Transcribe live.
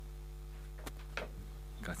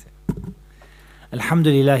الحمد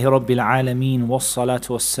لله رب العالمين والصلاة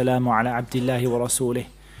والسلام على عبد الله ورسوله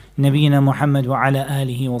نبينا محمد وعلى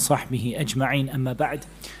آله وصحبه أجمعين أما بعد.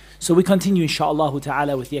 So we continue inshaAllah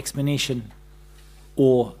ta'ala with the explanation,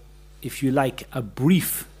 or if you like, a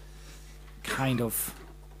brief kind of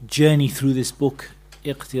journey through this book,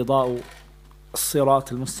 Iqtidha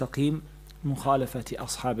As-Siraat Al-Mustaqeem مخالفة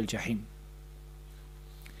أصحاب الجحيم.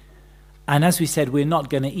 And as we said, we're not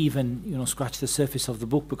going to even, scratch the surface of the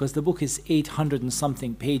book, because the book is 800 and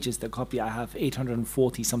something pages. The copy I have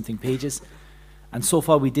 840 something pages, and so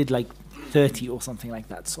far we did like 30 or something like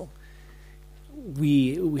that. So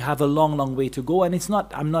we have a long way to go, and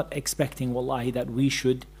I'm not expecting, wallahi, that we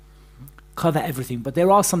should cover everything, but there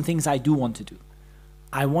are some things I do want to do.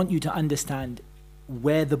 I want you to understand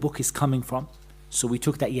where the book is coming from. So we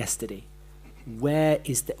took that yesterday.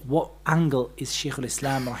 What angle is Shaykh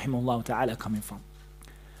al-Islam rahimahullah ta'ala coming from?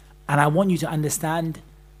 And I want you to understand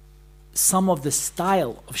some of the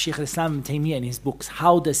style of Shaykh al-Islam ibn Taymiyyah in his books.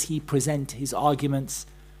 How does he present his arguments?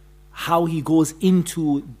 How he goes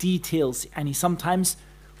into details. And sometimes,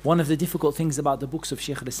 one of the difficult things about the books of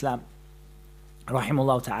Shaykh al-Islam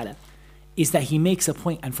rahimahullah ta'ala is that he makes a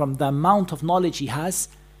point, and from the amount of knowledge he has,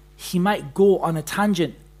 he might go on a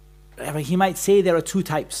tangent. He might say there are two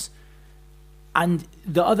types, and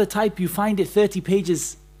the other type you find it 30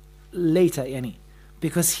 pages later,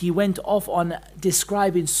 because he went off on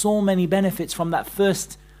describing so many benefits from that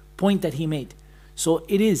first point that he made. So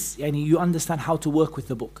it is, you understand how to work with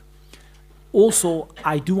the book. Also,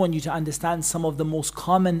 I do want you to understand some of the most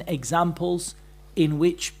common examples in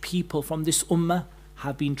which people from this ummah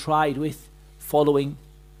have been tried with following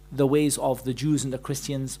the ways of the Jews and the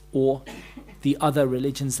Christians or the other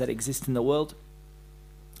religions that exist in the world.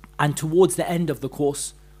 And towards the end of the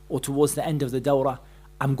course, or towards the end of the dawrah,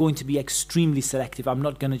 I'm going to be extremely selective. I'm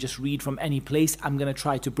not going to just read from any place. I'm going to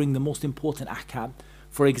try to bring the most important ahkam.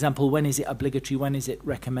 For example, when is it obligatory? When is it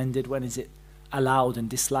recommended? When is it allowed and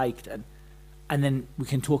disliked? And then we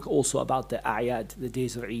can talk also about the a'yad, the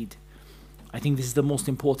days of Eid. I think this is the most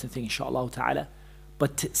important thing, inshaAllah ta'ala.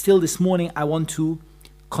 But still this morning, I want to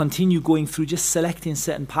continue going through, just selecting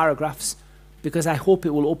certain paragraphs, because I hope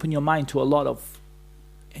it will open your mind to a lot of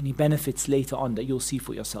any benefits later on that you'll see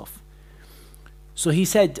for yourself. So he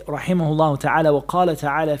said, rahimahullah ta'ala, وَقَالَ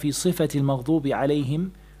تَعَالَى فِي صِفَةِ الْمَغْضُوبِ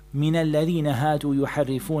عَلَيْهِمْ مِنَ الَّذِينَ هَادُوا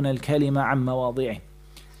يُحَرِّفُونَ الْكَلِمَ عَنْ مَوَاضِعِهِ.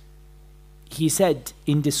 He said,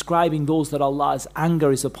 in describing those that Allah's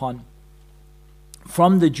anger is upon,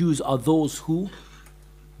 from the Jews are those who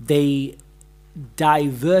they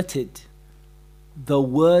diverted the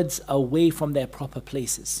words away from their proper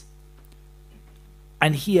places.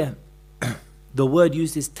 And here, the word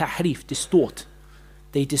used is tahrif, distort.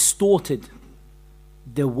 They distorted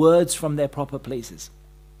the words from their proper places.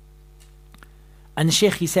 And the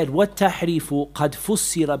Shaykh, he said, وَالتَّحْرِيفُ قَدْ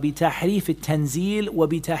فُسِّرَ بِتَحْرِيفِ التَّنزِيلِ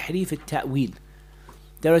وَبِتَحْرِيفِ التَّأْوِيلِ.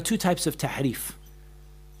 There are two types of tahrif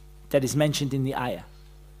that is mentioned in the ayah.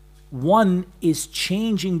 One is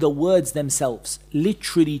changing the words themselves,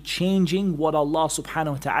 literally changing what Allah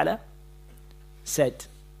subhanahu wa ta'ala said.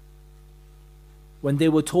 When they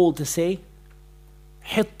were told to say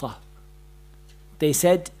hitta, they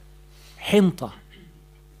said hinta.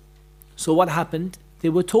 So what happened? They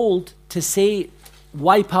were told to say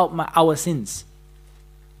wipe out our sins,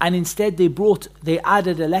 and instead they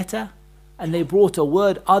added a letter and they brought a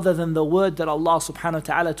word other than the word that Allah subhanahu wa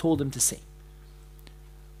ta'ala told them to say.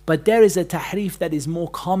 But there is a tahrif that is more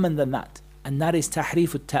common than that, and that is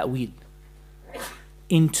tahrif al-ta'wil,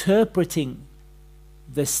 interpreting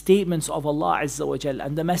the statements of Allah Azza wa Jal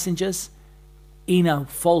and the messengers in a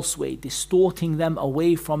false way, distorting them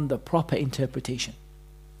away from the proper interpretation.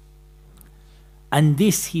 And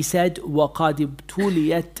this, he said, وَقَدْ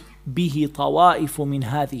ابْتُلِيَتْ بِهِ طَوَائِفُ مِنْ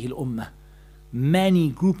هَذِهِ الْأُمَّةِ. Many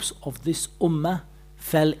groups of this ummah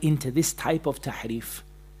fell into this type of tahrif,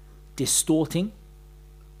 distorting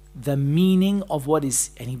the meaning of what is,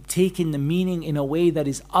 and taking the meaning in a way that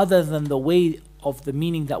is other than the way of the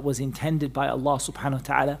meaning that was intended by Allah subhanahu wa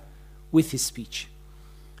ta'ala with his speech.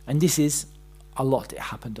 And this is a lot, it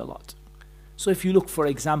happened a lot. So if you look, for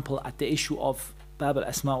example, at the issue of Bab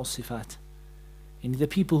al-Asma' al-Sifat, and the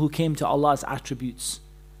people who came to Allah's attributes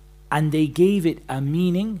and they gave it a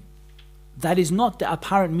meaning that is not the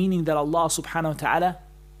apparent meaning that Allah subhanahu wa ta'ala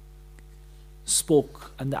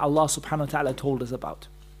spoke and that Allah subhanahu wa ta'ala told us about.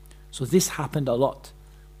 So this happened a lot.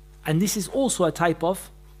 And this is also a type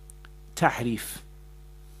of tahrif.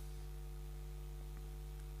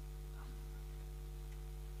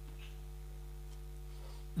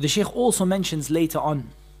 The Shaykh also mentions later on,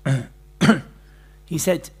 He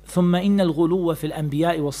said, ثم إن الغلو في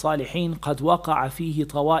الأنبياء والصالحين قد وقع فيه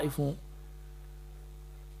طوائف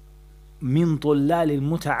من طلال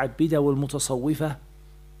المتعبدة والمتصوفة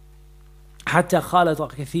حتى خالط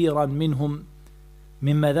كثيرا منهم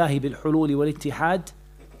من مذاهب الحلول والاتحاد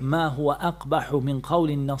ما هو أقبح من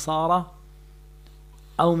قول النصارى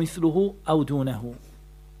أو مثله أو دونه.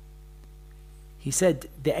 He said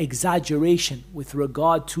the exaggeration with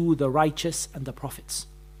regard to the righteous and the prophets.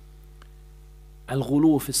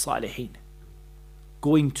 Al-ghulu fi salihin.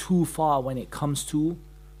 Going too far when it comes to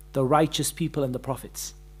the righteous people and the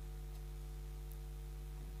prophets.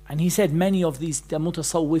 And he said many of these, the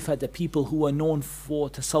mutasawwifa, the people who are known for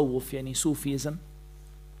tasawwuf, yani Sufism,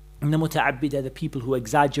 and the muta'abbida, the people who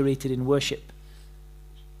exaggerated in worship,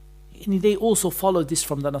 and they also followed this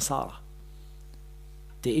from the Nasara.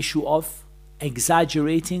 The issue of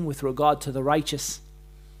exaggerating with regard to the righteous.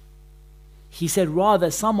 He said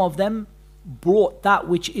rather some of them brought that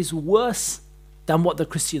which is worse than what the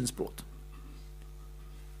Christians brought.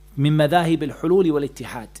 من مذاهب الحلول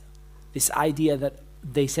والاتحاد. This idea that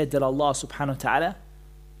they said that Allah subhanahu wa ta'ala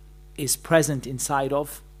is present inside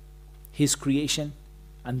of His creation,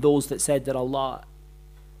 and those that said that Allah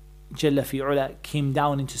Jalla fi'ula came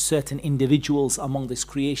down into certain individuals among this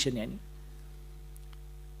creation. Yani.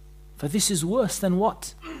 For this is worse than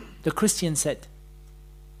what the Christians said,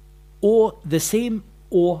 or the same,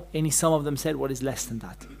 or some of them said what is less than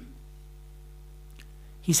that.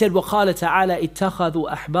 He said, وَقَالَ تَعَالَى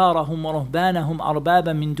اتَّخَذُوا أَحْبَارَهُمْ وَرُهْبَانَهُمْ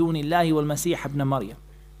أَرْبَابًا مِنْ دُونِ اللَّهِ وَالْمَسِيحَ ابْنَ مَرْيَمَ.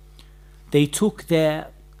 They took their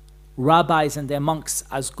rabbis and their monks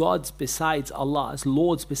as gods besides Allah, as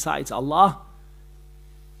lords besides Allah,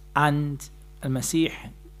 and Al-Masih,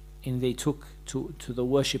 and they took to the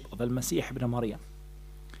worship of Al-Masih ibn Maryam.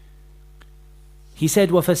 He said,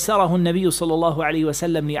 وَفَسَّرَهُ النَّبِيُّ صلى الله عليه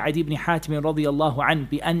وسلم لعدي بن حاتم رضي الله عنه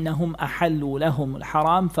بأنهم أحلوا لهم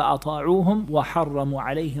الحرام فأطاعوهم وحرموا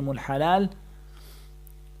عليهم الحلال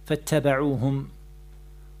فاتبعوهم.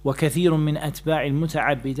 وكثير من أتباع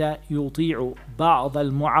المتعبدة يطيع بعض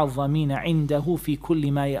المعظمين عنده في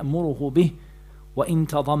كل ما يأمره به وإن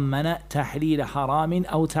تضمن تحليل حرام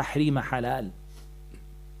أو تحريم حلال.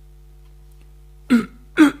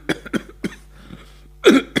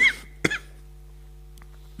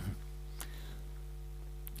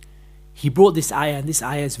 He brought this ayah, and this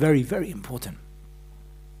ayah is very, very important.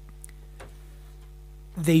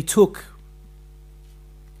 They took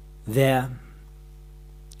their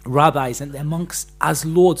rabbis and their monks as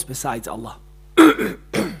lords besides Allah.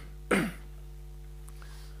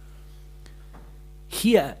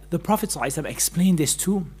 Here, the Prophet ﷺ explained this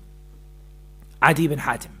to Adi ibn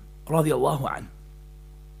Hatim, radiallahu anhu,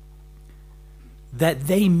 that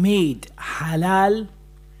they made halal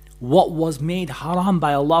what was made haram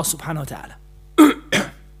by Allah subhanahu wa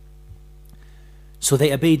ta'ala. So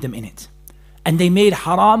they obeyed them in it. And they made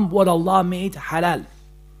haram what Allah made halal.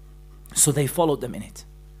 So they followed them in it.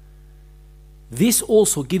 This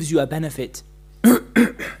also gives you a benefit.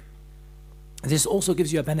 This also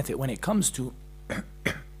gives you a benefit when it comes to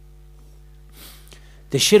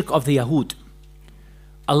the shirk of the Yahud.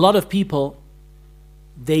 A lot of people,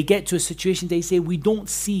 they get to a situation, they say we don't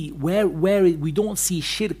see we don't see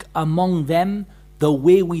shirk among them the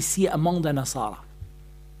way we see it among the Nasara.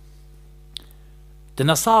 The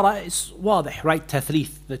Nasara is wadih, right?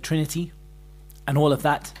 Tathrith, the Trinity and all of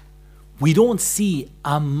that. We don't see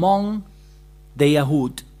among the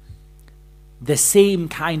Yahud the same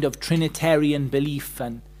kind of Trinitarian belief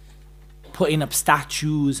and putting up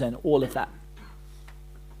statues and all of that.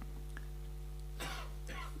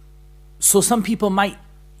 So some people might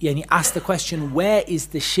ask the question, where is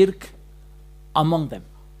the shirk among them?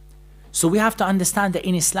 So we have to understand that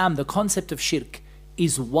in Islam, the concept of shirk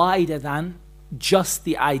is wider than just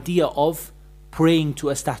the idea of praying to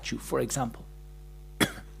a statue, for example.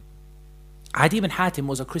 Adi ibn Hatim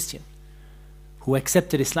was a Christian who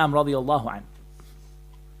accepted Islam radiallahu anhu.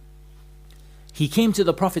 He came to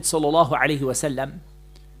the Prophet sallallahu alaihi wasallam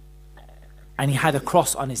and he had a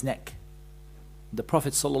cross on his neck. The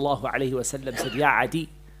Prophet sallallahu alaihi wasallam said, Ya Adi,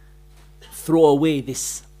 throw away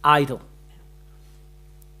this idol.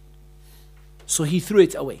 So he threw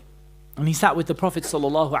it away. And he sat with the Prophet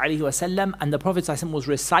sallallahu alaihi wasallam, and the Prophet sallallahu alaihi wasallam was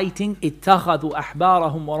reciting, اتخذوا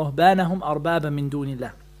أحبارهم ورهبانهم أربابا من دون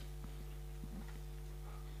الله.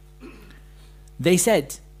 They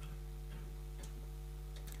said,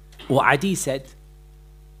 or Adi said,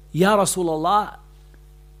 Ya Rasulullah,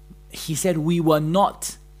 he said, we were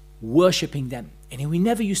not worshipping them. And we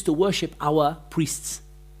never used to worship our priests.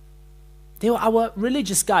 They were our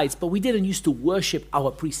religious guides, but we didn't used to worship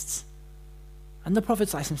our priests. And the Prophet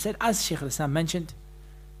ﷺ said, as Shaykh al-Islam mentioned,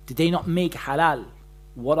 did they not make halal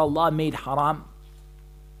what Allah made haram,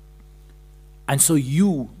 and so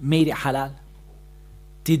you made it halal?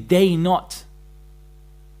 Did they not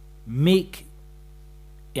make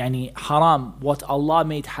haram what Allah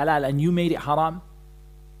made halal and you made it haram?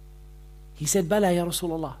 He said, Bala ya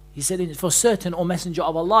Rasulullah. He said, for certain, O Messenger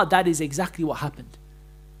of Allah, that is exactly what happened.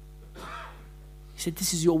 He said,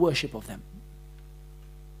 this is your worship of them.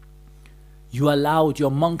 You allowed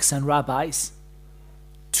your monks and rabbis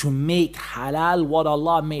to make halal what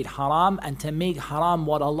Allah made haram and to make haram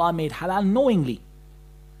what Allah made halal knowingly.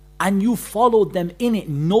 And you followed them in it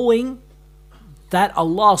knowing that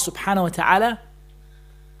Allah subhanahu wa ta'ala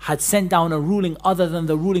had sent down a ruling other than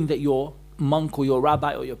the ruling that your monk or your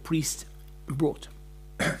rabbi or your priest brought.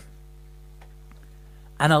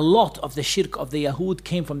 And a lot of the shirk of the Yahud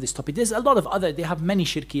came from this topic. There's a lot of other, they have many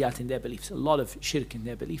shirkiyat in their beliefs, a lot of shirk in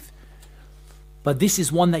their belief. But this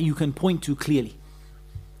is one that you can point to clearly.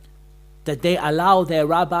 That they allow their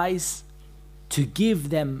rabbis to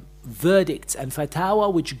give them verdicts and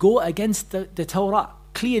fatwa which go against the Torah,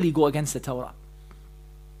 clearly go against the Torah.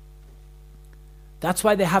 That's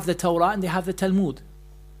why they have the Torah and they have the Talmud.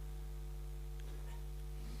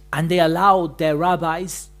 And they allowed their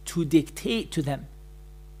rabbis to dictate to them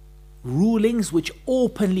rulings which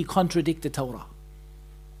openly contradict the Torah.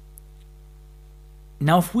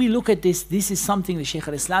 Now if we look at this, this is something that Shaykh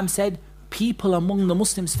al-Islam said people among the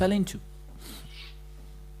Muslims fell into.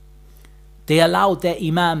 They allowed their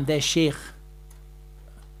imam, their shaykh,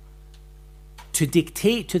 to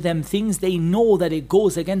dictate to them things they know that it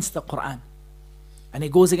goes against the Quran and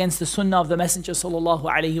it goes against the Sunnah of the Messenger sallallahu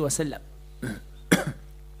alaihi wasallam.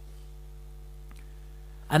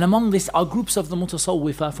 And among this are groups of the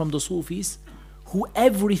Mutasawwifa from the Sufis who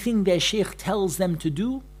everything their shaykh tells them to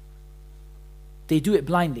do, they do it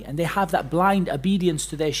blindly, and they have that blind obedience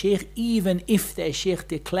to their shaykh even if their shaykh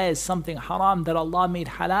declares something haram that Allah made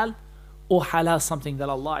halal, or halal something that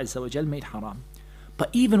Allah Azza wa Jal made haram. But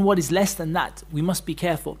even what is less than that, we must be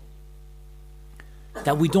careful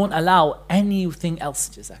that we don't allow anything else,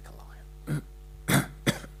 Jazakallah,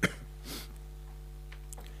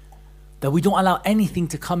 that we don't allow anything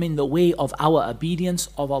to come in the way of our obedience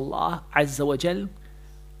of Allah Azza wa Jal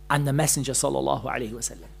and the Messenger sallallahu alaihi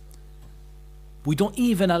wasallam. We don't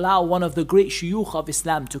even allow one of the great shuyukh of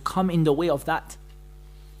Islam to come in the way of that,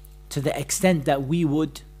 to the extent that we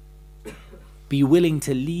would be willing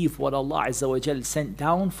to leave what Allah Azza wa Jal sent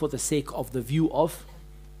down for the sake of the view of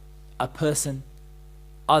a person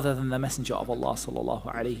other than the Messenger of Allah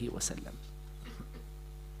sallallahu alaihi wasallam.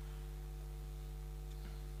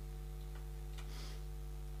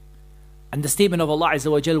 And the statement of Allah Azza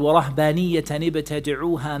wa Jal, وَرَهْبَانِيَّةً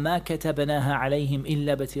ابْتَدِعُوهَا مَا كَتَبْنَاهَا عَلَيْهِمْ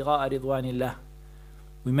إِلَّا ابْتِغَاءَ رِضْوَانِ اللَّهِ.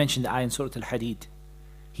 We mentioned the ayah in Surah Al-Hadid.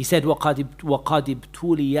 He said, وَقَدْ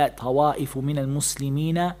ابْتُلِيَتْ طَوَائِفُ مِنَ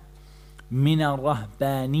الْمُسْلِمِينَ مِنَ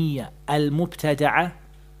الرَّهْبَانِيَّةِ الْمُبْتَدَعَةِ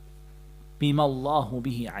بِمَا اللَّهُ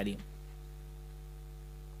بِهِ عَلِيمٌ.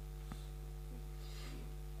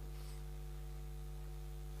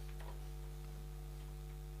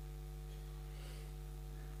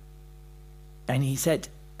 And he said,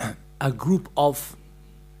 a group of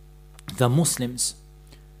the Muslims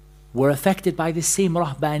were affected by the same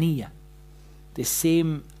rahbaniyah, the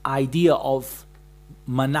same idea of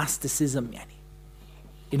monasticism.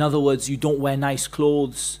 In other words, you don't wear nice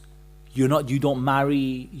clothes, you don't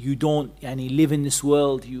marry, you don't live in this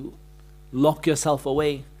world, you lock yourself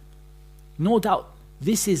away. No doubt,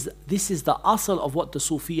 this is the asal of what the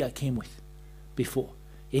Sufiya came with before.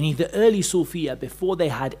 The early Sufiya, before they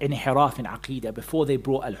had inhiraf in Aqidah, before they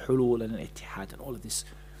brought al-hulul and al-ittihad and all of this,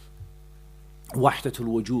 wahdatul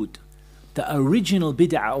wujud, the original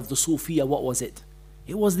bid'ah of the Sufiya, what was it?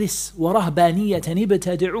 It was this, وَرَهْبَانِيَّةً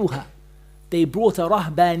ابْتَدِعُوهَا. They brought a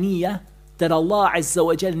rahbaniyah that Allah Azza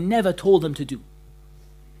wa Jal never told them to do.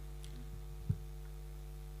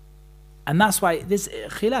 And that's why there's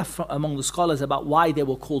khilaf among the scholars about why they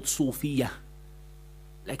were called Sufiya.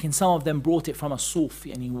 Like in some of them brought it from a suf,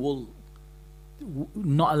 wool,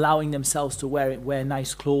 not allowing themselves to wear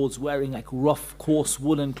nice clothes, wearing like rough, coarse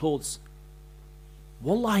woolen clothes.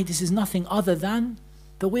 Wallahi, this is nothing other than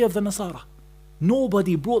the way of the Nasara.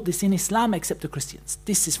 Nobody brought this in Islam except the Christians.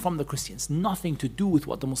 This is from the Christians, nothing to do with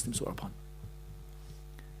what the Muslims were upon.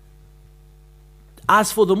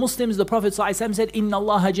 As for the Muslims, the Prophet ﷺ said, Inna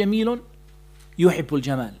Allah jamilun yuhibbul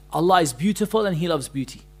jamal. Allah is beautiful and He loves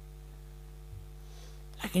beauty.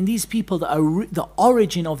 Like in these people, the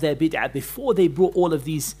origin of their bid'ah, before they brought all of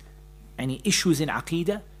these issues in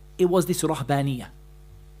Aqidah, it was this rahbaniyah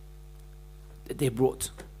that they brought.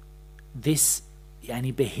 This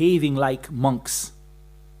behaving like monks.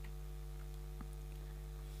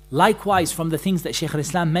 Likewise, from the things that Shaykh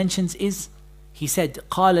al-Islam mentions is, he said,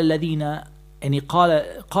 قال الذين يعني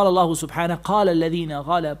قال الله سبحانه قال الذين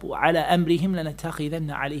غلبوا على أمرهم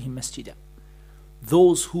لنتخذن عليهم مسجدا.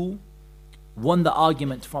 Those who won the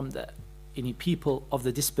argument from the any people of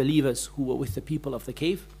the disbelievers who were with the people of the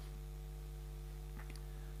cave,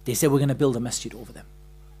 they said, we're going to build a masjid over them.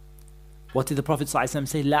 What did the Prophet ﷺ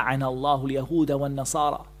say? لَعَنَ اللَّهُ الْيَهُودَ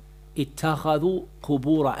وَالنَّصَارَى اتَّخَذُوا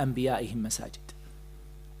قُبُورَ أَنْبِيَائِهِمْ مَسَاجِدَ.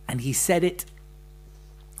 And he said it,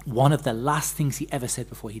 one of the last things he ever said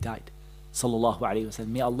before he died. Sallallahu alayhi wa sallam.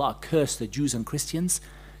 May Allah curse the Jews and Christians.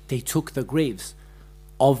 They took the graves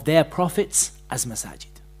of their prophets as masajid.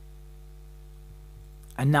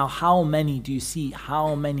 And now how many do you see,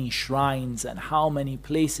 how many shrines and how many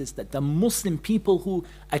places that the Muslim people who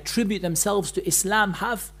attribute themselves to Islam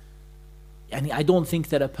have? And I don't think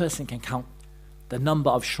that a person can count the number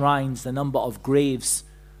of shrines, the number of graves,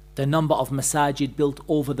 the number of masajid built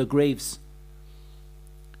over the graves,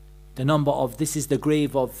 the number of, this is the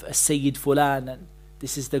grave of Sayyid Fulan, and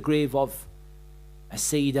this is the grave of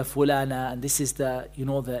Sayyida Fulana, and this is the, you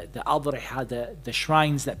know, the adriha, the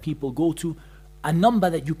shrines that people go to, a number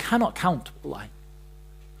that you cannot count. Wallahi.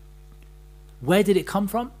 Where did it come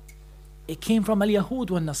from? It came from al-Yahud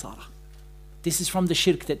wa nasara. This is from the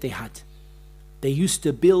shirk that they had. They used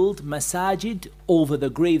to build masajid over the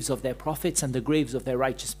graves of their prophets and the graves of their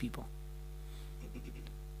righteous people.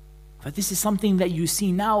 But this is something that you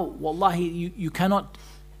see now, wallahi, you cannot,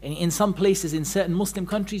 in some places, in certain Muslim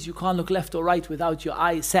countries, you can't look left or right without your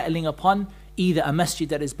eye settling upon either a masjid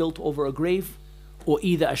that is built over a grave, or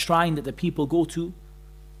either a shrine that the people go to.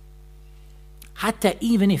 Hatta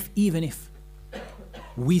even if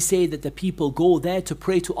we say that the people go there to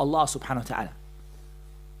pray to Allah subhanahu wa ta'ala.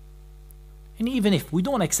 And even if we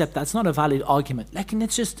don't accept that, it's not a valid argument. Like,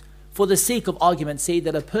 let's just, for the sake of argument, say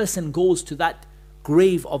that a person goes to that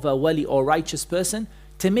grave of a wali or righteous person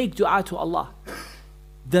to make dua to Allah.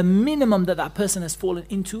 The minimum that that person has fallen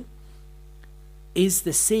into is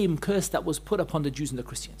the same curse that was put upon the Jews and the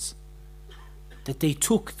Christians. That they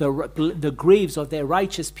took the graves of their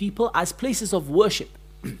righteous people as places of worship.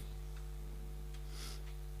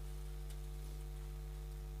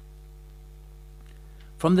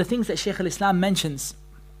 From the things that Shaykh al-Islam mentions,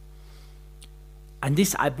 and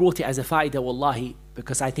this I brought it as a fa'idah wallahi,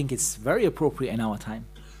 because I think it's very appropriate in our time.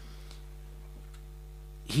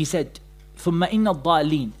 He said, ثُمَّ إِنَّ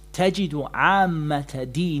الضَّالِينَ تَجِدُ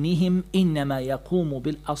عَامَّةَ دِينِهِمْ إِنَّمَا يَقُومُ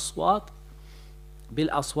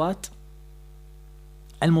بِالْأَصْوَاتِ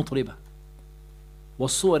المطربة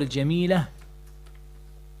والصور الجميلة.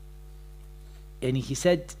 And he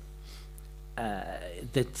said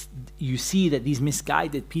that you see that these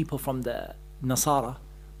misguided people from the Nasara,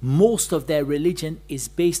 most of their religion is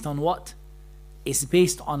based on what? It's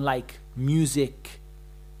based on like music.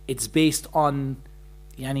 It's based on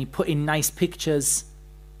putting nice pictures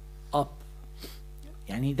up.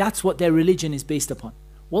 That's what their religion is based upon.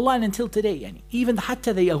 Wallah, and until today, even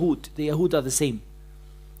hatta the Yahud are the same.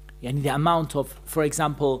 The amount of, for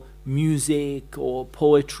example, music or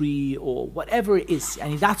poetry or whatever it is,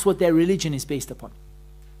 that's what their religion is based upon.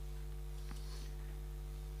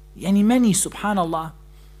 Many, subhanallah,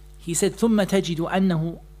 he said, ثُمَّ تَجِدُ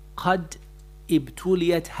أَنَّهُ قَدْ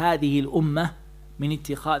ابْتُلِيَتْ هَذِهِ الْأُمَّةِ مِنْ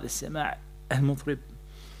اتِّخَاذِ السَّمَاعِ الْمُطْرِبِ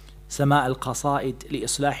سَمَاءَ الْقَصَائِدِ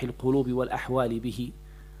لِإِصْلَاحِ الْقُلُوبِ وَالْأَحْوَالِ بِهِ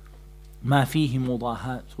مَا فِيهِ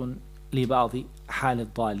مُضَاهَاةٌ لِبَعْضِ حَالِ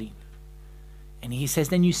الضَّالِينَ. And he says,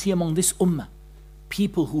 then you see among this ummah,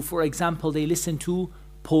 people who, for example, they listen to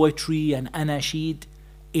poetry and anashid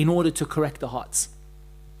in order to correct the hearts.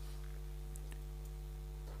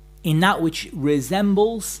 In that which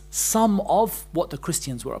resembles some of what the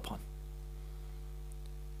Christians were upon.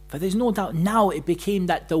 But there's no doubt now it became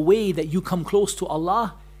that the way that you come close to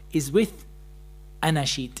Allah is with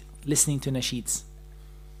anashid, listening to nasheeds.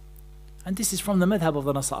 And this is from the madhab of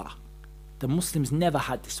the Nasara. The Muslims never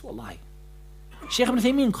had this, wallahi. Shaykh ibn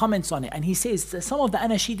Taymiyyah comments on it, and he says that some of the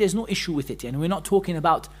anashid, there's no issue with it. And we're not talking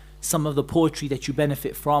about some of the poetry that you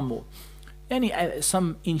benefit from, or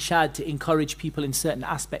some inshad to encourage people in certain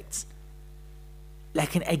aspects.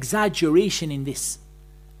 Like an exaggeration in this.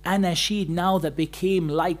 Anashid now that became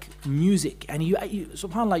like music. And you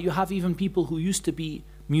subhanAllah, you have even people who used to be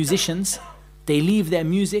musicians, they leave their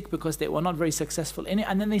music because they were not very successful in it,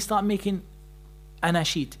 and then they start making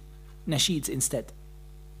nasheeds instead.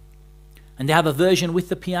 And they have a version with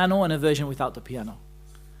the piano and a version without the piano.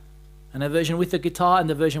 And a version with the guitar and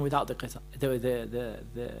the version without the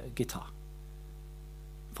guitar.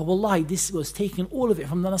 For wallahi, this was taking all of it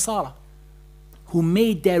from the Nasara, who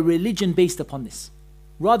made their religion based upon this.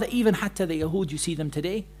 Rather, even hatta the Yahud, you see them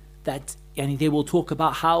today, that they will talk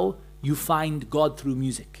about how you find God through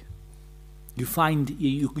music. You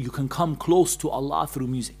can come close to Allah through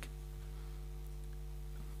music.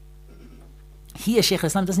 Here Shaykh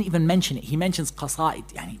al-Islam doesn't even mention it. He mentions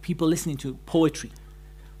qasaid, people listening to poetry.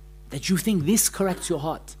 That you think this corrects your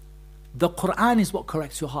heart. The Quran is what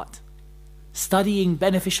corrects your heart. Studying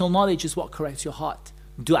beneficial knowledge is what corrects your heart.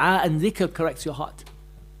 Dua and dhikr corrects your heart.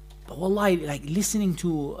 But wallahi, like listening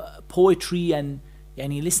to poetry and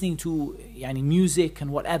listening to music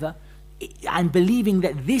and whatever, and believing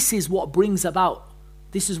that this is what brings about,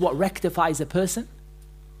 this is what rectifies a person,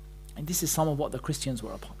 and this is some of what the Christians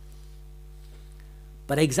were upon.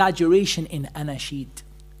 But exaggeration in anashid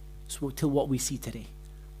is till what we see today.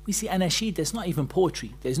 We see anashid, there's not even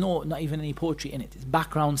poetry. There's not even any poetry in it. It's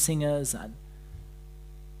background singers and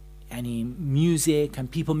music and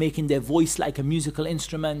people making their voice like a musical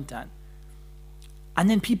instrument. And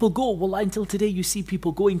then people go, well, until today you see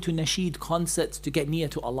people going to nasheed concerts to get near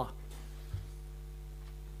to Allah.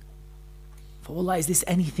 For Allah, is this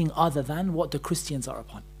anything other than what the Christians are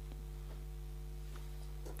upon?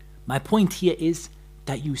 My point here is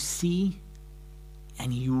that you see,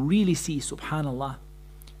 and you really see, subhanallah,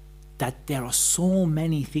 that there are so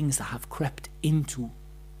many things that have crept into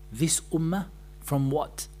this ummah from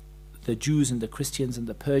what the Jews and the Christians and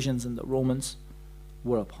the Persians and the Romans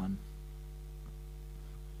were upon.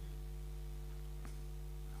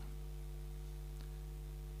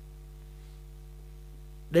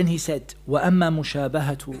 Then he said, وَأَمَّا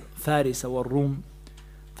مُشَابَهَةُ فَارِسَ وَالرُّومِ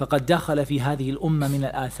فقد دخل في هذه الأمة من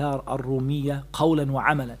الآثار الرومية قولا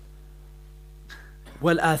وعملا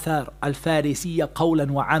والآثار الفارسية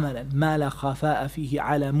قولا وعملا ما لا خفاء فيه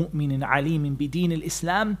على مؤمن عليم بدين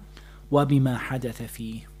الإسلام وبما حدث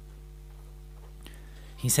فيه.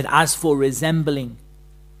 He said, as for resembling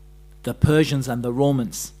the Persians and the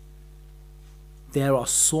Romans, there are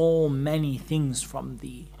so many things from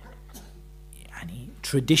the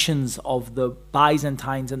traditions of the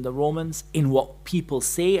Byzantines and the Romans in what people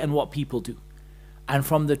say and what people do, and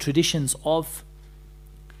from the traditions of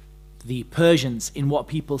the Persians in what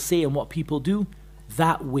people say and what people do,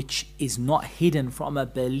 that which is not hidden from a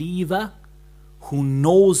believer who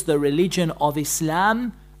knows the religion of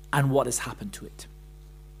Islam and what has happened to it.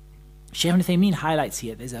 Shaykh ibn Uthaymeen highlights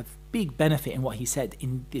here, there's a big benefit in what he said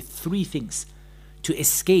in the three things to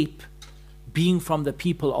escape being from the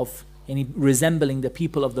people of resembling the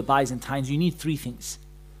people of the Byzantines. You need three things: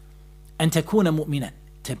 أن تكون مؤمنا,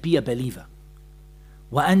 to be a believer;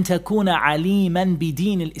 وأن تكون عليما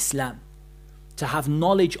بدين الإسلام, to have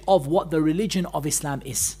knowledge of what the religion of Islam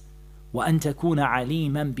is; وأن تكون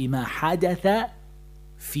عليما بما حدث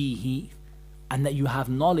فيه, and that you have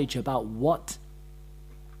knowledge about what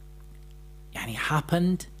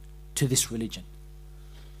happened to this religion.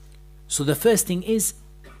 So the first thing is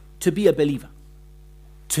to be a believer,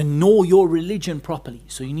 to know your religion properly.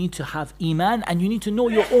 So you need to have iman and you need to know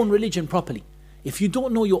your own religion properly. If you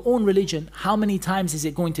don't know your own religion, how many times is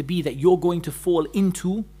it going to be that you're going to fall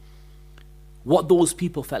into what those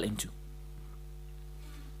people fell into?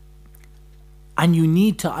 And you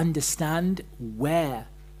need to understand where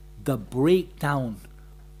the breakdown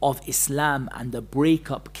of Islam and the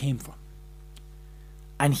breakup came from.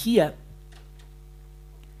 And here,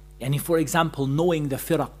 for example, knowing the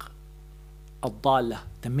firaq al-dalla,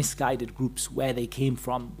 the misguided groups, where they came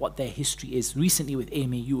from, what their history is. Recently with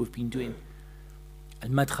AMAU we've been doing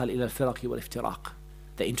al-madkhal ila al-firaq wal-iftiraq,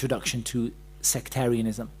 the introduction to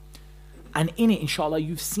sectarianism. And in it, inshallah,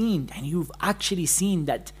 you've seen, and you've actually seen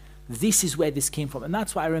that this is where this came from. And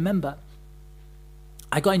that's why I remember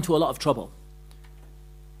I got into a lot of trouble,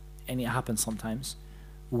 and it happens sometimes,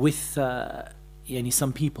 with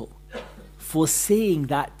some people for saying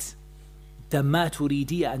that the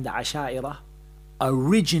Maturidiyya and the Asha'ira,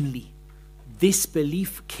 originally this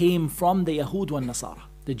belief came from the Yahud and Nasara,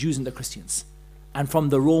 the Jews and the Christians, and from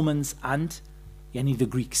the Romans and the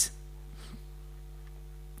Greeks.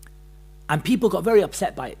 And people got very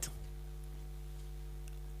upset by it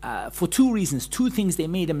for two reasons, two things they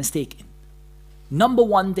made a mistake in. Number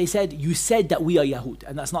one, they said, you said that we are Yahud,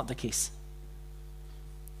 and that's not the case.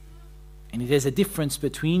 And there's a difference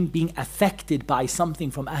between being affected by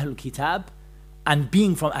something from Ahlul Kitab and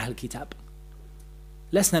being from Ahlul Kitab.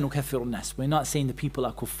 لسنا نكفر الناس. We're not saying the people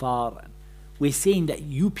are kuffar. We're saying that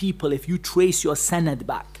you people, if you trace your sanad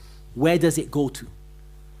back, where does it go to?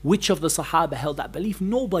 Which of the Sahaba held that belief?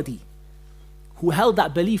 Nobody. Who held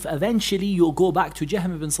that belief, eventually you'll go back to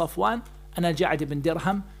Jahm ibn Safwan and Al-Ja'd ibn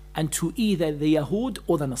Dirham, and to either the Yahud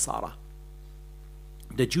or the Nasara,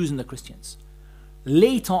 the Jews and the Christians.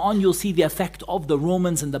 Later on, you'll see the effect of the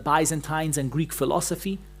Romans and the Byzantines and Greek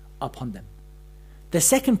philosophy upon them. The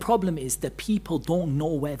second problem is the people don't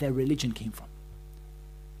know where their religion came from.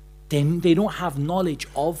 They don't have knowledge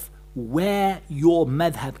of where your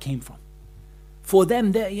madhab came from. For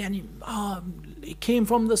them, it came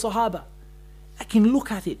from the Sahaba. I can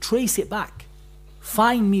look at it, trace it back.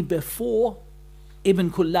 Find me before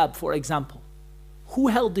Ibn Kullab, for example. Who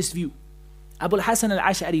held this view? Abu al-Hasan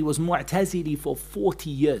al-Ash'ari was Mu'tazili for 40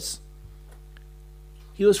 years.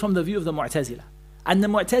 He was from the view of the Mu'tazila. And the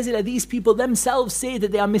Mu'tazila, these people themselves say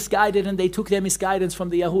that they are misguided and they took their misguidance from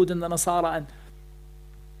the Yahud and the Nasara and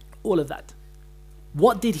all of that.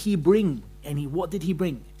 What did he bring? What did he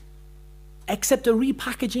bring? Except a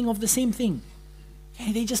repackaging of the same thing.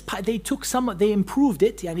 They improved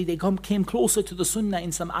it. They came closer to the Sunnah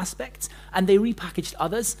in some aspects and they repackaged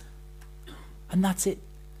others. And that's it.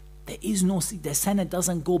 The Sanad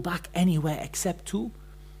doesn't go back anywhere except to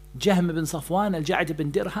Jahm ibn Safwan, Al-Ja'd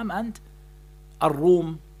ibn Dirham and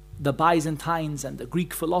Ar-Rum, the Byzantines and the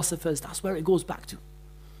Greek philosophers. That's where it goes back to.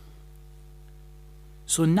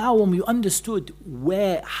 So now when we understood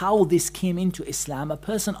how this came into Islam, a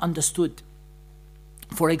person understood.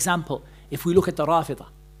 For example, if we look at the Rafidah,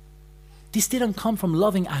 this didn't come from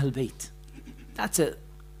loving Ahl Bayt. That's a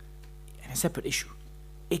separate issue.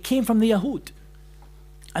 It came from the Yahud.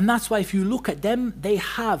 And that's why if you look at them, they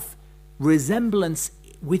have resemblance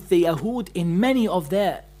with the Yahud in many of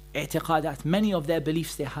their i'tiqadat, many of their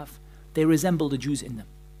beliefs they have. They resemble the Jews in them.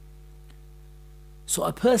 So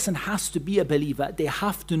a person has to be a believer, they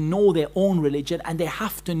have to know their own religion and they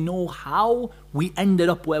have to know how we ended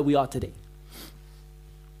up where we are today.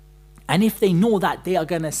 And if they know that, they are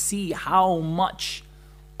going to see how much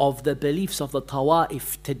of the beliefs of the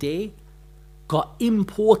Tawa'if today got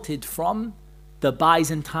imported from the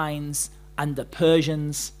Byzantines and the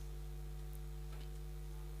Persians.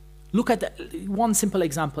 Look at one simple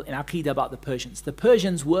example in Aqeedah about the Persians. The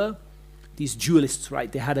Persians were these dualists,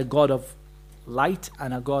 right? They had a god of light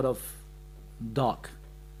and a god of dark,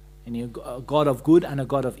 and a god of good and a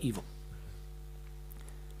god of evil.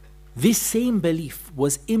 This same belief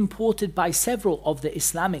was imported by several of the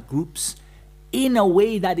Islamic groups in a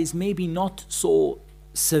way that is maybe not so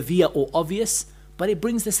severe or obvious, but it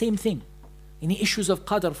brings the same thing. In the issues of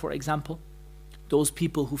Qadr, for example, those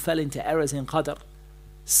people who fell into errors in Qadr,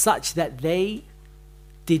 such that they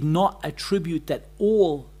did not attribute that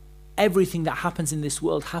everything that happens in this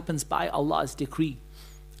world happens by Allah's decree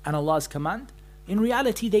and Allah's command. In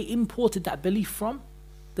reality, they imported that belief from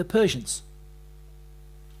the Persians.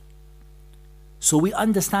 So we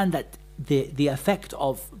understand that the effect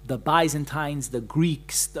of the Byzantines, the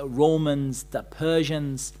Greeks, the Romans, the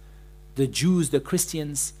Persians, the Jews, the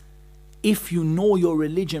Christians, if you know your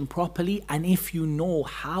religion properly and if you know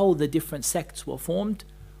how the different sects were formed,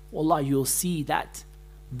 wallah, you'll see that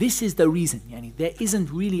this is the reason. There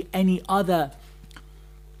isn't really any other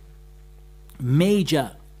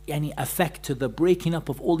major effect to the breaking up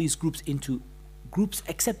of all these groups into groups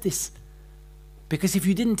except this. Because if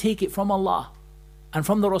you didn't take it from Allah and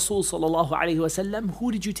from the Rasul sallallahu alaihi wasallam,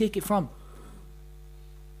 who did you take it from?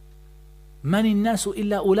 Man innasu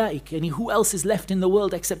illa ulaik. Who else is left in the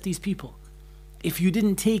world except these people? If you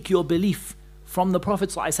didn't take your belief from the Prophet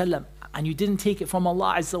sallallahu alaihi wasallam and you didn't take it from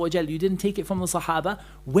Allah Azza wa Jal, you didn't take it from the Sahaba,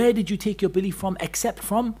 where did you take your belief from except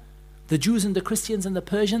from the Jews and the Christians and the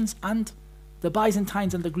Persians and the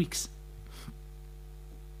Byzantines and the Greeks?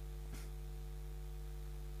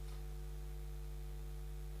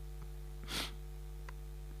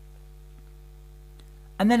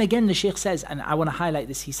 And then again the Shaykh says, and I want to highlight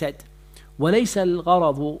this, he said, وَلَيْسَ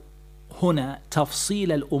الْغَرَضُ هنا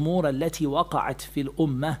تفصيل الأمور التي وقعت في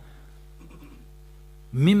الأمة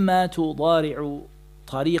مما تضارع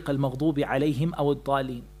طريق المغضوب عليهم أو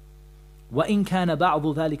الضالين وإن كان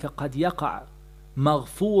بعض ذلك قد يقع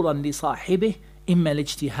مغفورا لصاحبه إما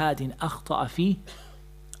لاجتهاد أخطأ فيه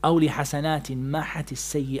أو لحسنات محت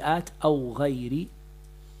السيئات أو غير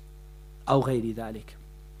ذلك.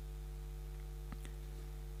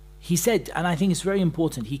 He said, and I think it's very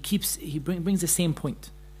important, he brings the same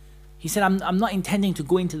point. He said, I'm not intending to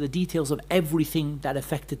go into the details of everything that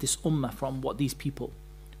affected this ummah from what these people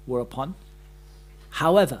were upon.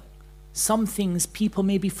 However, some things people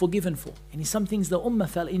may be forgiven for. And some things the ummah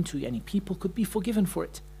fell into, and people could be forgiven for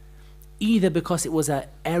it. Either because it was an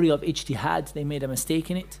area of ijtihad, they made a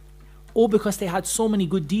mistake in it, or because they had so many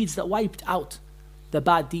good deeds that wiped out the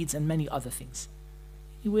bad deeds and many other things.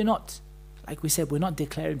 We're not, like we said, we're not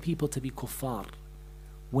declaring people to be kuffar.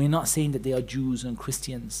 We're not saying that they are Jews and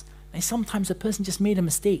Christians. And sometimes a person just made a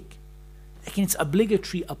mistake. Again, it's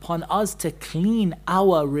obligatory upon us to clean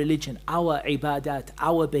our religion, our ibadat,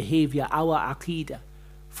 our behavior, our aqeedah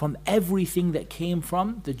from everything that came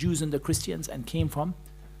from the Jews and the Christians and came from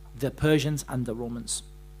the Persians and the Romans.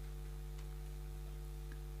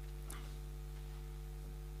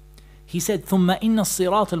 He said, ثم إن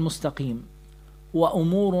الصراط المستقيم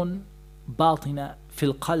وأمور باطنة في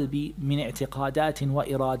القلب من اعتقادات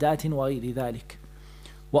وإرادات وغير ذلك،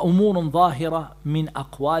 وأمور ظاهرة من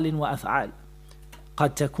أقوال وأفعال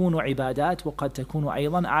قد تكون عبادات وقد تكون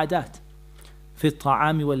أيضا عادات في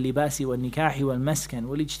الطعام واللباس والنكاح والمسكن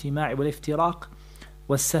والاجتماع والافتراق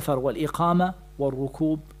والسفر والإقامة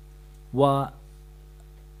والركوب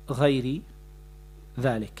وغير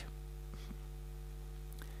ذلك.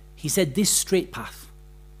 He said this straight path,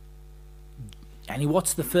 and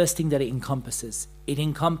what's the first thing that it encompasses? It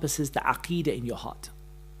encompasses the aqeedah in your heart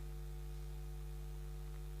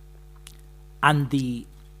and the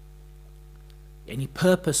any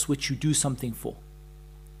purpose which you do something for.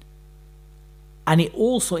 And it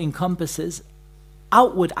also encompasses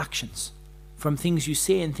outward actions from things you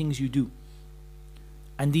say and things you do.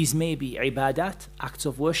 And these may be ibadat, acts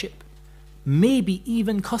of worship, maybe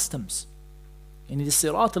even customs. And the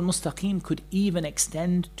Siraat Al-Mustaqeem could even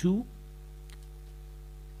extend to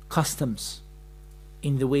customs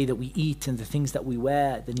in the way that we eat and the things that we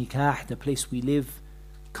wear, the nikah, the place we live,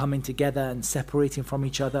 coming together and separating from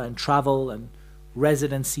each other, and travel and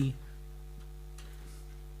residency.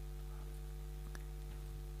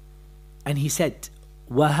 And he said,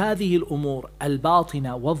 وهذه الأمور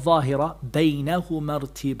الباطنة والظاهرة بينهما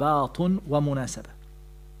ارتباط ومناسبة،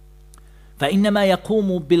 فإنما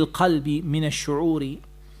يقوم بالقلب من الشعور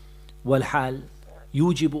والحال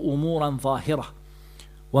يوجب أمورا ظاهرة،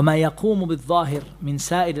 وما يقوم بالظاهر من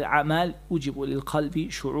سائر الأعمال يوجب للقلب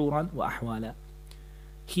شعورا وأحوالا.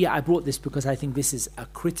 Here I brought this because I think this is a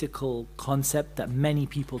critical concept that many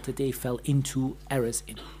people today fell into errors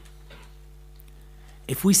in.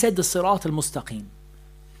 If we said the Siraat Al-Mustaqeem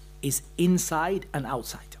is inside and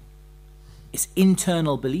outside, it's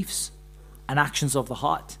internal beliefs and actions of the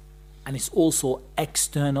heart, and it's also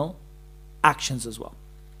external actions as well,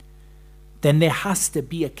 then there has to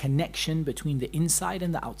be a connection between the inside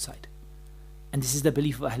and the outside. And this is the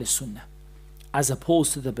belief of Ahl Sunnah, as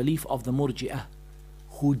opposed to the belief of the Murji'ah,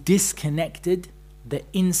 who disconnected the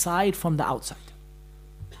inside from the outside.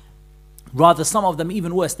 Rather, some of them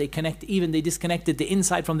even worse, they disconnected the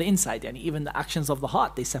inside from the inside, and even the actions of the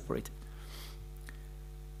heart they separated.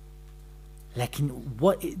 Like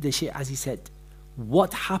what the Shaykh, as he said,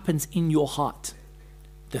 what happens in your heart,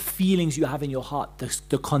 the feelings you have in your heart,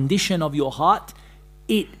 the condition of your heart,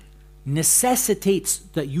 it necessitates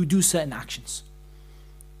that you do certain actions.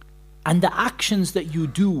 And the actions that you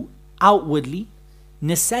do outwardly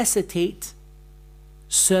necessitate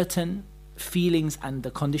certain feelings and the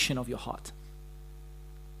condition of your heart.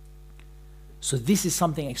 So this is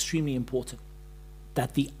something extremely important,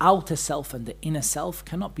 that the outer self and the inner self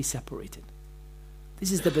cannot be separated.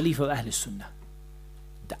 This is the belief of Ahl Sunnah.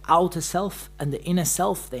 The outer self and the inner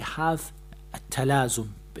self, they have a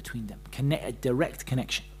talazum between them, a direct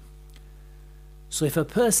connection. So if a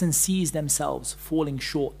person sees themselves falling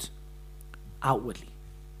short outwardly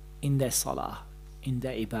in their salah, in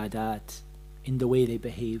their ibadat, in the way they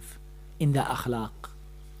behave, in their akhlaq,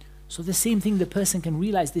 so the same thing, the person can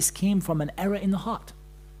realize this came from an error in the heart,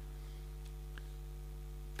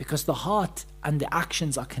 because the heart and the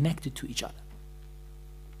actions are connected to each other.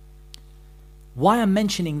 Why I'm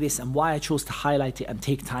mentioning this and why I chose to highlight it and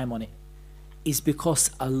take time on it is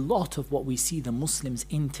because a lot of what we see the Muslims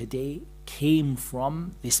in today came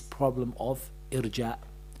from this problem of irja,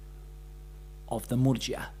 of the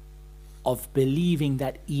murji'ah, of believing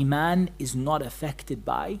that iman is not affected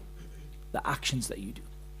by the actions that you do.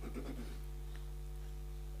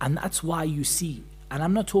 And that's why you see, and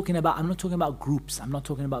I'm not talking about groups, I'm not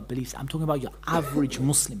talking about beliefs, I'm talking about your average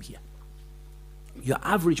Muslim here. Your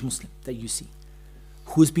average Muslim that you see,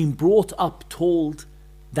 who's been brought up told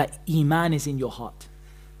that iman is in your heart.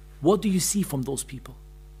 What do you see from those people?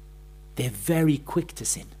 They're very quick to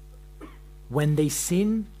sin. When they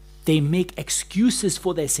sin, they make excuses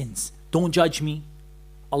for their sins. Don't judge me.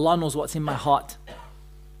 Allah knows what's in my heart.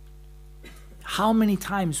 How many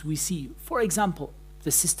times we see, for example,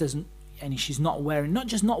 the sisters, and she's not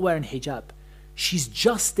just not wearing hijab, she's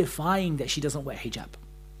justifying that she doesn't wear hijab.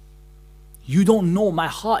 You don't know, my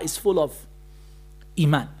heart is full of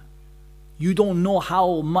iman. You don't know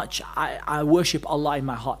how much I worship Allah in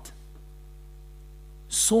my heart.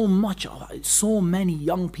 So many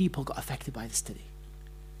young people got affected by this today,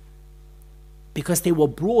 because they were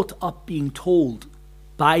brought up being told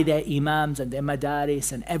by their imams and their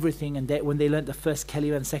madaris and everything, and when they learned the first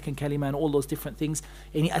kalima and second kalima and all those different things,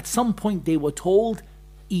 and at some point they were told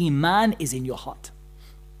iman is in your heart.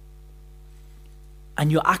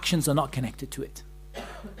 and your actions are not connected to it.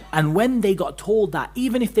 And when they got told that,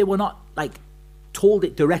 even if they were not like told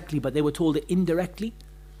it directly, but they were told it indirectly,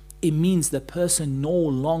 it means the person no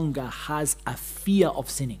longer has a fear of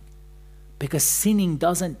sinning, because sinning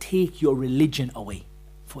doesn't take your religion away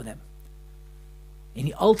for them.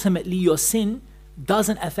 And ultimately your sin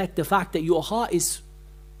doesn't affect the fact that your heart is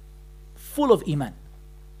full of iman.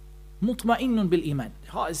 Mutma'innun bil iman.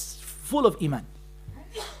 Heart is full of iman.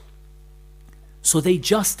 So they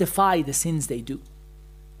justify the sins they do.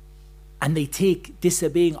 And they take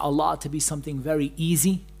disobeying Allah to be something very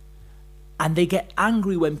easy. And they get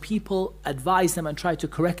angry when people advise them and try to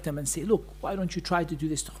correct them and say, look, why don't you try to do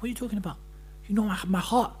this? What are you talking about? You know my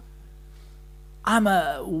heart. I'm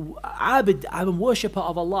a abid, I'm a worshipper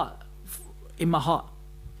of Allah in my heart.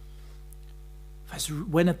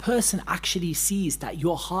 When a person actually sees that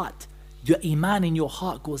your heart, your iman in your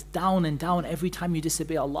heart goes down and down every time you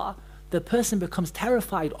disobey Allah, the person becomes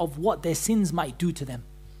terrified of what their sins might do to them.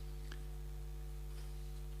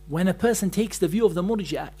 When a person takes the view of the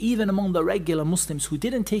Murji'ah, even among the regular Muslims who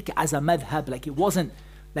didn't take it as a madhab, like it wasn't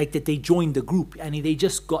like that they joined the group and they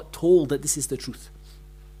just got told that this is the truth,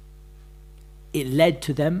 it led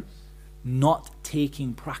to them not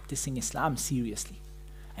practicing Islam seriously.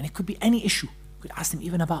 And it could be any issue. You could ask them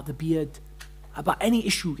even about the beard, about any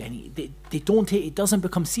issue. They don't take it, doesn't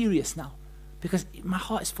become serious now, because my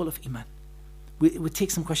heart is full of iman. We'll take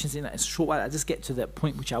some questions in a short while. I'll just get to the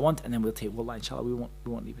point which I want, and then we'll take, wallah, inshallah, we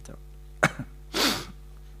won't leave it out.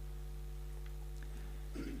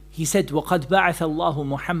 He said, وَقَدْ بَعَثَ اللَّهُ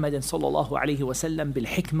مُحَمَّدًا صَلَّى اللَّهُ عَلَيْهِ وَسَلَّمْ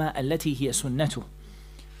بِالْحِكْمَةِ التي هي سنته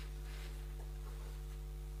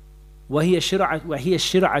وهي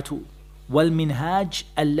الشرعة والمنهاج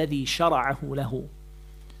الذي شرعه له.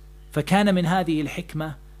 فكان من هذه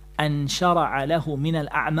الحكمة أن شرع له من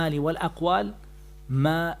الأعمال والأقوال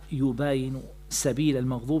ما يبين سبيل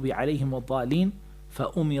المغضوب عليهم والضالين،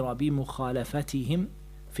 فأمر بمخالفتهم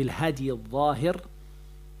في الهدي الظاهر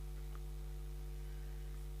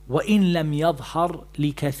وإن لم يظهر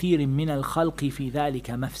لكثير من الخلق في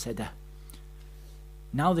ذلك مفسدة.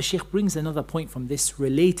 Now the Shaykh brings another point from this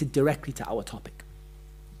related directly to our topic.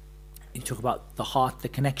 He talk about the heart, the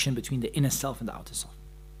connection between the inner self and the outer self.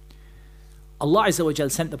 Allah Azza wa Jal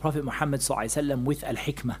sent the Prophet Muhammad ﷺ with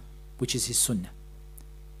al-hikmah, which is his sunnah.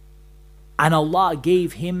 And Allah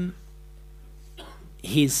gave him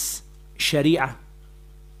his sharia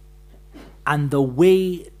and the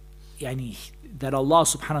way that Allah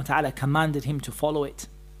subhanahu wa ta'ala commanded him to follow it.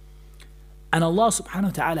 And Allah subhanahu wa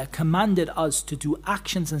ta'ala commanded us to do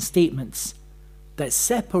actions and statements that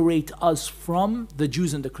separate us from the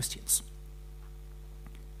Jews and the Christians.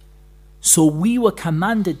 So we were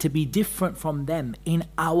commanded to be different from them in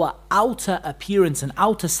our outer appearance and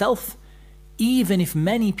outer self, even if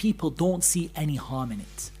many people don't see any harm in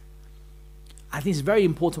it. I think it's very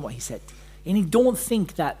important what he said. And you don't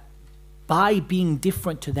think that by being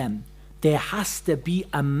different to them, there has to be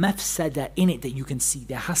a mafsada in it that you can see.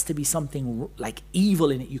 There has to be something like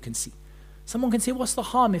evil in it you can see. Someone can say, what's the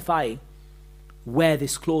harm if I wear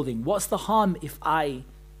this clothing? What's the harm if I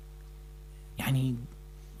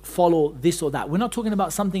follow this or that? We're not talking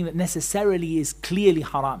about something that necessarily is clearly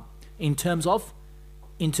haram in terms of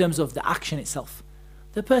the action itself.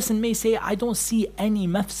 The person may say, I don't see any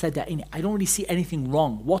mafsada in it. I don't really see anything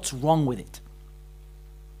wrong. What's wrong with it?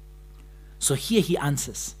 So here he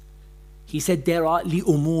answers. He said, there are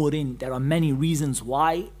many reasons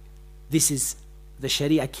why this is the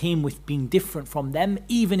Sharia came with being different from them,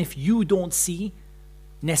 even if you don't see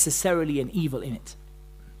necessarily an evil in it.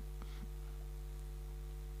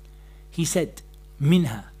 He said,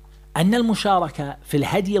 منها أن المشاركة في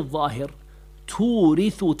الهدي الظاهر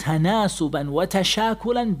تورث تناسبا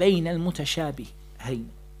وتشاكلا بين المتشابهين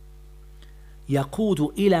يقود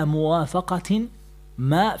إلى موافقة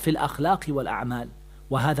ما في الأخلاق والأعمال،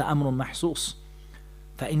 وهذا أمر محسوس.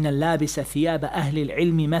 فإن اللابس ثياب أهل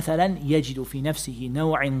العلم مثلا يجد في نفسه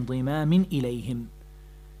نوع انضمام إليهم.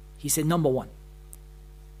 He said, number one,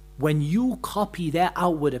 when you copy their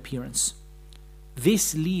outward appearance,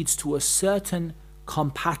 this leads to a certain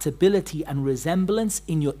compatibility and resemblance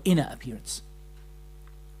in your inner appearance.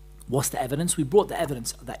 What's the evidence? We brought the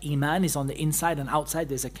evidence that Iman is on the inside and outside.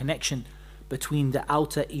 There's a connection between the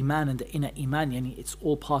outer Iman and the inner Iman. It's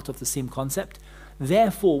all part of the same concept.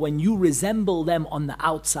 Therefore, when you resemble them on the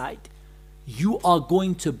outside, you are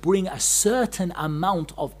going to bring a certain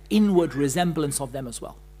amount of inward resemblance of them as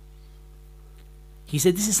well. He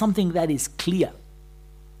said this is something that is clear.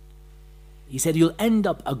 He said you'll end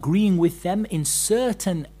up agreeing with them in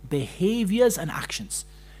certain behaviors and actions.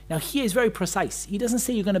 Now here is very precise. He doesn't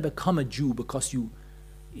say you're going to become a Jew because you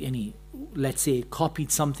let's say,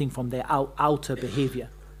 copied something from their outer behavior,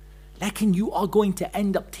 lakin you are going to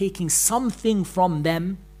end up taking something from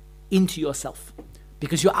them into yourself.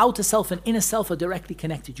 Because your outer self and inner self are directly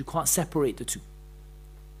connected. You can't separate the two.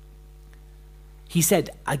 He said,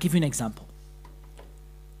 I'll give you an example.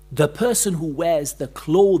 The person who wears the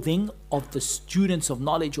clothing of the students of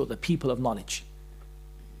knowledge or the people of knowledge,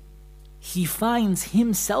 he finds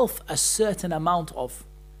himself a certain amount of,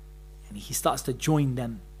 and he starts to join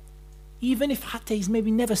them. Even if hatta he's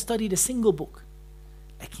maybe never studied a single book.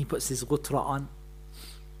 Like he puts his ghutra on,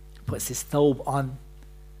 puts his thawb on.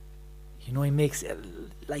 He makes,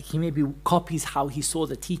 like he maybe copies how he saw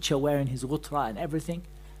the teacher wearing his ghutra and everything.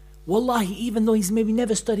 Wallahi, even though he's maybe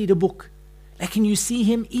never studied a book, like can you see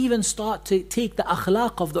him even start to take the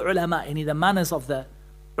akhlaq of the ulama, the manners of the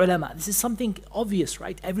ulama. This is something obvious,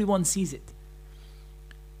 right? Everyone sees it.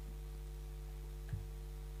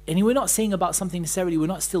 And we're not saying about something necessarily, we're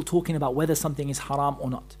not still talking about whether something is haram or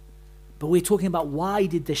not. But we're talking about why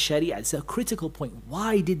did the Sharia, it's a critical point,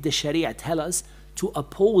 why did the Sharia tell us to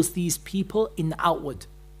oppose these people in the outward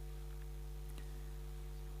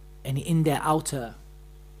and in their outer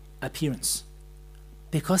appearance?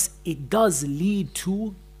 Because it does lead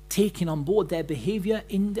to taking on board their behavior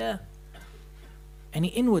in the and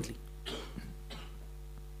inwardly.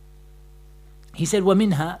 He said,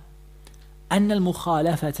 وَمِنْهَا أَنَّ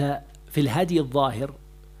الْمُخَالَفَةَ فِي الْهَدِيِ الظَّاهِرِ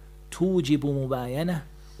توجب مباينة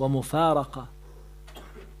ومفارقة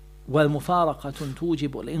والمفارقة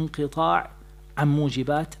توجب الانقطاع عن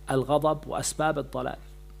موجبات الغضب وأسباب الضلال.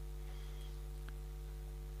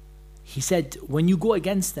 He said, when you go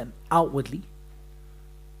against them outwardly,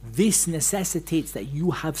 this necessitates that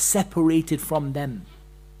you have separated from them,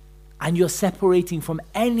 and you're separating from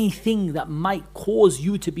anything that might cause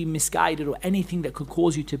you to be misguided or anything that could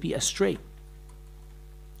cause you to be astray.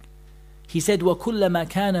 He said, وَكُلَّمَا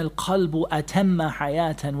كَانَ الْقَلْبُ أَتَمَّ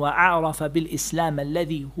حَيَاةً وَأَعْرَفَ بِالْإِسْلَامَ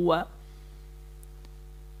الَّذِي هُوَ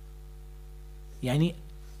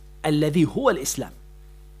الذي هو الإسلام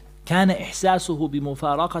كان إحساسه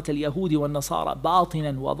بمفارقة اليهود والنصارى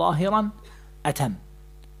باطنا وظاهرا أتم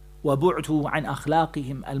وبعده عن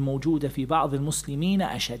أخلاقهم الموجودة في بعض المسلمين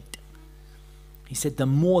أشد. He said, the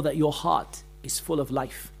more that your heart is full of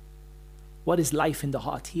life. What is life in the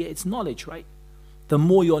heart here? It's knowledge, right? The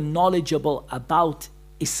more you're knowledgeable about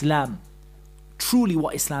Islam, truly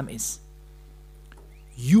what Islam is,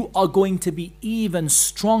 you are going to be even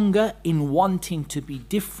stronger in wanting to be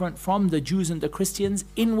different from the Jews and the Christians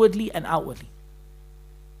inwardly and outwardly.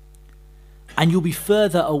 And you'll be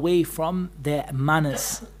further away from their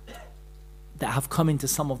manners that have come into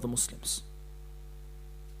some of the Muslims.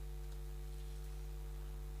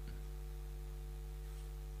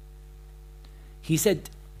 He said,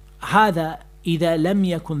 هذا إذا لم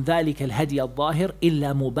يكن ذلك الهدي الظاهر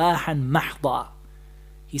إلا مباحا محضا.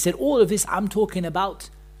 He said, all of this I'm talking about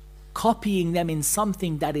copying them in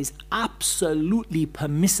something that is absolutely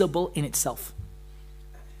permissible in itself.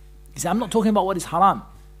 He said, I'm not talking about what is haram.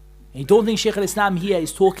 And you don't think Shaykh al-Islam here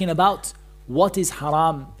is talking about what is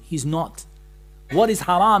haram. He's not. What is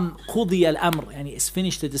haram, قُضِيَ الْأَمْرِ, and he's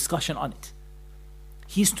finished the discussion on it.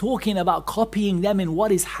 He's talking about copying them in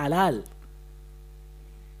what is halal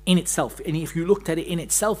in itself. And if you looked at it in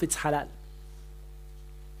itself, it's halal.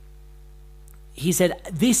 He said,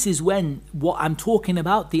 this is when what I'm talking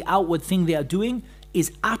about, the outward thing they are doing,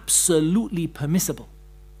 is absolutely permissible.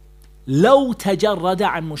 لو تجرد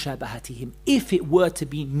عن مشابهتهم, if it were to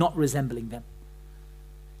be not resembling them.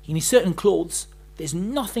 In certain clothes, there's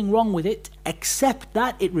nothing wrong with it except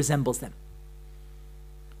that it resembles them.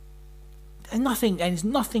 There's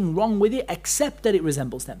nothing wrong with it except that it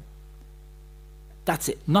resembles them. That's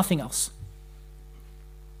it, nothing else.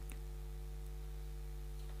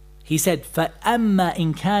 He said, فَأَمَّا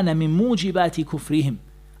إِنْ كَانَ مِن مُوجِبَاتِ كُفْرِهِمْ,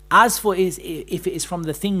 as for if it is from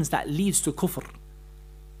the things that leads to kufr,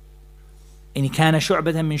 إِنْ كَانَ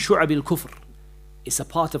شُعْبَةً مِن شُعَبِ الْكُفْرِ, it's a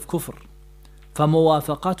part of kufr,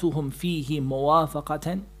 فَمُوَافَقَتُهُمْ فِيهِ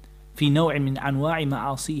مُوَافَقَةً في نوع من أنواع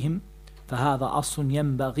معاصيهم فهذا أصل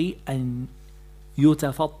ينبغي أن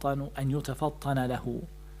يتفطن له.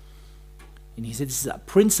 And he said, this is a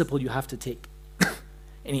principle you have to take.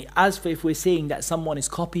 And as for if we're saying that someone is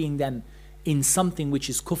copying them in something which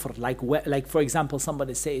is kufr, like for example,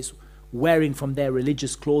 somebody says wearing from their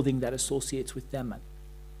religious clothing that associates with them.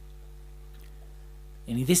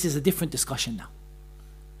 And this is a different discussion now.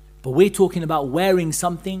 But we're talking about wearing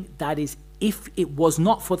something that is, if it was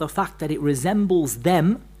not for the fact that it resembles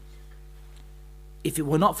them, if it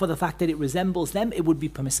were not for the fact that it resembles them, it would be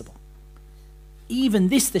permissible. Even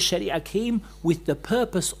this, the Sharia came with the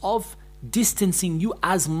purpose of distancing you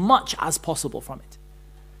as much as possible from it.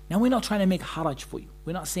 Now we're not trying to make haraj for you.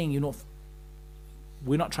 We're not saying,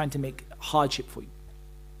 we're not trying to make hardship for you.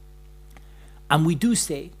 And we do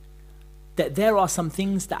say that there are some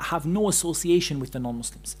things that have no association with the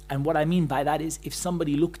non-Muslims. And what I mean by that is, if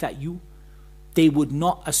somebody looked at you, they would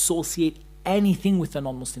not associate anything with the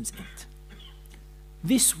non-Muslims in it.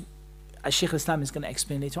 This, as Shaykh al-Islam is going to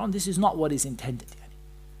explain later on, this is not what is intended.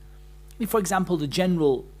 For example, the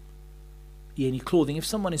general clothing, if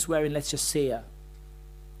someone is wearing, let's just say, a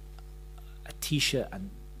t-shirt and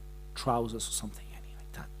trousers or something like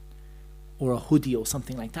that, or a hoodie or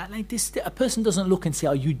something like that, like this, a person doesn't look and say,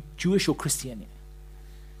 are you Jewish or Christian?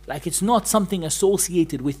 Like, it's not something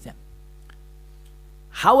associated with them.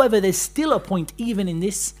 However, there's still a point even in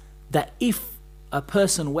this, that if a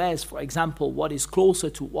person wears, for example, what is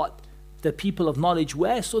closer to what the people of knowledge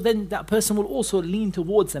wear, so then that person will also lean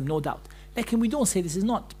towards them, no doubt. Like, we don't say this is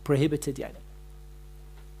not prohibited.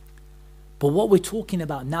 But what we're talking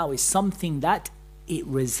about now is something that it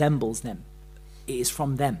resembles them. It is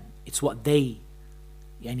from them. It's what they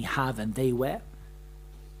have and they wear.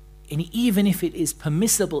 And even if it is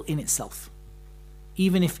permissible in itself,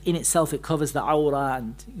 even if in itself it covers the awrah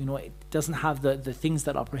and it doesn't have the things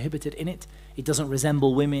that are prohibited in it, it doesn't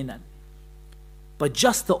resemble women, but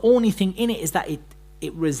just the only thing in it is that it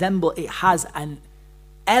has an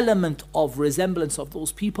element of resemblance of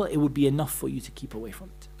those people, it would be enough for you to keep away from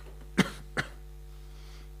it.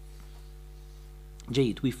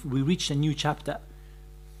 Jayid, we reached a new chapter.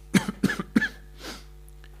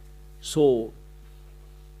 So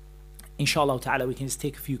inshallah ta'ala we can just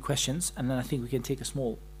take a few questions, and then I think we can take a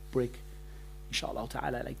small break, inshallah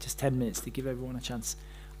ta'ala, like just 10 minutes to give everyone a chance.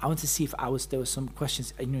 I want to see if there were some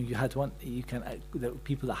questions. I know you had one. You can the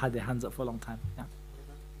people that had their hands up for a long time. Yeah.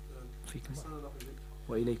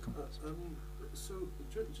 Wa ilaykum. So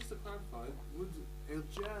just to clarify, would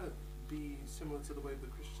irja be similar to the way of the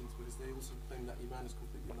Christians, because they also claim that iman is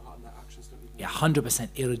completely in the heart and that actions don't even... Yeah,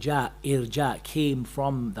 100%. Irja came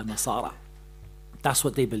from the Nasara. That's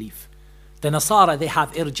what they believe. The Nasara, they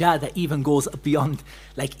have irja that even goes beyond,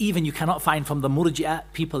 like even you cannot find from the murji'ah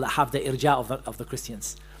people that have the irja of the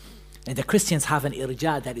Christians. And the Christians have an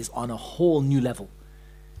irja that is on a whole new level.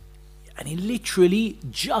 And it literally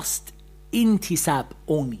just intisab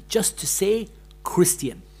only, just to say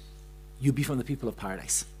Christian, you be from the people of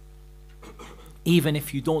paradise. Even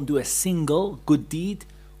if you don't do a single good deed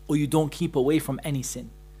or you don't keep away from any sin.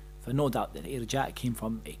 For no doubt that irja came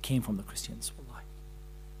from the Christians. Wallahi.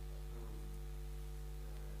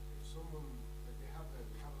 Someone, they have a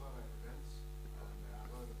lot of events, and a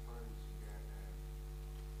lot of the times you get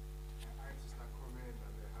artists that come in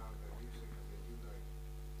and they have music and they do like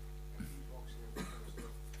beatboxing and that kind of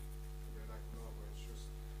stuff, and they're like, no, but it's just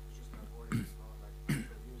that voice, it's not like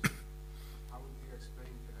the music. How would you explain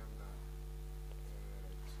to them that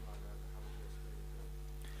it's not that? How would you explain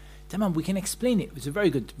it to them? Tamam, we can explain it. It's a very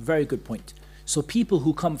good point. So people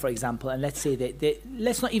who come, for example, and let's say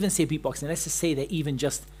let's not even say beatboxing, let's just say they're even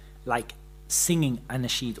just like singing a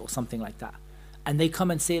nasheed or something like that. And they come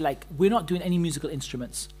and say like, we're not doing any musical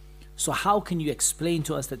instruments. So how can you explain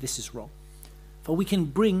to us that this is wrong? For we can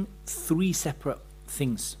bring 3 separate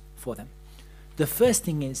things for them. The first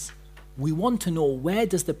thing is, we want to know, where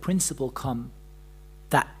does the principle come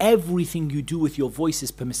that everything you do with your voice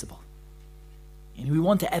is permissible? And we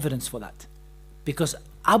want the evidence for that. Because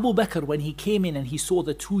Abu Bakr, when he came in and he saw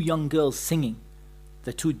the 2 young girls singing,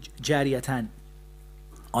 the 2 jariyatan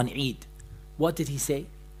on Eid, what did he say?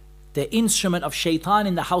 The instrument of shaitan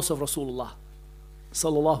in the house of Rasulullah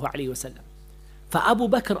sallallahu alaihi wasallam. For Abu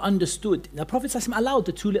Bakr understood, the Prophet allowed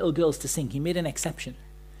the 2 little girls to sing. He made an exception.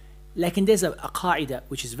 Like, and there's a qaida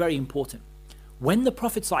which is very important. When the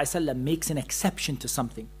Prophet makes an exception to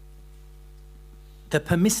something, the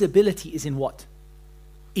permissibility is in what?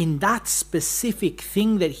 In that specific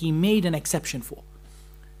thing that he made an exception for.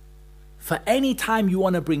 For any time you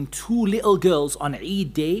want to bring 2 little girls on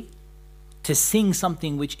Eid day to sing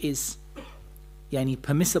something which is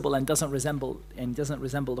permissible and doesn't resemble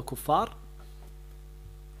the kuffar,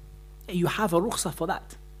 you have a rukhsah for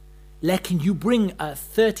that. Like, you bring a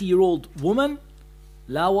 30-year-old woman,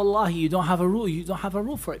 la wallahi, you don't have a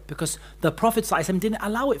rule for it, because the Prophet didn't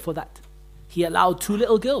allow it for that. He allowed 2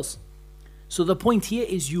 little girls. So the point here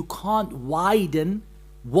is, you can't widen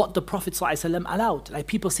what the Prophet allowed. Like,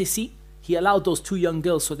 people say, see, he allowed those 2 young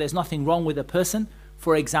girls, so there's nothing wrong with a person,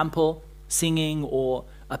 for example, singing, or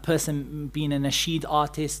a person being a nasheed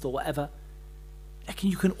artist or whatever. Like,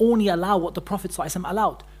 you can only allow what the Prophet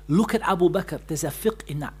allowed. Look at Abu Bakr, there's a fiqh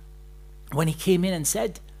in that. When he came in and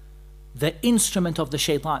said, the instrument of the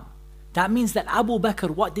shaitan, that means that Abu Bakr,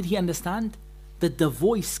 what did he understand? That the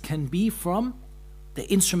voice can be from the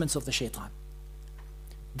instruments of the shaitan.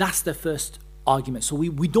 That's the first argument. So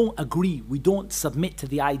we don't agree, we don't submit to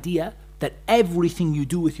the idea that everything you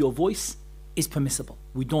do with your voice is permissible.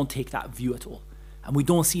 We don't take that view at all. And we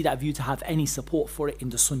don't see that view to have any support for it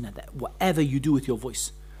in the sunnah, that whatever you do with your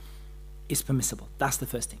voice is permissible. That's the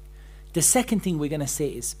first thing. The second thing we're going to say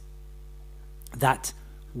is that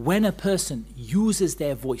when a person uses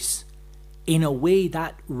their voice in a way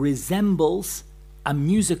that resembles a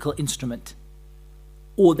musical instrument,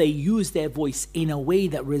 or they use their voice in a way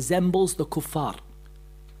that resembles the kuffar,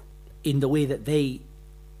 in the way that they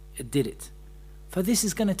did it. For this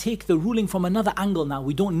is going to take the ruling from another angle now.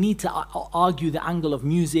 We don't need to argue the angle of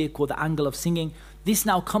music or the angle of singing. This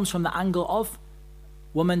now comes from the angle of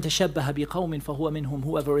وَمَنْ تَشَبَّهَ بِقَوْمٍ فَهُوَ مِنْهُمْ,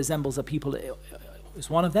 whoever resembles a people is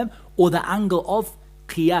one of them, or the angle of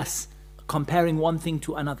qiyas, comparing one thing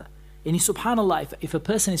to another. And subhanAllah, if a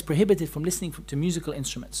person is prohibited from listening to musical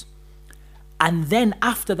instruments, and then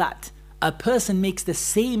after that, a person makes the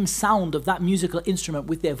same sound of that musical instrument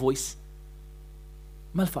with their voice,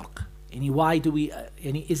 ما الفرق? Why do we,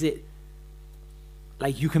 is it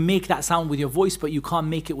like you can make that sound with your voice, but you can't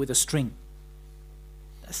make it with a string?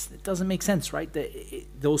 It doesn't make sense, right?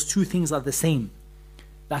 Those two things are the same.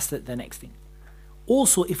 That's the next thing.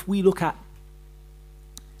 Also, if we look at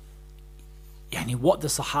what the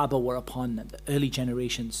Sahaba were upon, the early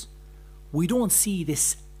generations, we don't see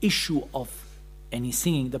this issue of any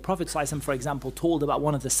singing. The Prophet ﷺ, for example, told about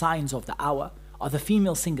one of the signs of the hour are the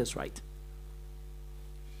female singers, right?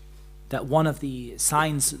 That one of the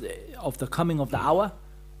signs of the coming of the hour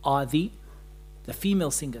are the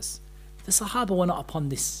female singers. The Sahaba were not upon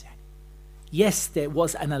this. Yes, there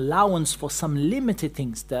was an allowance for some limited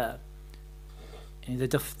things. The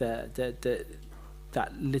duff, that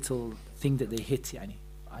little thing that they hit.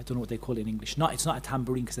 I don't know what they call it in English. It's not a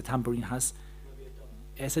tambourine, because a tambourine has.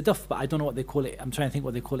 It's a duff, but I don't know what they call it. I'm trying to think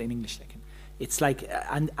what they call it in English. It's like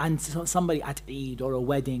and somebody at Eid or a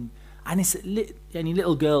wedding. And it's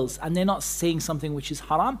little girls, and they're not saying something which is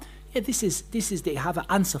haram. Yeah, this is they have an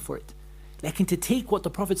answer for it. Like, to take what the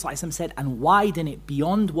Prophet ﷺ said and widen it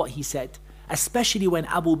beyond what he said, especially when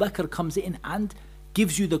Abu Bakr comes in and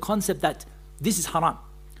gives you the concept that this is haram.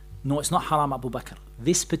 No, it's not haram, Abu Bakr.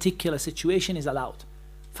 This particular situation is allowed.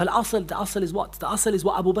 The asl is what? The asl is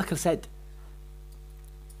what Abu Bakr said.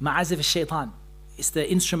 Ma'azif al-shaytan. It's the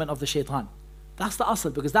instrument of the shaitan. That's the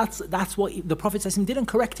asl, because that's what the Prophet ﷺ didn't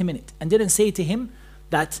correct him in it, and didn't say to him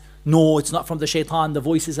that, no, it's not from the shaitan, the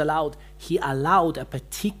voice is allowed. He allowed a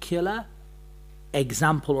particular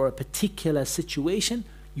example or a particular situation.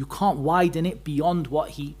 You can't widen it beyond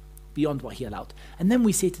what he allowed. And then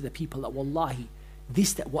we say to the people that, wallahi,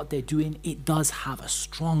 what they're doing, it does have a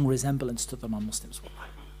strong resemblance to the non-Muslims, wallahi.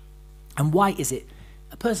 And why is it?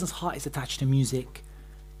 A person's heart is attached to music.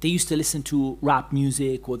 They used to listen to rap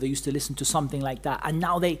music, or they used to listen to something like that, and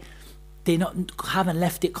now they haven't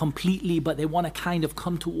left it completely, but they want to kind of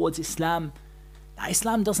come towards Islam. Now,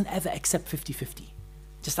 Islam doesn't ever accept 50-50.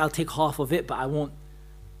 Just, I'll take half of it, but I won't.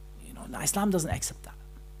 Now, Islam doesn't accept that.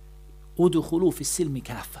 Udkhulu fi silmi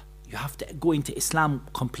kaffa. You have to go into Islam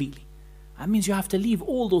completely. That means you have to leave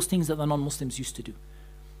all those things that the non-Muslims used to do.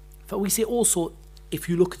 But we say also, if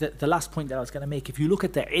you look at the last point that I was going to make, if you look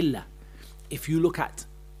at the illah, if you look at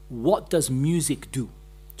what does music do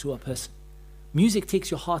to a person? Music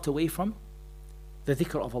takes your heart away from the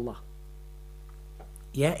dhikr of Allah.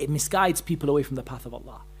 Yeah, it misguides people away from the path of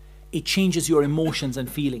Allah. It changes your emotions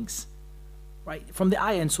and feelings. Right? From the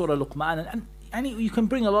ayah in Surah Luqman, and you can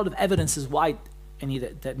bring a lot of evidences why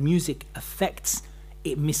that music affects,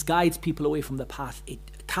 it misguides people away from the path. It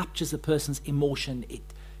captures a person's emotion. It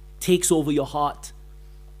takes over your heart.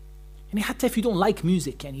 And hatta if you don't like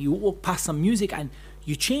music and you walk past some music and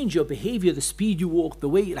you change your behavior, the speed you walk, the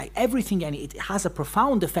way, like everything, and it has a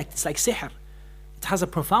profound effect. It's like sihr. It has a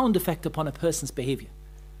profound effect upon a person's behavior.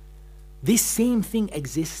 This same thing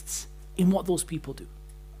exists in what those people do.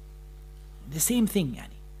 The same thing,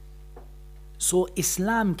 So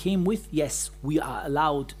Islam came with, yes, we are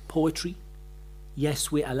allowed poetry.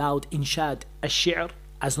 Yes, we're allowed inshad, ash-shi'r,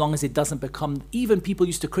 as long as it doesn't become, even people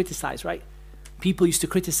used to criticize, right? People used to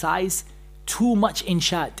criticize too much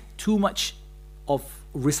inshad, too much of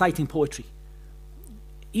reciting poetry.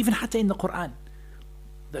 Even hatta in the Quran,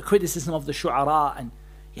 the criticism of the shu'ara, and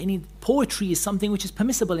poetry is something which is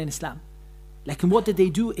permissible in Islam. Like, and what did they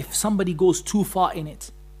do if somebody goes too far in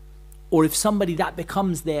it? Or if somebody that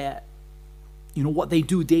becomes their, what they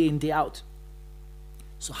do day in, day out.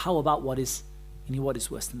 So how about what is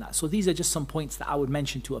worse than that? So these are just some points that I would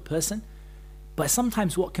mention to a person. But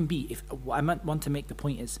sometimes what can be, what I might want to make the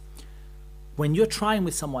point is, when you're trying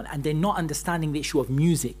with someone and they're not understanding the issue of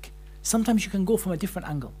music, Sometimes you can go from a different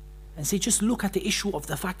angle and say, just look at the issue of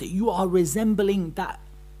the fact that you are resembling that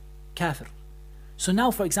kafir. So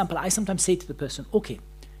now, for example, I sometimes say to the person, okay,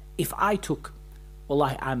 if I took,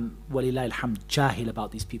 wallahi, I'm walillah alhamd, jahil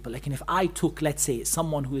about these people. Like, and if I took, let's say,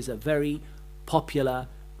 someone who is a very popular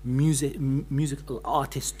musical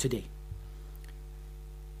artist today,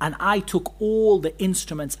 and I took all the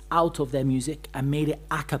instruments out of their music and made it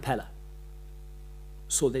a cappella,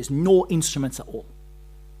 so there's no instruments at all,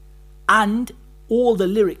 and all the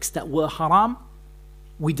lyrics that were haram,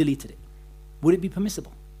 we deleted it, would it be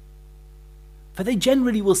permissible? For they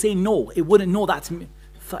generally will say no, it wouldn't. No, that's me.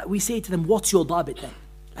 We say to them, what's your dabit then?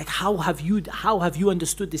 Like, how have you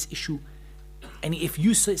understood this issue? And if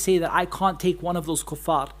you say that I can't take one of those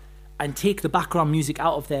kuffar and take the background music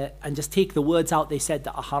out of there and just take the words out they said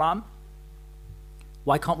that are haram,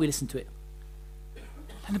 why can't we listen to it?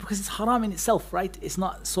 And because it's haram in itself, right? It's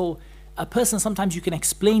not. So a person, sometimes you can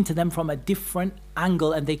explain to them from a different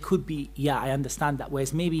angle and they could be, yeah, I understand that.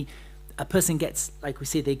 Whereas maybe a person gets, like we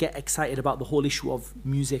say, they get excited about the whole issue of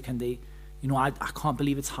music and they, you know, I can't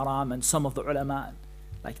believe it's haram, and some of the ulama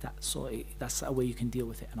like that. So that's a way you can deal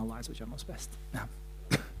with it, and Allah Azza wa Jalla knows best.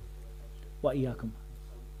 Wa iyyakum.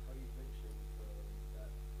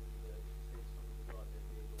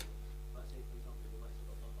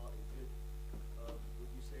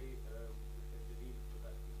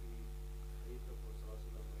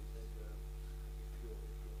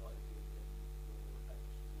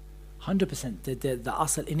 Hundred percent. The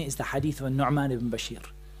asl in it is the hadith of Nu'man ibn Bashir.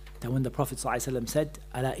 That when the Prophet ﷺ said,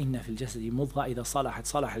 "Ala inna fil jasadi mudgha, idha salahat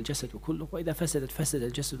salaha al jasad kulluh, wa idha fasadat fasada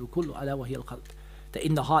al jasad kulluh, ala wa hiya al qalb." That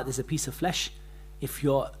in the heart there's a piece of flesh. If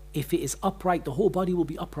it is upright, the whole body will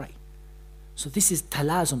be upright. So this is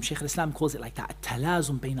talazum. Shaykh al-Islam calls it like that.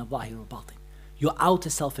 Talazum bayna zahir wa batin. Your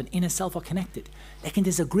outer self and inner self are connected. Like, and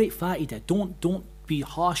there's a great fa'idah. Don't be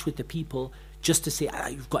harsh with the people just to say,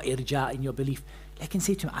 you've got irja in your belief. I can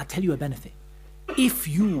say to him, I'll tell you a benefit. If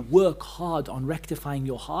you work hard on rectifying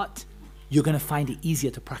your heart, you're going to find it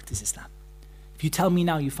easier to practice Islam. If you tell me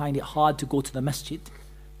now you find it hard to go to the masjid,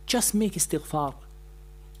 just make istighfar.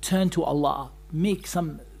 Turn to Allah. Make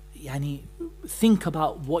some, think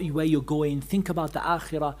about where you're going. Think about the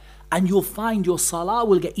akhirah. And you'll find your salah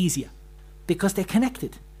will get easier because they're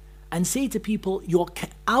connected. And say to people, your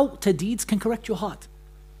outer deeds can correct your heart.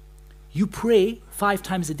 You pray 5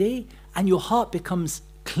 times a day and your heart becomes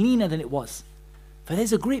cleaner than it was. But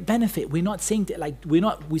there's a great benefit. We're not saying that, like,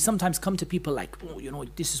 we sometimes come to people like, oh,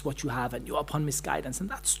 this is what you have and you're upon misguidance. And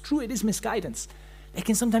that's true, it is misguidance. I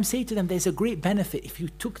can sometimes say to them, there's a great benefit if you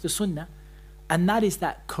took the sunnah, and that is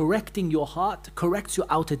that correcting your heart corrects your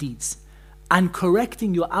outer deeds. And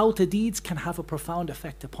correcting your outer deeds can have a profound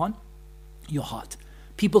effect upon your heart.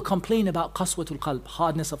 People complain about qaswatul qalb,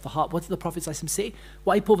 hardness of the heart. What did the Prophet say?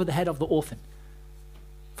 Wipe over the head of the orphan.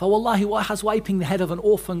 For wallahi, what has wiping the head of an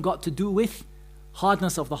orphan got to do with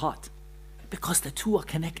hardness of the heart? Because the two are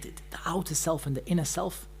connected. The outer self and the inner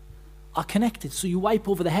self are connected. So you wipe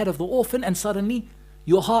over the head of the orphan and suddenly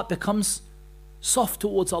your heart becomes soft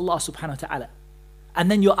towards Allah subhanahu wa ta'ala. And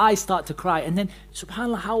then your eyes start to cry. And then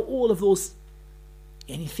subhanAllah, how all of those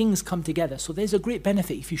things come together. So there's a great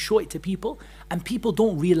benefit if you show it to people, and people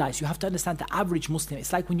don't realize. You have to understand the average Muslim.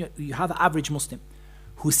 It's like when you have an average Muslim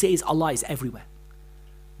who says Allah is everywhere.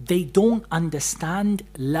 They don't understand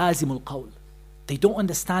lazimul qawl. They don't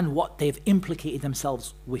understand what they've implicated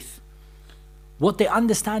themselves with. What they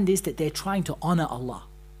understand is that they're trying to honor Allah.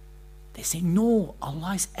 They say, no,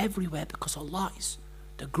 Allah is everywhere because Allah is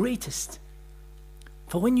the greatest.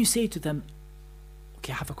 For when you say to them,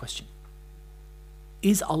 okay, I have a question.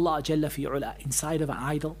 Is Allah Jalla fi ula inside of an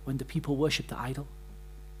idol when the people worship the idol?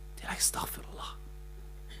 They're like, astaghfirullah.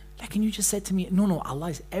 Like, and you just said to me, no, Allah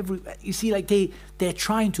is everywhere. You see, like they're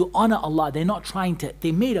trying to honor Allah. They're not trying to,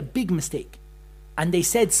 they made a big mistake. And they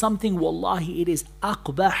said something, wallahi, it is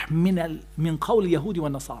aqbah min qawli Yahudi wa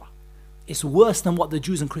Nasara. It's worse than what the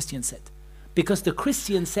Jews and Christians said. Because the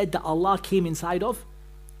Christians said that Allah came inside of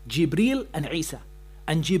Jibreel and Isa.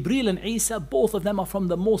 And Jibreel and Isa, both of them are from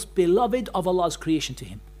the most beloved of Allah's creation to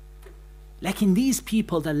Him. Like, in these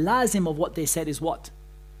people, the lazim of what they said is what?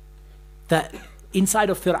 That inside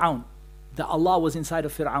of Fir'aun, that Allah was inside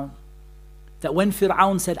of Fir'aun. That when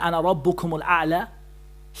Fir'aun said, Ana Rabbukum al-A'la,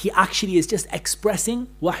 he actually is just expressing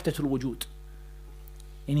wahdatul wujud.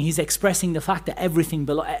 And he's expressing the fact that everything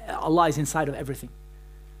below, Allah is inside of everything.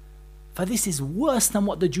 For this is worse than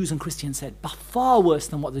what the Jews and Christians said, but far worse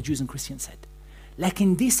than what the Jews and Christians said. Like,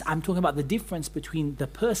 in this, I'm talking about the difference between the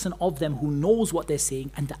person of them who knows what they're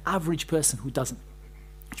saying and the average person who doesn't.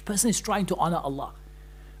 Each person is trying to honor Allah.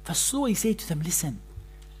 For so he said to them, listen,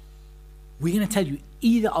 we're going to tell you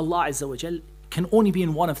either Allah Azza wa Jal can only be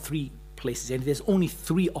in one of three places, and there's only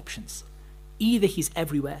three options. Either He's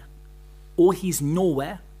everywhere, or He's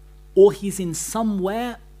nowhere, or He's in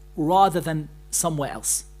somewhere rather than somewhere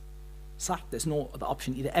else. So there's no other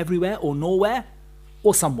option, either everywhere or nowhere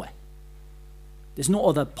or somewhere. There's no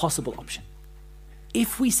other possible option.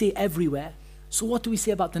 If we say everywhere, so what do we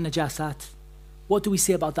say about the najasat? What do we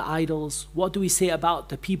say about the idols? What do we say about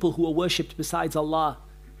the people who are worshipped besides Allah?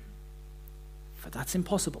 But that's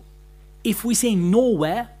impossible. If we say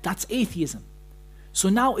nowhere, that's atheism. So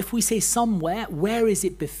now if we say somewhere, where is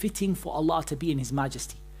it befitting for Allah to be in His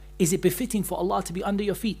majesty? Is it befitting for Allah to be under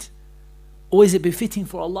your feet? Or is it befitting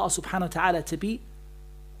for Allah subhanahu wa ta'ala to be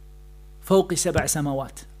فوق سبع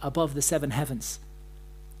سماوات, above the seven heavens?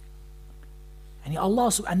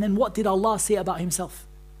 And then what did Allah say about Himself?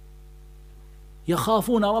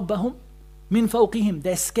 يَخَافُونَ رَبَّهُمْ مِنْ فَوْقِهِمْ.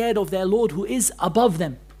 They're scared of their Lord who is above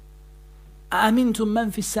them. أَأَمِنْتُم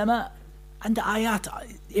مَّن فِي السَّمَاءِ. And the ayat,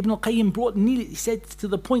 Ibn al-Qayyim brought nearly, he said to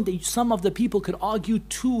the point that some of the people could argue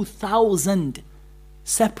 2,000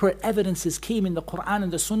 separate evidences came in the Quran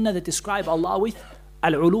and the Sunnah that describe Allah with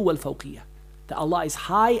al-ulu wal-fawqiyah, that Allah is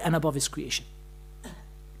high and above His creation.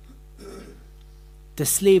 The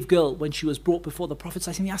slave girl, when she was brought before the Prophet,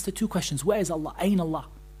 he asked her two questions. Where is Allah? Ayn Allah?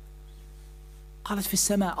 قالت في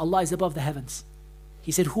السماء. Allah is above the heavens.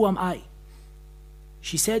 He said, who am I?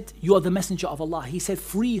 She said, you are the messenger of Allah. He said,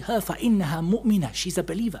 free her, فَإِنَّهَا مُؤْمِنَةٌ. She's a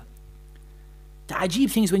believer. The ajib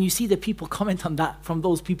thing is when you see the people comment on that, from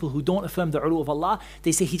those people who don't affirm the ulu of Allah,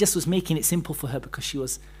 they say he just was making it simple for her because she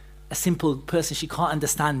was a simple person. She can't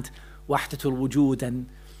understand wahdatul wujud and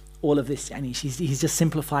all of this. And he's just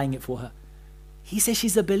simplifying it for her. He says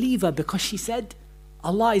she's a believer because she said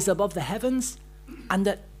Allah is above the heavens and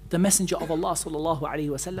that the messenger of Allah sallallahu alaihi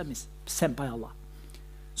wasallam is sent by Allah.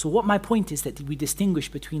 So what my point is that we distinguish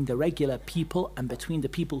between the regular people and between the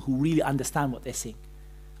people who really understand what they're saying.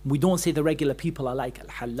 We don't say the regular people are like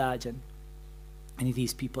Al-Hallaj and any of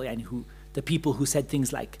these people, and the people who said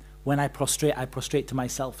things like, when I prostrate to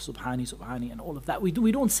myself, Subhani, Subhani, and all of that. We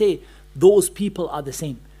don't say those people are the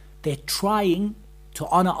same. They're trying to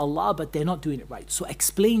honor Allah, but they're not doing it right. So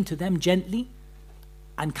explain to them gently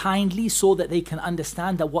and kindly so that they can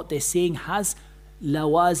understand that what they're saying has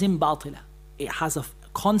lawazim batila. It has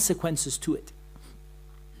consequences to it.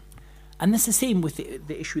 And that's the same with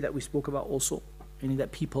the issue that we spoke about also,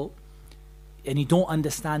 that people don't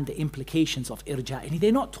understand the implications of irja.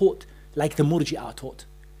 They're not taught like the murji'ah are taught.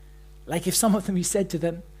 Like if some of them, you said to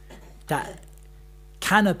them that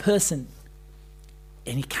can a person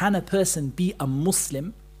be a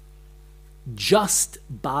Muslim just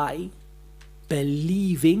by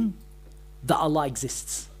believing that Allah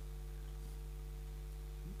exists?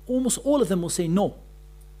 Almost all of them will say no.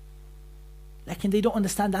 They don't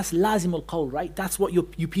understand that's lazimul qawl, right? That's what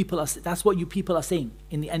you people are saying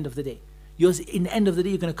in the end of the day. In the end of the day,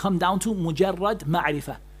 you're going to come down to mujarrad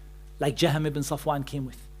ma'rifah, like Jahm ibn Safwan came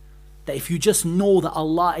with. That if you just know that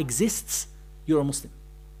Allah exists, you're a Muslim.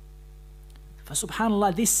 For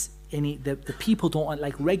subhanAllah, the people don't,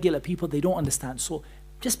 like regular people, they don't understand. So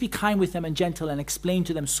just be kind with them and gentle and explain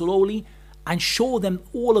to them slowly and show them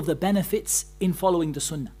all of the benefits in following the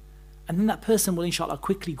sunnah. And then that person will inshallah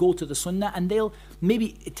quickly go to the sunnah, and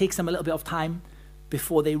maybe it takes them a little bit of time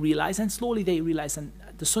before they realize, and slowly they realize, and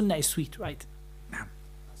the sunnah is sweet, right? Wa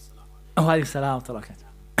alaykum salam wa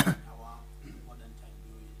rahmatullah.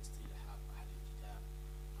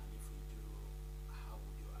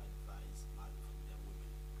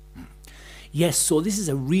 Yes, so this is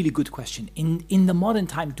a really good question. In the modern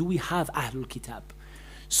time, do we have Ahlul Kitab?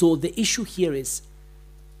 So the issue here is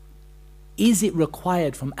it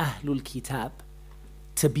required from Ahlul Kitab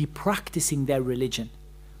to be practicing their religion?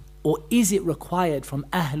 Or is it required from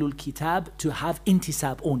Ahlul Kitab to have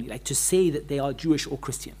intisab only, like to say that they are Jewish or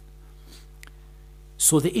Christian?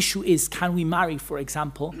 So the issue is, can we marry, for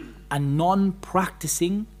example, a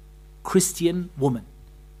non-practicing Christian woman?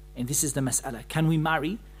 And this is the mas'ala. Can we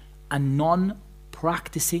marry a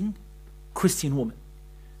non-practicing Christian woman?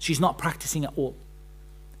 She's not practicing at all.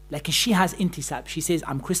 Like she has intisab. She says,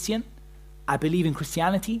 I'm Christian, I believe in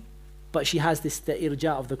Christianity, but she has the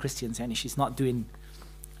irja of the Christians, and she's not doing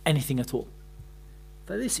anything at all.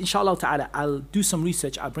 For this, inshallah ta'ala, I'll do some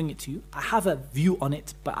research, I'll bring it to you. I have a view on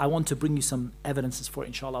it, but I want to bring you some evidences for it,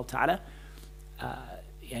 inshallah ta'ala.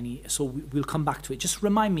 So we'll come back to it. Just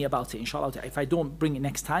remind me about it, inshallah ta'ala. If I don't bring it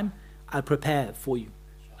next time, I'll prepare for you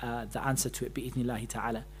the answer to it, bi'idhnillahi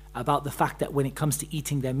ta'ala, about the fact that when it comes to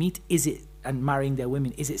eating their meat, and marrying their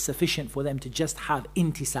women, is it sufficient for them to just have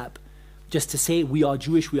intisab, just to say we are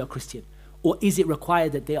Jewish, we are Christian? Or is it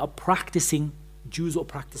required that they are practicing Jews or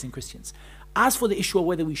practicing Christians. As for the issue of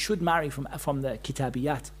whether we should marry from the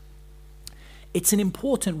kitabiyat, it's an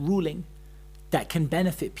important ruling that can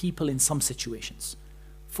benefit people in some situations.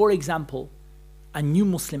 For example, a new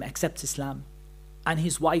Muslim accepts Islam and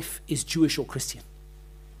his wife is Jewish or Christian.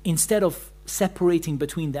 Instead of separating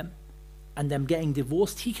between them and them getting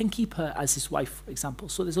divorced, he can keep her as his wife, for example.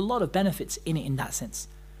 So there's a lot of benefits in it in that sense.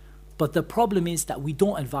 But the problem is that we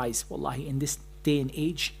don't advise, wallahi, in this day and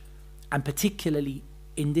age, and particularly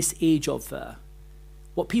in this age of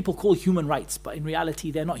what people call human rights, but in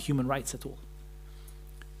reality they're not human rights at all.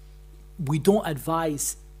 We don't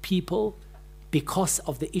advise people because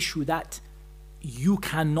of the issue that you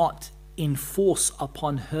cannot enforce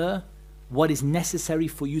upon her what is necessary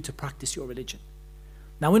for you to practice your religion.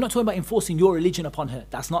 Now, we're not talking about enforcing your religion upon her.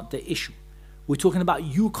 That's not the issue. We're talking about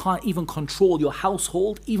you can't even control your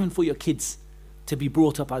household, even for your kids to be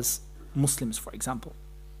brought up as Muslims, for example.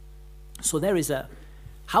 So there is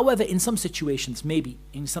however, in some situations, maybe,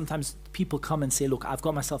 and sometimes people come and say, look, I've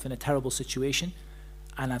got myself in a terrible situation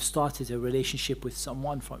and I've started a relationship with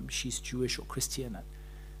someone she's Jewish or Christian, and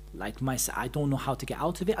like I don't know how to get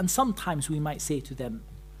out of it. And sometimes we might say to them,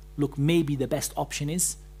 look, maybe the best option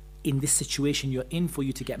is, in this situation you're in, for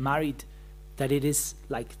you to get married, that it is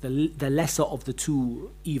like the lesser of the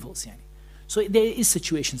two evils. Yani. So there is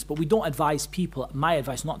situations, but we don't advise people, my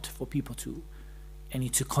advice not for people to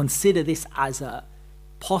consider this as a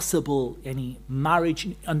possible marriage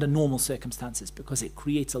under normal circumstances, because it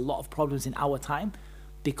creates a lot of problems in our time,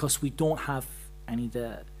 because we don't have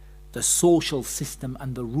the social system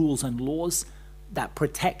and the rules and laws that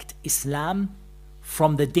protect Islam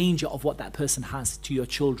from the danger of what that person has to your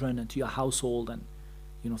children and to your household and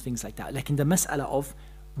things like that. Like in the mas'ala of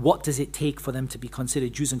what does it take for them to be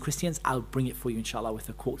considered Jews and Christians, I'll bring it for you inshallah with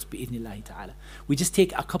the quotes bi'idhnillahi ta'ala. We just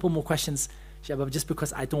take a couple more questions, Shabab, just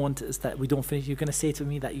because I don't want that we don't finish. You're going to say to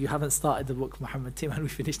me that you haven't started the book, Muhammad Tim, and we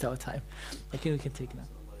finished our time. I think we can take it now.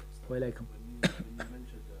 Wa alaikum.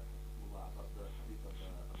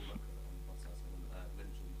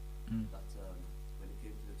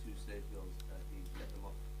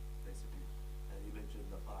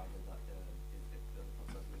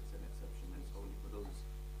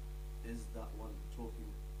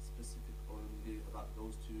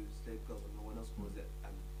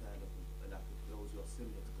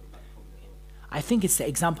 I think it's the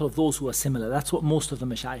example of those who are similar. That's what most of the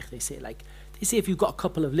mashayikh, they say. Like, they say if you've got a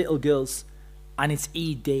couple of little girls and it's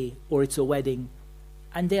Eid day or it's a wedding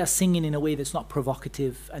and they are singing in a way that's not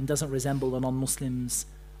provocative and doesn't resemble the non-Muslims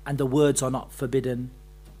and the words are not forbidden,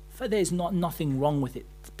 there's nothing wrong with it,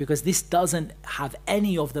 because this doesn't have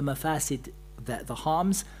any of the mafasid, the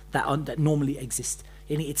harms that normally exist.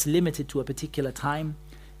 It's limited to a particular time.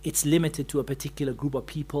 It's limited to a particular group of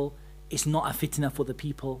people. It's not a fitna for the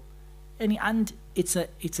people. And it's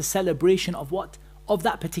a celebration of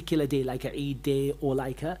that particular day, like a Eid day or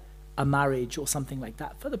like a marriage or something like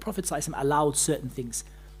that. For the Prophet ﷺ allowed certain things.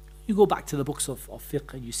 You go back to the books of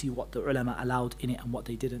fiqh and you see what the ulama allowed in it and what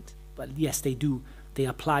they didn't. But yes, they do. They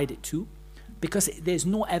applied it to, because there's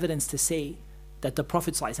no evidence to say that the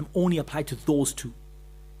Prophet ﷺ only applied to those two.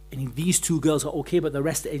 And these two girls are okay, but the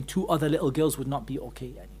rest and two other little girls would not be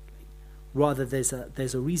okay. Rather, there's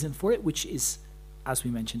a reason for it, which is, as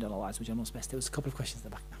we mentioned in Allah, which I know is best. There was a couple of questions in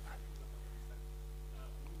the back now.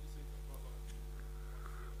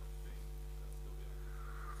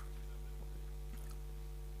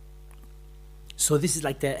 So this is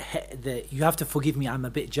like you have to forgive me, I'm a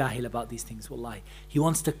bit jahil about these things, wallahi. He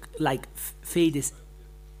wants to fade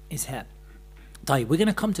his hair. We're going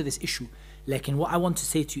to come to this issue. And what I want to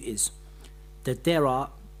say to you is that there are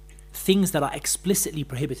things that are explicitly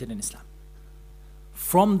prohibited in Islam.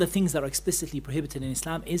 From the things that are explicitly prohibited in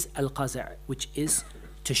Islam is al-qaza', which is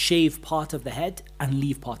to shave part of the head and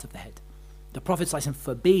leave part of the head. The Prophet ﷺ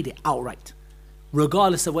forbade it outright,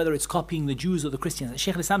 regardless of whether it's copying the Jews or the Christians.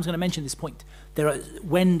 Shaykh al-Islam is going to mention this point.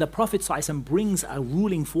 When the Prophet ﷺ brings a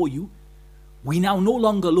ruling for you, we now no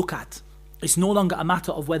longer look at, it's no longer a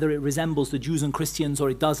matter of whether it resembles the Jews and Christians or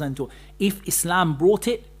it doesn't, or if Islam brought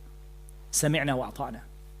it, sami'na wa ata'na.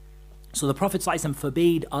 So the Prophet ﷺ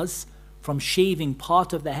forbade us from shaving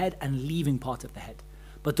part of the head and leaving part of the head.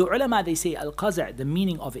 But the ulama, they say al-qaza', the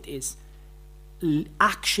meaning of it is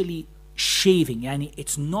actually shaving. Yani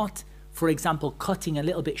it's not, for example, cutting a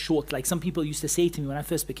little bit short. Like some people used to say to me when I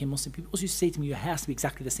first became Muslim, people used to say to me, your hair has to be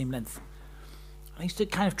exactly the same length. It used to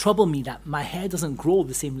kind of trouble me that my hair doesn't grow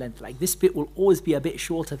the same length. Like this bit will always be a bit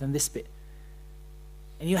shorter than this bit.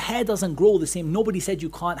 And your hair doesn't grow the same. Nobody said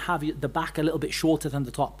you can't have the back a little bit shorter than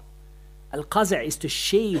the top. Al-qaza' is to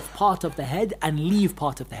shave part of the head and leave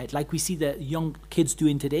part of the head. Like we see the young kids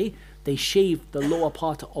doing today. they shave the lower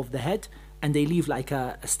part of the head and they leave like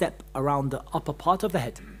a step around the upper part of the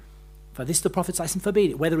head. For this, the Prophet ﷺ forbade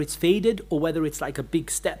it, whether it's faded or whether it's like a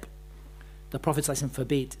big step. The Prophet ﷺ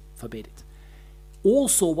forbade it.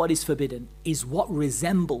 Also, what is forbidden is what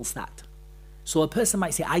resembles that. So a person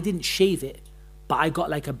might say, I didn't shave it, but I got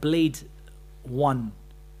like a blade one.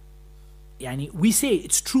 Yani, we say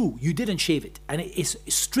it's true, you didn't shave it. And it is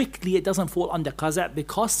strictly, it doesn't fall under qaza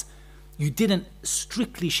because you didn't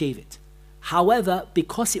strictly shave it. However,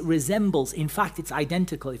 because it resembles, in fact, it's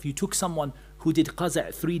identical. If you took someone who did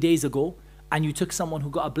qaza 3 days ago and you took someone who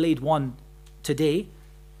got a blade one today,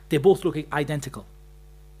 they both look identical.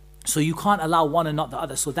 So you can't allow one and not the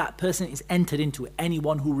other. So that person is entered into it,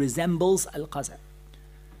 anyone who resembles al-qaza.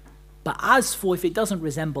 But as for if it doesn't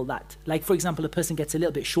resemble that, like for example, a person gets a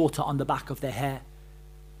little bit shorter on the back of their hair,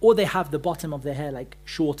 or they have the bottom of their hair like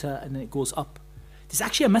shorter and then it goes up. There's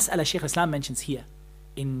actually a mas'ala Shaykh Islam mentions here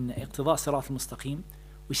in Iqtidha As-Siraat Al-Mustaqeem,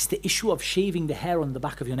 which is the issue of shaving the hair on the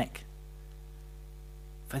back of your neck.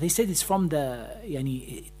 For they said it's from the,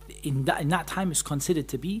 in that time it's considered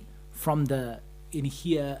to be from the, in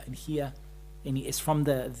here and here, and it's from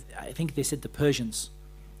the, I think they said the Persians.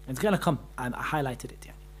 And it's going to come, I highlighted it.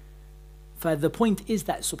 For the point is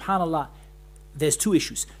that, subhanAllah, there's two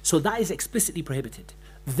issues. So that is explicitly prohibited.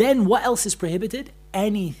 Then what else is prohibited?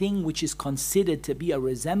 Anything which is considered to be a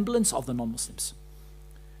resemblance of the non-Muslims.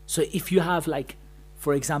 So if you have like,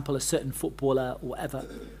 for example, a certain footballer or whatever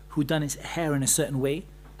who done his hair in a certain way,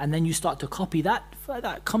 and then you start to copy that,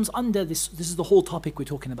 that comes under this. This is the whole topic we're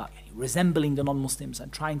talking about, resembling the non-Muslims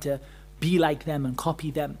and trying to be like them and copy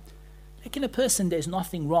them. Like in a person, there's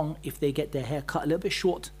nothing wrong if they get their hair cut a little bit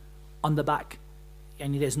short on the back,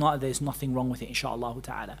 and there's nothing wrong with it, inshallah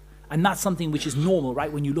ta'ala. And that's something which is normal,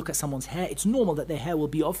 right? When you look at someone's hair, it's normal that their hair will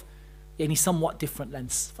be of any somewhat different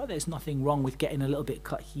lengths. But there's nothing wrong with getting a little bit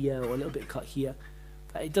cut here or a little bit cut here.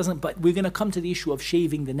 It doesn't. But we're going to come to the issue of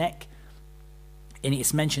shaving the neck, and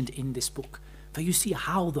it's mentioned in this book. But you see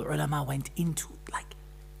how the ulama went into like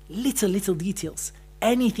little details.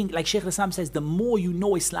 Anything, like Shaykh Islam says, the more you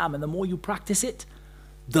know Islam and the more you practice it,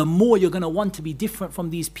 the more you're going to want to be different from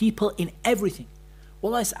these people in everything.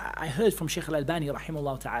 Well, I heard from Shaykh Al-Albani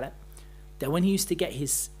rahimahullah ta'ala that when he used to get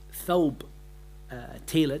his thawb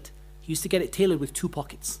tailored, he used to get it tailored with two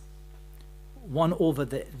pockets, one over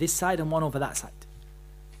this side and one over that side.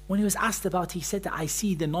 When he was asked about it, he said that I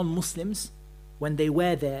see the non-Muslims, when they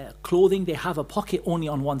wear their clothing, they have a pocket only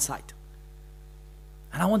on one side,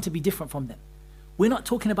 and I want to be different from them. We're not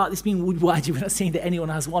talking about this being wajib. We're not saying that anyone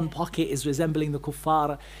who has one pocket is resembling the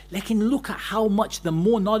kuffar. Look at how much, the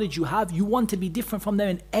more knowledge you have, you want to be different from them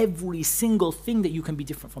in every single thing that you can be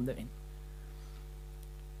different from them in.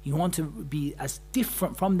 You want to be as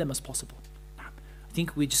different from them as possible. I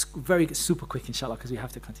think we're just very super quick, inshallah, because we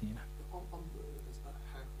have to continue now.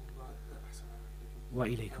 Wa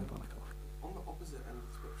ilaykum barakallah. On the opposite end of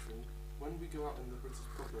the spectrum, when we go out in the British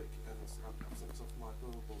public and have some my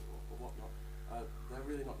billboard or whatnot, they're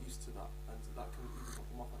really not used to that, and that can even put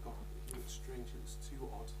them off. Like, oh, he looks strange, he looks too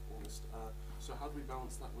odd, almost. So how do we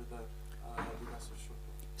balance that with the libas al-shuhra?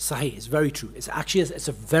 Sahih, it's very true. It's actually it's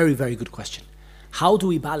a very, very good question. How do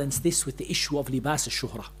we balance this with the issue of libas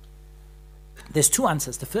al-shuhra? There's two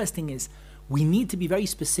answers. The first thing is we need to be very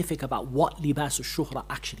specific about what libas al-shuhra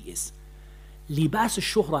actually is. Libas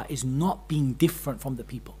al-shuhra is not being different from the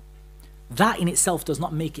people. That in itself does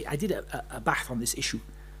not make it. I did a bahth on this issue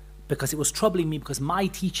because it was troubling me, because my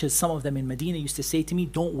teachers, some of them in Medina, used to say to me,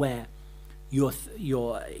 don't wear your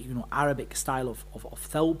Arabic style of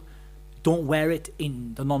thawb, don't wear it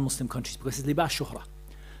in the non-Muslim countries because it's libas shuhra.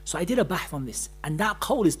 So I did a bahth on this, and that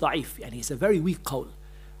qawl is da'if, and it's a very weak qawl.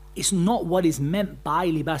 It's not what is meant by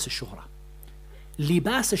libas al-shuhra.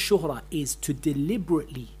 Libas al-shuhra is to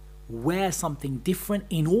deliberately wear something different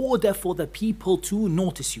in order for the people to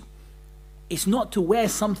notice you. It's not to wear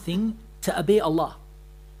something to obey Allah.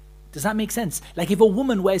 Does that make sense? Like if a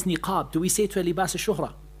woman wears niqab, do we say to her libas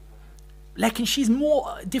al-shuhra? Like, and she's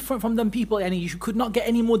more different from them people, and you could not get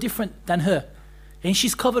any more different than her. And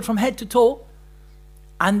she's covered from head to toe,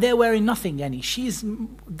 and they're wearing nothing. Yani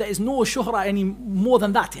there is no shuhra any more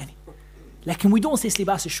than that. Like, and we don't say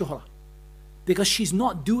libas al-shuhra, because she's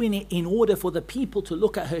not doing it in order for the people to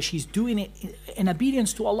look at her. She's doing it in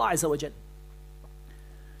obedience to Allah Azza wa Jal.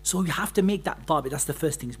 So we have to make that dhabit. That's the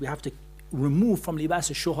first thing. We have to remove from libas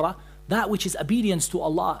al-shuhra that which is obedience to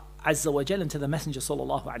Allah Azza wa Jal and to the Messenger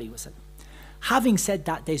sallallahu alaihi wasallam. Having said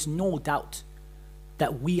that, there's no doubt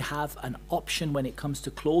that we have an option when it comes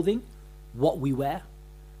to clothing, what we wear,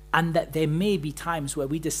 and that there may be times where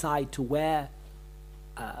we decide to wear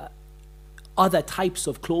other types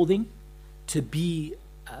of clothing to be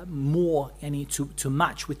more to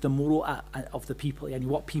match with the muru'ah of the people,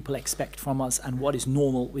 what people expect from us and what is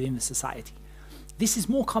normal within the society. This is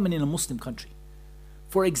more common in a Muslim country.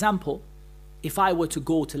 For example, if I were to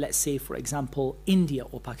go to, let's say, for example, India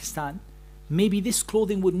or Pakistan, maybe this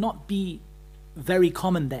clothing would not be very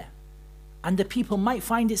common there. And the people might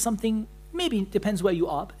find it something, maybe it depends where you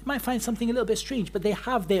are, but they might find something a little bit strange, but they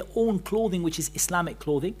have their own clothing, which is Islamic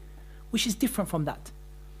clothing, which is different from that.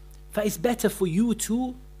 But it's better for you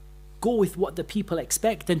to go with what the people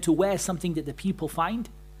expect than to wear something that the people find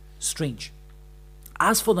strange.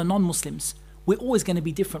 As for the non-Muslims, we're always going to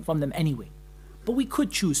be different from them anyway. But we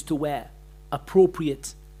could choose to wear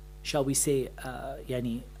appropriate, shall we say,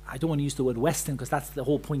 I don't want to use the word Western because that's the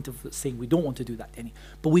whole point of saying we don't want to do that.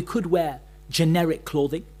 But we could wear generic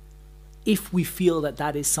clothing if we feel that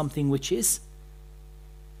that is something which is,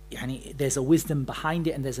 there's a wisdom behind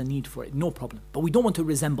it and there's a need for it, no problem. But we don't want to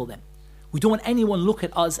resemble them. We don't want anyone to look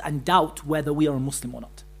at us and doubt whether we are a Muslim or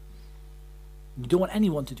not. We don't want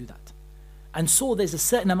anyone to do that. And so there's a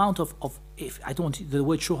certain amount of if I don't want the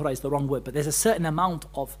word shuhra is the wrong word, but there's a certain amount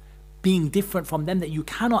of being different from them that you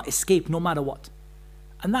cannot escape no matter what.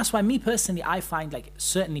 And that's why me personally, I find like,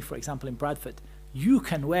 certainly for example in Bradford, you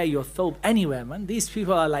can wear your thobe anywhere, man. These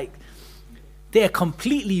people are like, they're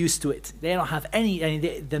completely used to it. They don't have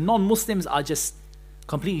the non-Muslims are just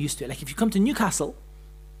completely used to it. Like if you come to Newcastle,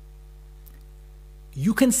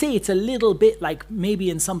 you can say it's a little bit like maybe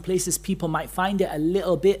in some places people might find it a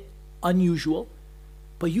little bit unusual,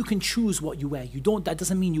 but you can choose what you wear. That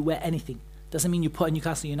doesn't mean you wear anything. Doesn't mean you put a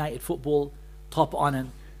Newcastle United football top on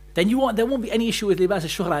and then there won't be any issue with libas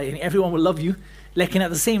al-shuhra, and everyone will love you. Like, and at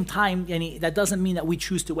the same time, that doesn't mean that we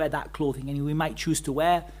choose to wear that clothing. And we might choose to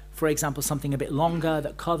wear, for example, something a bit longer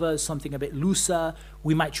that covers, something a bit looser.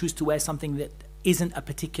 We might choose to wear something that isn't a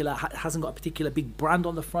particular, hasn't got a particular big brand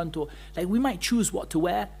on the front, or like we might choose what to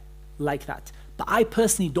wear like that. But I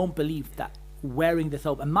personally don't believe that wearing the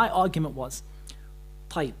thobe, and my argument was,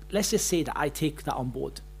 let's just say that I take that on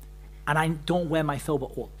board and I don't wear my thobe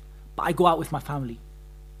at all, but I go out with my family.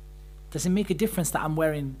 Does it make a difference that I'm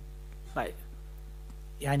wearing like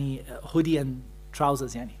hoodie and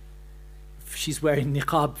trousers? If she's wearing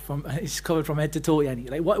niqab it's covered from head to toe.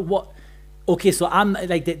 Like what? Okay, so I'm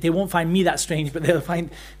like they won't find me that strange, but they'll find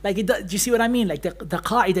like it. Do you see what I mean? Like the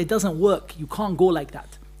qaida doesn't work. You can't go like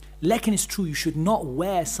that. Lekin is true. You should not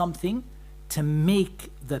wear something to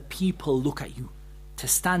make the people look at you, to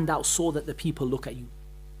stand out so that the people look at you.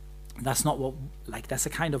 That's not what, that's a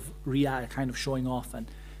kind of riya, a kind of showing off, and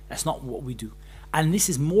that's not what we do. And this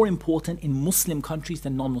is more important in Muslim countries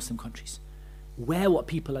than non-Muslim countries. Wear what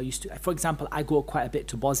people are used to. For example, I go quite a bit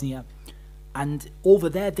to Bosnia, and over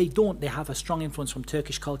there they have a strong influence from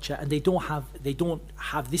Turkish culture, and they don't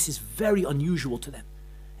have, this is very unusual to them,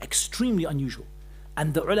 extremely unusual.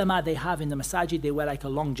 And the ulama they have in the masajid, they wear like a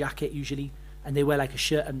long jacket usually, and they wear like a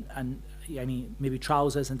shirt and maybe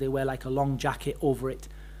trousers, and they wear like a long jacket over it.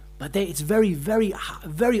 But it's very, very,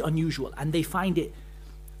 very unusual, and they find it,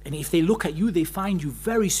 and if they look at you, they find you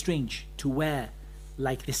very strange to wear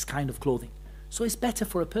like this kind of clothing. So it's better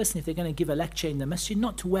for a person, if they're going to give a lecture in the masjid,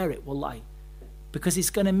 not to wear it, wallahi. Because it's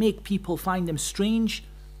going to make people find them strange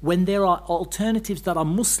when there are alternatives that are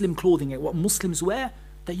Muslim clothing, like what Muslims wear,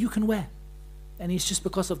 that you can wear. And it's just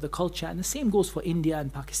because of the culture. And the same goes for India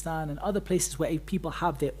and Pakistan and other places where people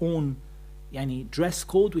have their own dress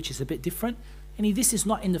code, which is a bit different. And this is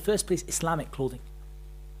not in the first place Islamic clothing.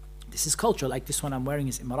 This is culture, like this one I'm wearing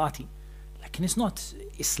is Emirati. And it's not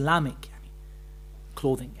Islamic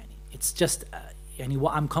clothing. It's just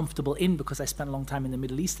what I'm comfortable in because I spent a long time in the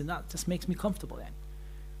Middle East, and that just makes me comfortable.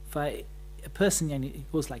 For a person,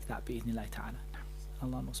 it goes like that, bi'idhnillah ta'ala.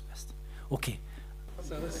 Allah knows best. Okay.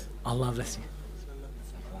 Allah bless you.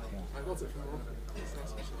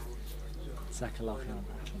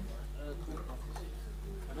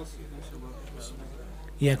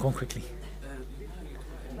 Yeah, go on quickly.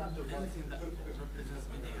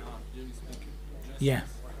 Yeah.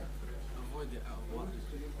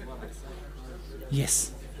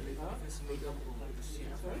 Yes.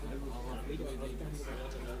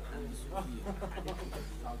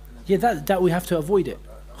 Yeah, that we have to avoid it,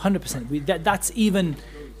 100%. That's even,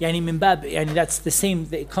 min bab, that's the same.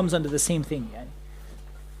 It comes under the same thing.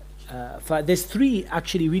 There's three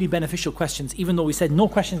actually really beneficial questions, even though we said no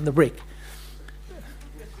questions in the break.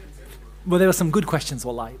 Well, there were some good questions,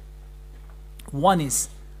 wallahi. One is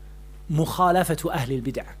mukhalafatu ahli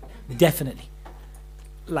al-bid'ah. Definitely.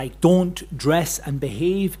 Like, don't dress and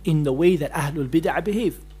behave in the way that Ahlul Bid'ah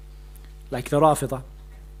behave. Like the Rafida.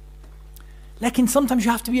 Like, and sometimes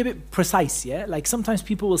you have to be a bit precise, yeah? Like, sometimes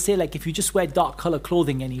people will say, like, if you just wear dark color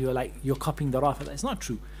clothing and you're like, you're copying the Rafida. It's not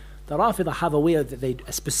true. The Rafida have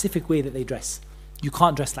a specific way that they dress. You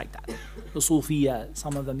can't dress like that. The Sufiya,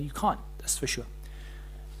 some of them, you can't, that's for sure.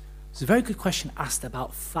 It's a very good question asked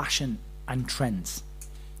about fashion and trends.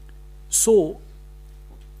 So,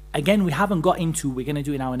 again, we haven't got into, we're going to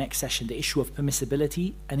do in our next session, the issue of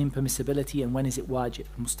permissibility and impermissibility and when is it wajib,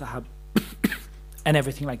 mustahab, and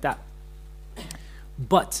everything like that.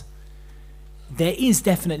 But there is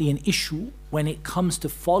definitely an issue when it comes to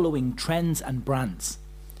following trends and brands.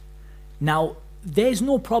 Now, there's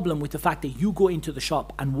no problem with the fact that you go into the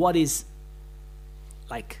shop and what is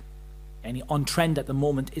like any on trend at the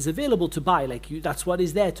moment is available to buy. Like that's what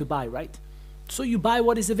is there to buy, right? So you buy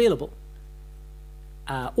what is available.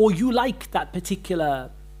 Or you like that particular,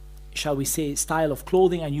 shall we say, style of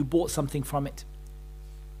clothing and you bought something from it.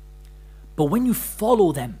 But when you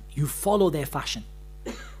follow them, you follow their fashion.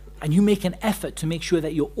 And you make an effort to make sure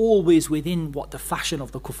that you're always within what the fashion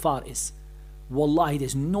of the kuffar is. Wallahi,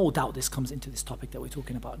 there's no doubt this comes into this topic that we're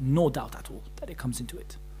talking about. No doubt at all that it comes into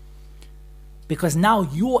it. Because now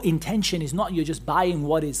your intention is not you're just buying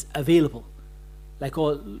what is available. Like,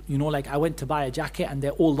 or, you know, like I went to buy a jacket and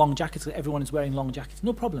they're all long jackets. Everyone is wearing long jackets.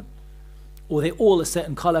 No problem. Or they're all a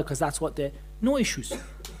certain color because that's what they're... No issues.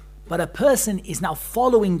 But a person is now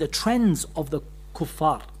following the trends of the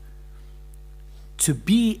kuffar to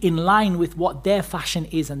be in line with what their fashion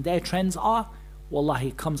is and their trends are. Wallahi,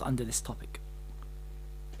 it comes under this topic.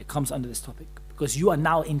 It comes under this topic because you are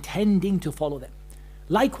now intending to follow them.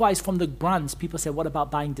 Likewise, from the brands, people say, what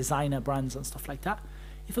about buying designer brands and stuff like that?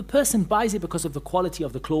 If a person buys it because of the quality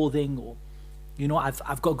of the clothing, or, you know,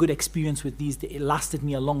 I've got good experience with these, it lasted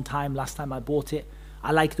me a long time last time I bought it,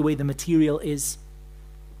 I like the way the material is,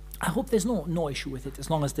 I hope there's no issue with it, as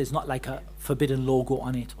long as there's not like a forbidden logo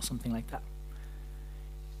on it or something like that.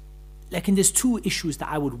 Like, and there's two issues that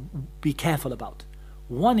I would be careful about.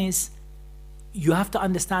 One is, you have to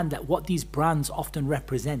understand that what these brands often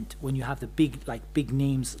represent, when you have the big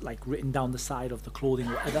names like written down the side of the clothing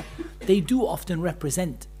or whatever, they do often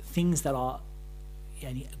represent things that are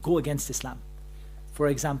go against Islam. For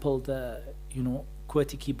example, the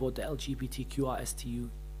QWERTY keyboard, the LGBTQRSTU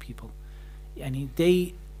people,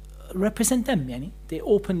 they represent them. They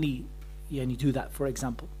openly do that, for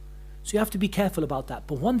example. So you have to be careful about that.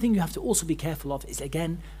 But one thing you have to also be careful of is,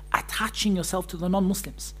 again, attaching yourself to the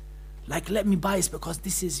non-Muslims. Like, let me buy it because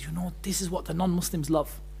this is what the non-Muslims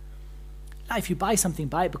love. Now, if you buy something,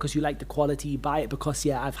 buy it because you like the quality, buy it because,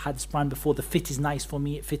 I've had this brand before, the fit is nice for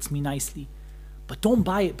me, it fits me nicely. But don't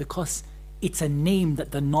buy it because it's a name that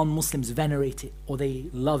the non-Muslims venerate it or they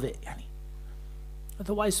love it.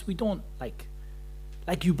 Otherwise, we don't like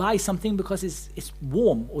you buy something because it's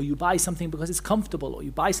warm, or you buy something because it's comfortable, or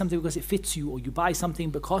you buy something because it fits you, or you buy something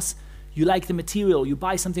because you like the material, or you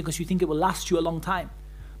buy something because you think it will last you a long time.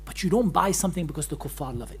 But you don't buy something because the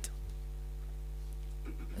kuffar love it.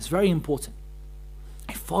 It's very important.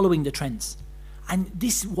 Following the trends. And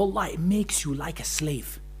this, wallah, it makes you like a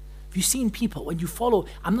slave. Have you seen people, when you follow,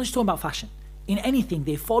 I'm not just talking about fashion, in anything,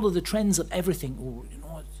 they follow the trends of everything. Oh,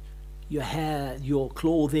 your hair, your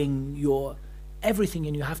clothing, your everything,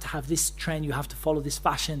 and you have to have this trend, you have to follow this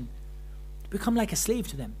fashion. You become like a slave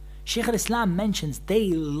to them. Shaykh al-Islam mentions they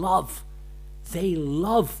love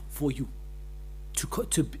for you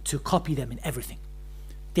to copy them in everything.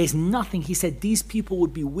 There's nothing, he said, these people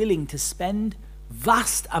would be willing to spend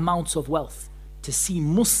vast amounts of wealth to see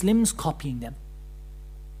Muslims copying them.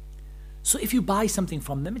 So if you buy something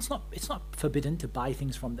from them, it's not forbidden to buy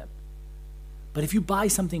things from them. But if you buy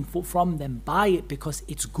something from them, buy it because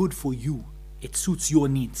it's good for you. It suits your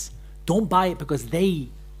needs. Don't buy it because they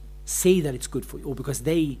say that it's good for you, or because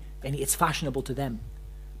it's fashionable to them.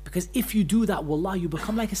 Because if you do that, wallah, you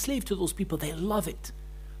become like a slave to those people. They love it.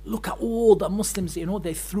 Look at all the Muslims,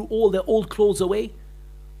 they threw all their old clothes away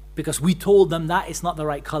because we told them that it's not the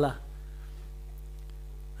right color.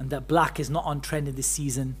 And that black is not on trend in this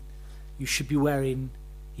season. You should be wearing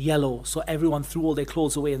yellow. So everyone threw all their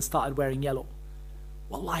clothes away and started wearing yellow.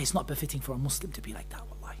 Wallah, it's not befitting for a Muslim to be like that,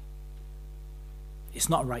 wallah. It's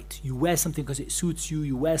not right. You wear something because it suits you.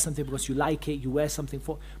 You wear something because you like it. You wear something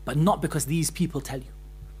but not because these people tell you.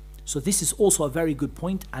 So this is also a very good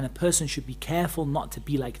point, and a person should be careful not to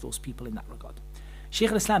be like those people in that regard.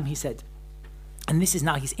 Shaykh al-Islam, he said, and this is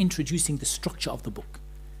now, he's introducing the structure of the book.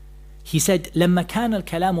 He said, لما كان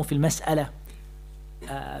الكلام في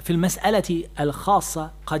المسألة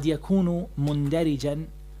الخاصة قد يكون مندرجا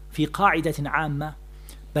في قاعدة عامة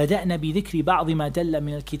بدأنا بذكر بعض ما دل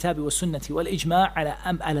من الكتاب والسنة والإجماع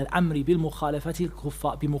على الأمر بمخالفة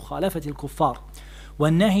الكفار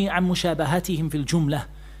والنهي عن مشابهتهم في الجملة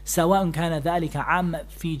سواء كان ذلك عام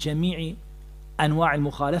في جميع أنواع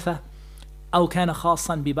المخالفة أو كان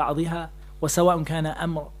خاصا ببعضها وسواء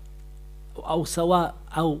كان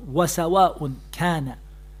وسواء كان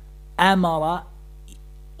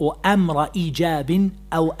أمر إيجاب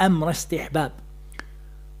أو أمر استحباب.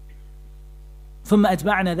 ثم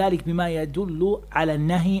أتبعنا ذلك بما يدل على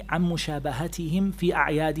النهي عن مشابهتهم في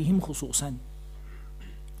أعيادهم خصوصا.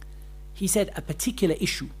 He said a particular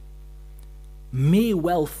issue may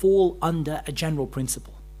well fall under a general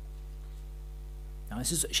principle. Now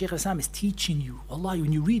this is Shaykh al-Islam is teaching you. Allah,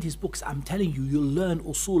 when you read his books, I'm telling you, you'll learn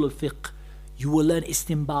usul al-fiqh, you will learn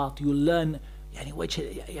istinbat, you'll learn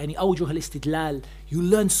awjuh al-istidlal, you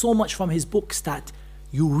learn so much from his books that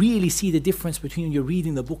you really see the difference between when you're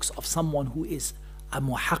reading the books of someone who is a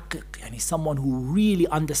muhaqqiq, someone who really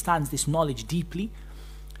understands this knowledge deeply.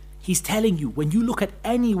 He's telling you, when you look at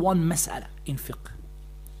any one mas'ala in fiqh,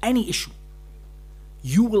 any issue,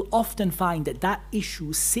 you will often find that that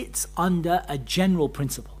issue sits under a general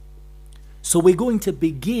principle. So we're going to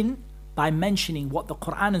begin by mentioning what the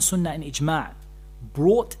Quran and Sunnah and Ijma'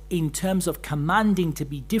 brought in terms of commanding to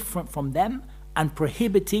be different from them and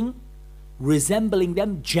prohibiting resembling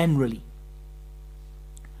them generally.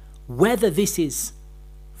 Whether this is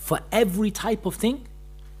for every type of thing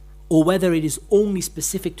or whether it is only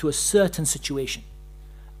specific to a certain situation,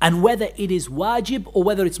 and whether it is wajib or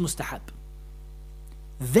whether it's mustahab.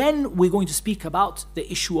 Then we're going to speak about the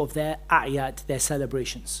issue of their a'yad, their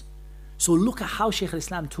celebrations. So look at how Shaykh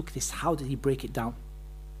al-Islam took this. How did he break it down?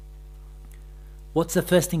 What's the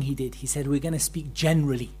first thing he did? He said, we're going to speak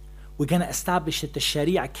generally. We're going to establish that the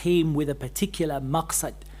Sharia came with a particular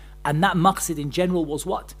maqsad. And that maqsad in general was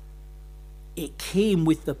what? It came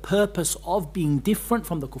with the purpose of being different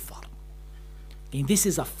from the kuffar. And this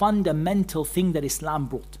is a fundamental thing that Islam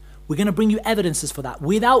brought. We're going to bring you evidences for that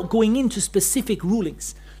without going into specific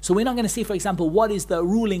rulings. So we're not going to say, for example, what is the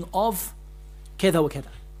ruling of keda wa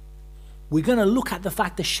keda. We're going to look at the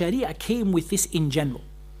fact that Sharia came with this in general.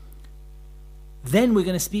 Then we're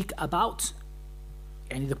going to speak about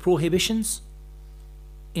the prohibitions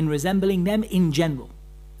in resembling them in general,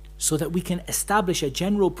 so that we can establish a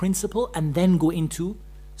general principle and then go into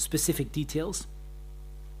specific details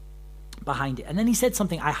behind it. And then he said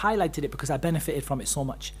something, I highlighted it because I benefited from it so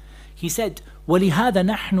much. He said, وَلِهَذَا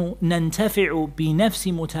نَحْنُ نَنْتَفِعُ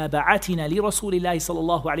بِنَفْسِ مُتَابَعَتِنَا لِرَسُولِ اللَّهِ صَلَى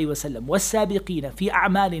اللَّهُ عَلَيْهِ وَسَلَّمْ وَالسَّابِقِينَ فِي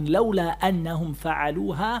أَعْمَالٍ لَوْلَا أَنَّهُمْ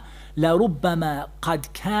فَعَلُوهَا لَرُبَّمَا قَدْ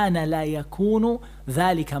كَانَ لَا يَكُونُ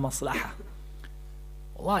ذَلِكَ مَصْلَحَةً.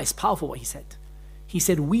 Allah, it's powerful what he said. He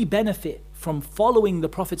said, we benefit from following the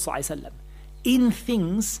Prophet ﷺ in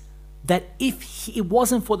things that if it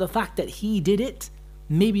wasn't for the fact that he did it,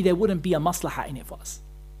 maybe there wouldn't be a maslahah in it for us.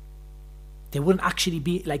 There wouldn't actually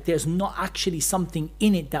be, there's not actually something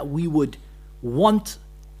in it that we would want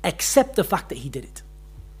except the fact that he did it.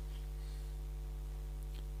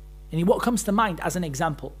 And what comes to mind as an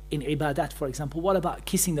example in ibadat, for example, what about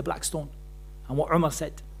kissing the black stone? And what Umar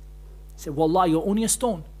said, he said, Wallah, you're only a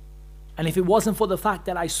stone. And if it wasn't for the fact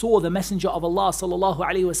that I saw the Messenger of Allah sallallahu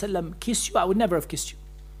alaihi wasallam kiss you, I would never have kissed you.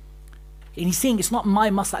 And he's saying it's not my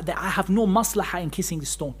maslahah, that I have no maslahah in kissing the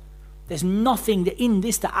stone. There's nothing in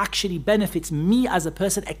this that actually benefits me as a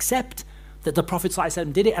person except that the Prophet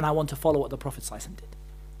ﷺ did it and I want to follow what the Prophet ﷺ did.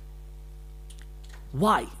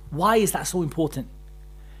 Why? Why is that so important?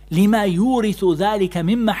 لِمَا يُورِثُ ذَلِكَ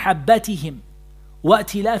مِن مَحَبَّتِهِمْ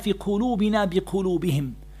وَأْتِلَافِ قُلُوبِنَا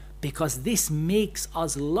بِقُلُوبِهِمْ. Because this makes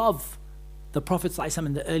us love the Prophet ﷺ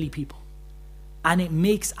and the early people. And it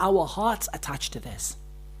makes our hearts attached to theirs.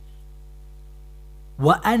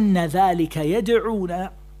 وَأَنَّ ذَلِكَ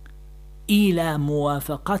يَدْعُونَ إلى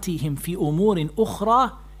موافقتهم في أمور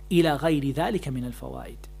أخرى إلى غير ذلك من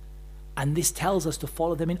الفوائد. And this tells us to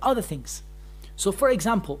follow them in other things. So for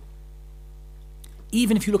example,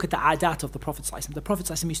 even if you look at the adat of the Prophet ﷺ, the Prophet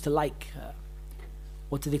ﷺ used to like,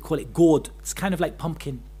 what do they call it, gourd. It's kind of like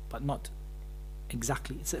pumpkin, but not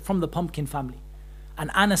exactly. It's from the pumpkin family. And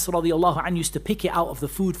Anas radiallahu anhu used to pick it out of the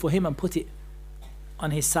food for him and put it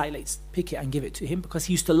on his side, pick it and give it to him because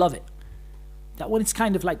he used to love it. That one, it's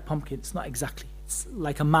kind of like pumpkin, it's not exactly. It's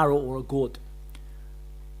like a marrow or a gourd.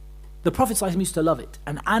 The Prophet ﷺ used to love it,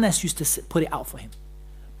 and Anas used to put it out for him.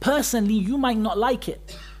 Personally, you might not like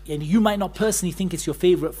it, and you might not personally think it's your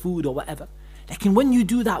favorite food or whatever. Like, when you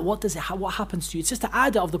do that, what happens to you? It's just the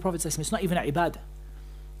adah of the Prophet ﷺ. It's not even an ibadah.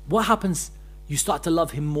 What happens? You start to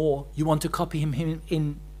love him more. You want to copy him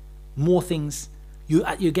in more things.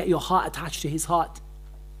 You get your heart attached to his heart.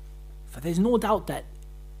 But there's no doubt that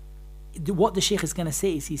what the Shaykh is going to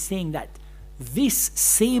say is he's saying that this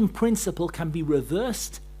same principle can be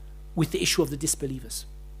reversed with the issue of the disbelievers.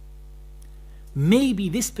 Maybe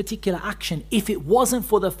this particular action, if it wasn't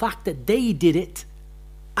for the fact that they did it,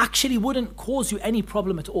 actually wouldn't cause you any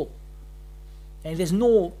problem at all. And there's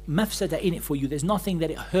no mafsada in it for you. There's nothing that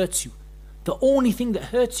it hurts you. The only thing that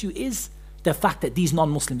hurts you is the fact that these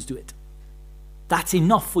non-Muslims do it. That's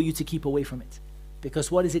enough for you to keep away from it. Because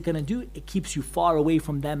what is it going to do? It keeps you far away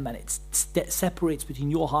from them, and it separates between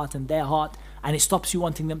your heart and their heart, and it stops you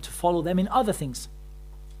wanting them to follow them in other things.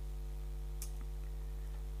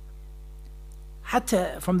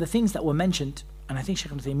 Hatta from the things that were mentioned, and I think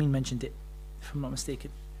Shaykh al-Uthaymeen mentioned it, if I'm not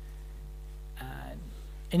mistaken.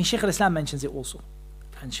 And Shaykh al-Islam mentions it also.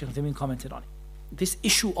 And Shaykh al-Uthaymeen commented on it. This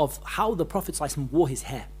issue of how the Prophet ﷺ wore his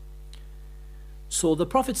hair. So the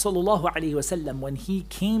Prophet ﷺ, when he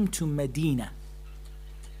came to Medina,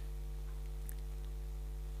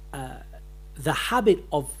 the habit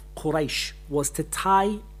of Quraysh was to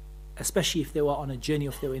tie, especially if they were on a journey,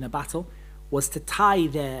 if they were in a battle, was to tie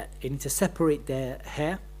to separate their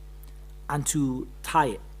hair and to tie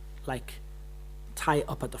it, like tie it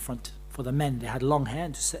up at the front. For the men, they had long hair,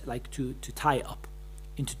 and to tie it up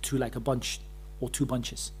into like a bunch or two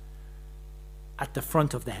bunches at the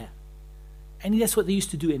front of the hair. And that's what they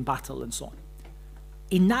used to do in battle and so on.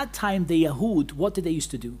 In that time, the Yahud, what did they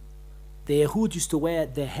used to do? The Yahud used to wear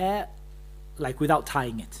their hair like without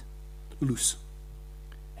tying it, loose,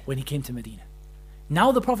 when he came to Medina.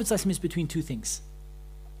 Now the Prophet ﷺ is between two things.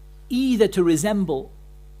 Either to resemble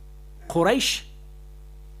Quraysh,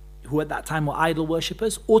 who at that time were idol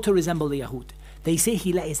worshippers, or to resemble the Yahud. They say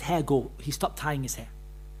he let his hair go, he stopped tying his hair.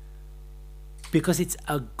 Because it's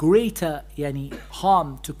a greater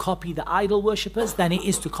harm to copy the idol worshippers than it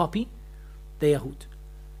is to copy the Yahud.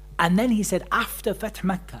 And then he said after Fath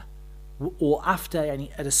Makkah, or after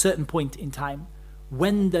at a certain point in time,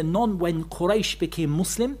 when Quraysh became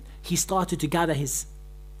Muslim, he started to gather his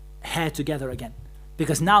hair together again.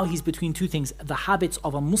 Because now he's between two things, the habits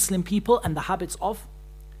of a Muslim people and the habits of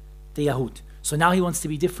the Yahud. So now he wants to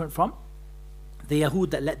be different from the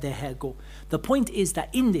Yahud that let their hair go. The point is that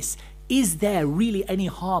in this, is there really any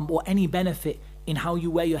harm or any benefit in how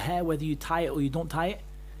you wear your hair, whether you tie it or you don't tie it?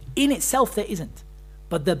 In itself there isn't.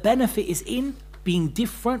 But the benefit is in being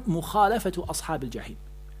different, mukhalafatu ashab al-jahim,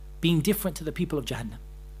 being different to the people of Jahannam.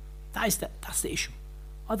 That's the issue.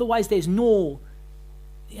 Otherwise there's no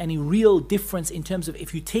any real difference in terms of,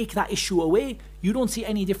 if you take that issue away, you don't see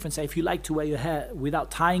any difference if you like to wear your hair without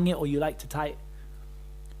tying it or you like to tie it.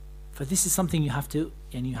 For this is something you have to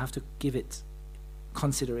give it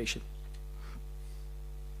consideration.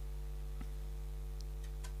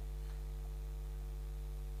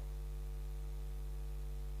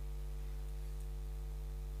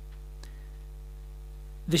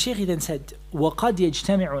 The Shaykh then said, وَقَدْ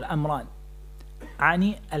يَجْتَمِعُ الْأَمْرَانِ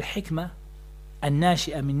عَنِ الْحِكْمَةِ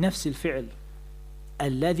الناشئة من نفس الفعل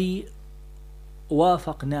الذي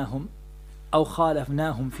وافقناهم أو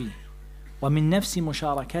خالفناهم فيه ومن نفس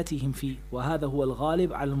مشاركتهم فيه وهذا هو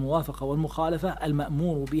الغالب على الموافقة والمخالفة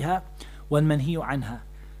المأمور بها والمنهي عنها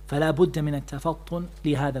فلا بد من التفطن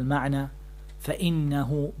لهذا المعنى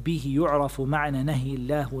فإنه به يعرف معنى نهي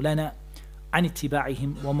الله لنا عن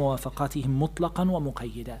اتباعهم وموافقتهم مطلقا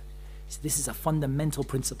ومقيدا. So this is a fundamental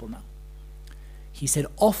principle now. He said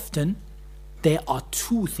often there are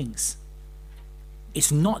two things.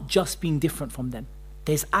 It's not just being different from them.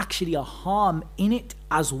 There's actually a harm in it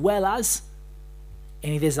as well as,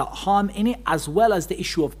 there's a harm in it as well as the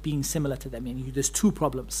issue of being similar to them. There's two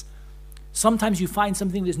problems. Sometimes you find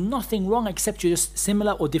something, there's nothing wrong except you're just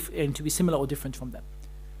similar or different, to be similar or different from them.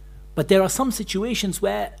 But there are some situations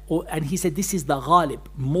where, and he said this is the ghalib,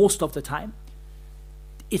 most of the time,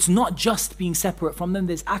 it's not just being separate from them,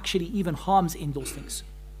 there's actually even harms in those things.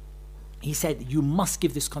 He said you must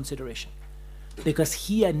give this consideration. Because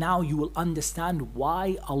here now you will understand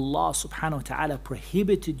why Allah subhanahu wa ta'ala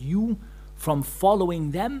prohibited you from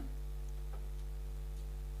following them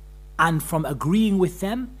and from agreeing with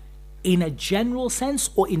them in a general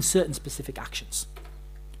sense or in certain specific actions.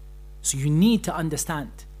 So you need to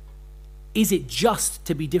understand, is it just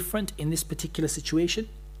to be different in this particular situation?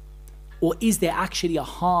 Or is there actually a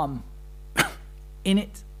harm in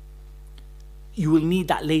it? You will need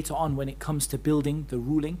that later on when it comes to building the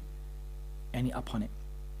ruling upon it.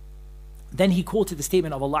 Then he quoted the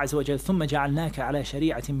statement of Allah Azza wa Jalla, ثُمَّ جَعَلْنَاكَ عَلَى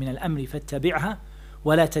شَرِيعَةٍ مِّنَ الْأَمْرِ فَاتَّبِعْهَا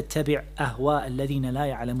وَلَا تَتَّبِعْ أَهْوَاءَ الَّذِينَ لَا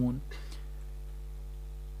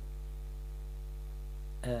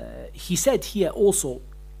يَعْلَمُونَ. He said here also,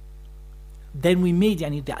 then we made,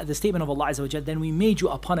 the statement of Allah Azza wa Jalla, then we made you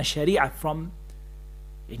upon a sharia from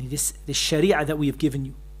this sharia that we have given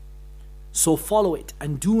you. So follow it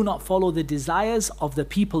and do not follow the desires of the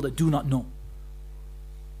people that do not know.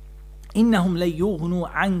 إنهم لن يغنوا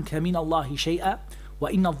عنك من الله شيئا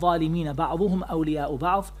وإن الظالمين بعضهم أولياء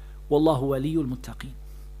بعض والله ولي المتقين.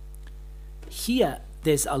 Here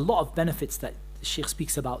there's a lot of benefits that the Shaykh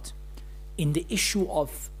speaks about in the issue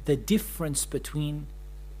of the difference between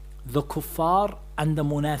the kuffar and the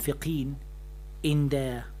munafiqeen in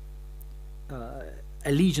their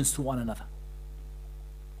allegiance to one another.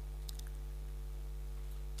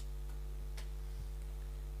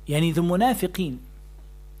 Yani the munafiqeen,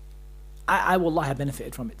 I wallah have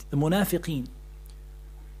benefited from it. The munafiqeen,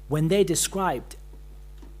 when they're described,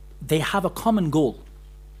 they have a common goal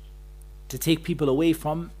to take people away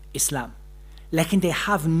from Islam. Like they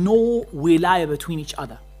have no wilaya between each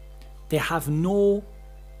other. They have no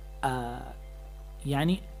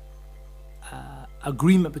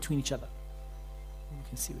agreement between each other. You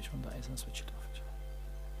can see which one that is and switch it off.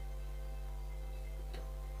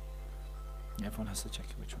 Everyone has to check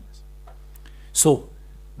which one is. So,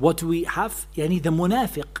 what do we have? The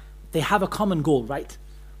munafiq, they have a common goal, right?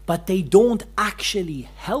 But they don't actually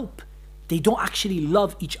help. They don't actually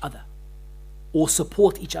love each other or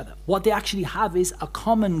support each other. What they actually have is a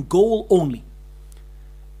common goal only.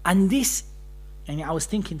 And this, I was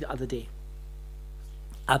thinking the other day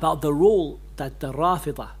about the role that the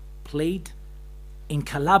Rafidah played in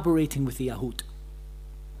collaborating with the Yahud.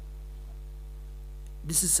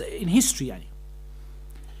 This is in history, and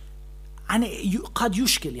قد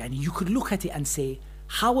يشكل, you could look at it and say,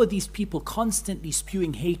 how are these people constantly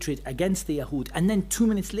spewing hatred against the Yahud, and then 2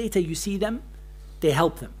 minutes later you see them, they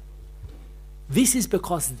help them. This is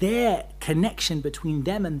because their connection between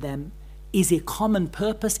them and them is a common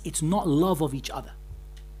purpose. It's not love of each other.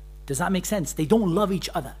 Does that make sense? They don't love each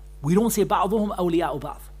other. We don't say بعضهم أولياء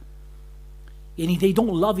بعض. They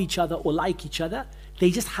don't love each other or like each other. They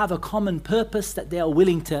just have a common purpose that they are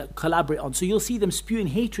willing to collaborate on. So you'll see them spewing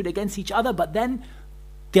hatred against each other, but then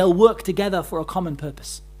they'll work together for a common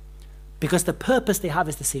purpose. Because the purpose they have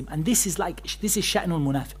is the same. And this is Sha'nul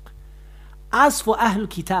Munafiq. As for Ahlul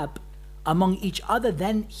Kitab, among each other,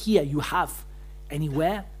 then here you have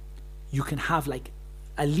anywhere you can have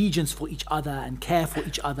allegiance for each other and care for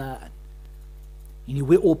each other.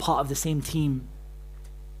 We're all part of the same team.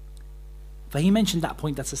 But he mentioned that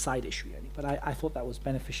point, that's a side issue. But I thought that was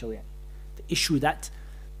beneficial. The issue that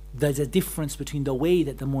there's a difference between the way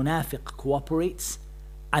that the munafiq cooperates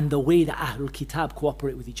and the way that Ahlul Kitab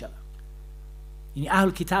cooperate with each other.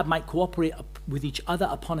 Ahlul Kitab might cooperate with each other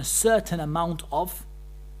upon a certain amount of,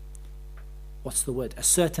 a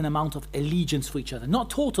certain amount of allegiance for each other. Not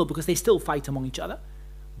total, because they still fight among each other,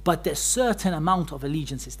 but a certain amount of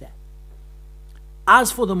allegiance is there.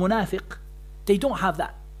 As for the munafiq, they don't have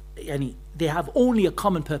that. They have only a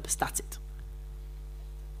common purpose, that's it.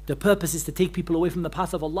 The purpose is to take people away from the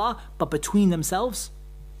path of Allah, but between themselves,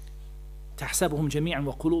 تحسبهم جميعا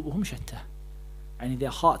وقلوبهم شتى. Their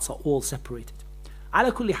hearts are all separated.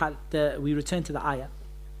 على كل حال, we return to the ayah,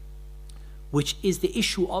 which is the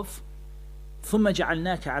issue of ثم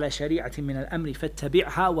جعلناك على شريعة من الأمر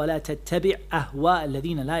فاتبعها ولا تتبع أهواء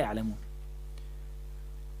الذين لا يعلمون.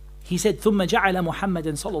 He said ثم جعل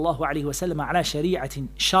محمدا صلى الله عليه وسلم على شريعة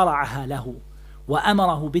شرعها له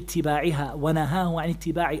وأمره باتباعها ونهاه عن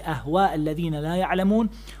اتباع أهواء الذين لا يعلمون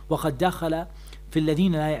وقد دخل في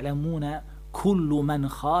الذين لا يعلمون كل من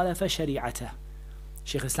خالف شريعته.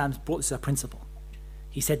 Shaykh Islam brought this as a principle.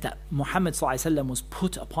 He said that Muhammad صلى الله عليه وسلم was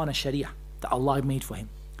put upon a sharia that Allah made for him.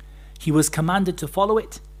 He was commanded to follow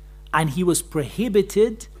it, and he was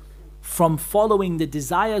prohibited from following the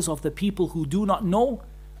desires of the people who do not know,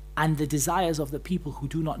 and the desires of the people who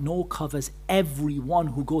do not know covers everyone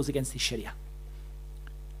who goes against the sharia.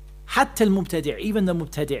 حتى المبتدع, even the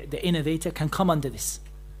mubtadi', the innovator, can come under this.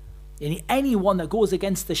 Anyone that goes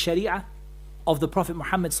against the sharia of the Prophet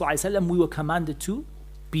Muhammad sallallahu alaihi wasallam, we were commanded to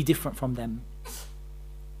be different from them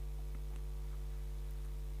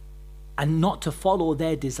and not to follow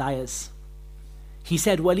their desires. He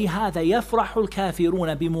said وَلِهَذَا يَفْرَحُ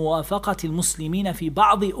الْكَافِرُونَ بِمُوَافَقَةِ الْمُسْلِمِينَ فِي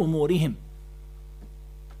بَعْضِ أُمُورِهِمْ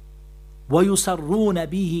وَيُصَرُّونَ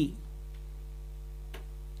بِهِ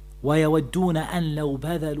وَيَوَدُّونَ أَنْ لَوْ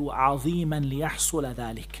بَذَلُوا عَظِيمًا لِيَحْصُلَ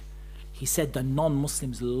ذَلِكَ. He said the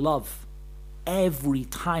non-Muslims love every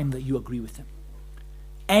time that you agree with them.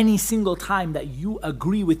 Any single time that you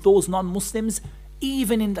agree with those non-Muslims,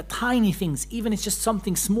 even in the tiny things, even if it's just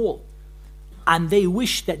something small, and they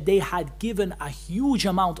wish that they had given a huge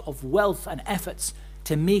amount of wealth and efforts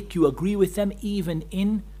to make you agree with them, even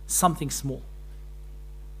in something small.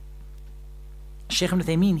 Shaykh Ibn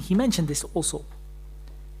Taymiyyah, he mentioned this also.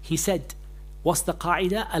 He said, what's the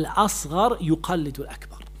qaida? Al-asghar yuqallidu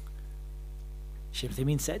al-akbar. Shaykh Ibn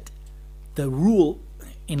Taymiyyah said, the rule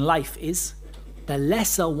in life is The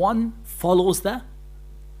lesser one follows the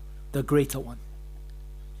greater one.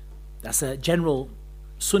 That's a general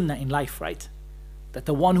sunnah in life, right? That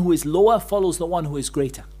the one who is lower follows the one who is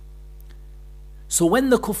greater. So when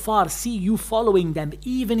the kuffar see you following them,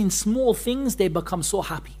 even in small things, they become so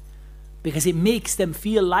happy. Because it makes them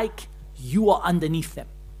feel like you are underneath them.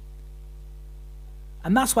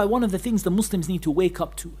 And that's why one of the things the Muslims need to wake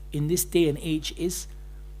up to in this day and age is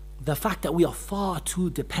the fact that we are far too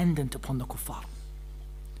dependent upon the kuffar.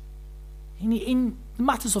 In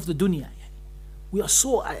matters of the dunya, we are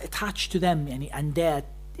so attached to them, and their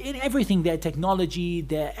in everything, their technology,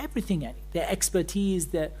 their everything, their expertise,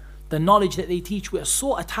 the knowledge that they teach, we are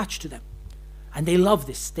so attached to them. And they love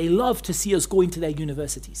this. They love to see us go into their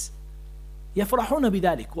universities. يَفْرَحُونَ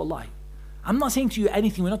بِذَلِكَ وَاللَّهِ. I'm not saying to you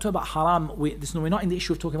anything, we're not talking about haram, we're not in the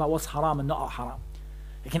issue of talking about what's haram and not haram.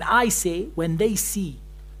 Again, I say, when they see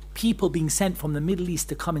people being sent from the Middle East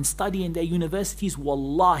to come and study in their universities,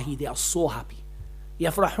 wallahi, they are so happy.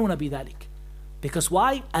 يَفْرَحُونَ بِذَلِكَ. Because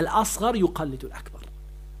why? الْأَصْغَرُ يُقَلِّدُ الْأَكْبَرُ.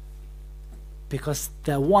 Because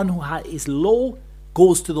the one who is low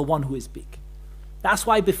goes to the one who is big. That's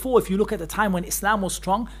why before, if you look at the time when Islam was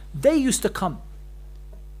strong, they used to come.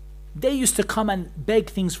 They used to come and beg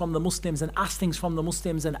things from the Muslims and ask things from the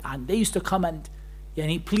Muslims, and they used to come and,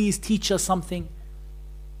 please teach us something.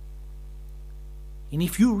 And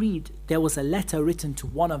if you read, there was a letter written to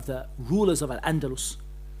one of the rulers of Al-Andalus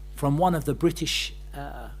from one of the British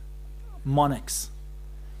monarchs.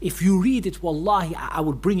 If you read it, wallahi, I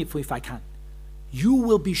would bring it for you if I can. You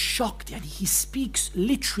will be shocked. And he speaks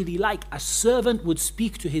literally like a servant would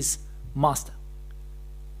speak to his master.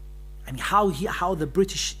 And how the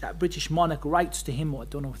British monarch writes to him, or I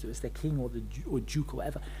don't know if it was the king or or duke or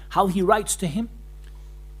whatever, how he writes to him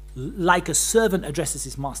like a servant addresses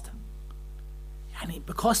his master. And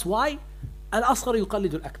because why? Al-Asghar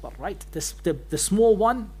yuqallidu al-Akbar, right? The small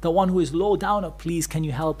one, the one who is low down, please can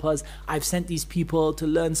you help us? I've sent these people to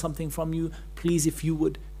learn something from you. Please, if you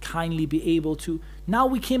would kindly be able to. Now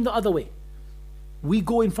we came the other way. We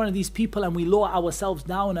go in front of these people and we lower ourselves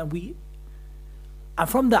down, and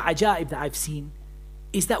from the ajaib that I've seen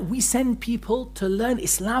is that we send people to learn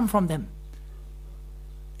Islam from them.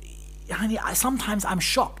 Sometimes I'm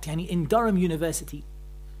shocked. In Durham University,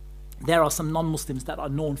 there are some non-Muslims that are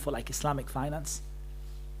known for like Islamic finance.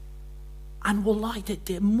 And wallahi,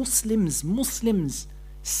 the Muslims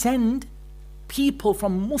send people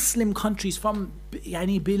from Muslim countries, from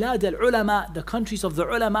bilad al-ulama, the countries of the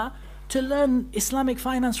ulama, to learn Islamic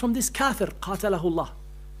finance from this kafir, qatalahullah.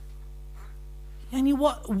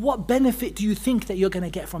 What benefit do you think that you're going to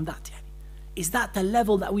get from that? Is that the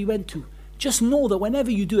level that we went to? Just know that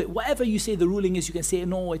whenever you do it, whatever you say the ruling is, you can say,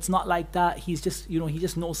 no, it's not like that. He's just, he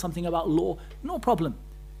just knows something about law. No problem.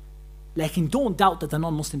 Like, don't doubt that the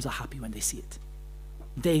non-Muslims are happy when they see it.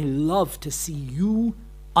 They love to see you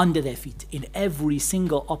under their feet in every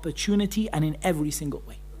single opportunity and in every single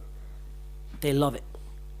way. They love it.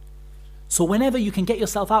 So whenever you can get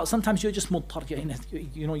yourself out, sometimes you're just muttar,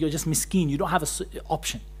 you're just miskeen, you don't have an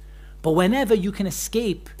option. But whenever you can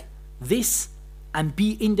escape this and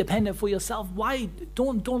be independent for yourself, why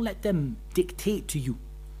don't let them dictate to you?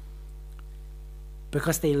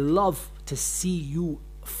 Because they love to see you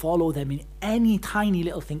follow them in any tiny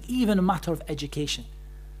little thing, even a matter of education,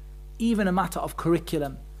 even a matter of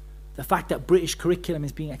curriculum. The fact that British curriculum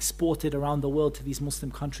is being exported around the world to these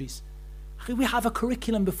Muslim countries. We have a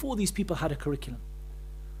curriculum before these people had a curriculum.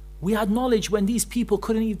 We had knowledge when these people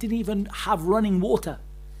didn't even have running water,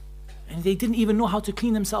 and they didn't even know how to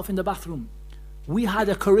clean themselves in the bathroom. We had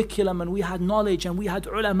a curriculum, and we had knowledge, and we had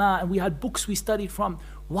ulama, and we had books we studied from.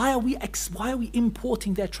 Why are we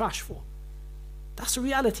importing their trash for? That's the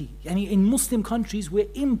reality. And in Muslim countries, we're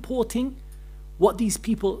importing what these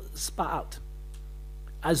people spat out,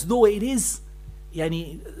 as though it is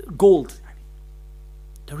gold.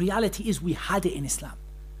 The reality is we had it in Islam.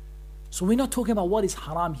 So we're not talking about what is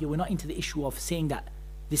haram here. We're not into the issue of saying that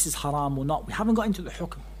this is haram or not. We haven't got into the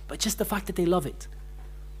hukm, but just the fact that they love it.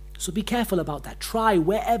 So be careful about that. Try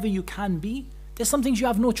wherever you can be. There's some things you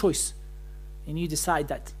have no choice. And you decide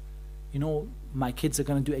that, my kids are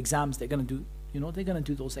going to do exams. They're going to do, they're going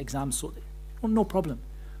to do those exams. So no problem.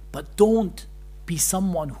 But don't be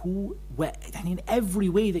someone and in every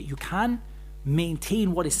way that you can,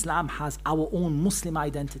 maintain what Islam has, our own Muslim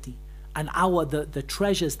identity, and the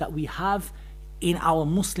treasures that we have in our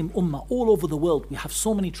Muslim ummah all over the world. We have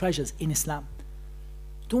so many treasures in Islam.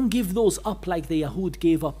 Don't give those up like the Yahud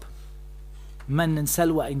gave up man and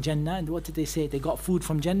salwa in Jannah. And what did they say? They got food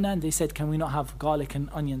from Jannah and they said, can we not have garlic and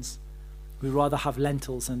onions? We'd rather have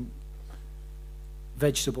lentils and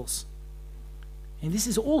vegetables. And this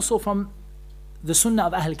is also from the sunnah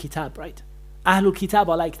of Ahl Kitab, right? Ahlul Kitab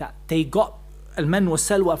are like that. They got al-man wa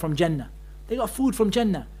salwa from Jannah. They got food from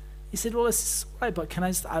Jannah. He said, well, it's right, but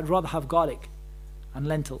I'd rather have garlic and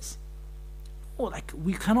lentils. Oh, like,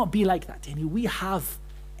 we cannot be like that. And we have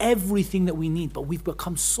everything that we need, but we've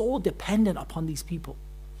become so dependent upon these people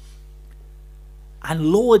and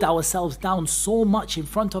lowered ourselves down so much in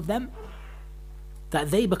front of them that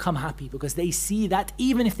they become happy, because they see that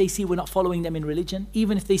even if they see we're not following them in religion,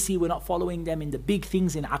 even if they see we're not following them in the big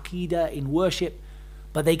things, in aqeedah, in worship,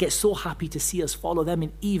 but they get so happy to see us follow them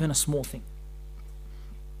in even a small thing.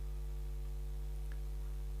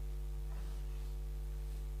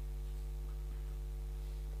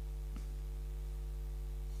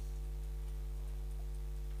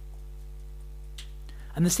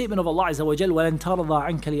 And the statement of Allah Azza wa Jal, وَلَن تَرْضَى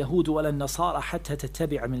عَنْكَ الْيَهُودُ وَلَا النَّصَارَى حَتَّى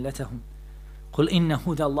تَتَّبِعَ مِلَّتَهُمْ قُلْ إِنَّ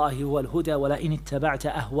هُدَى اللَّهِ هُوَ الْهُدَى وَلَئِنِ اتَّبَعْتَ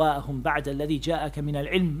أَهْوَاءَهُمْ بَعْدَ الَّذِي جَاءَكَ مِنَ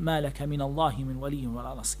الْعِلْمِ مَا لَكَ مِنَ اللَّهِ مِنْ وَلِيٍّ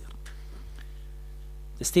وَلَا نَصِيرٍ.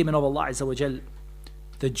 The statement of Allah Azza wa Jal,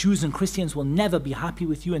 the Jews and Christians will never be happy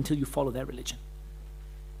with you until you follow their religion.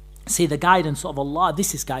 Say the guidance of Allah,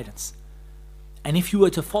 this is guidance. And if you were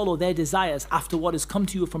to follow their desires after what has come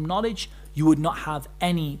to you from knowledge, you would not have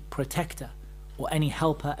any protector or any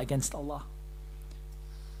helper against Allah.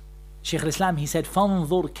 Shaykh al-Islam, he said,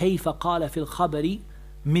 فَانظُرْ كَيْفَ قَالَ فِي الْخَبَرِ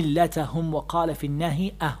مِلَّتَهُمْ وَقَالَ فِي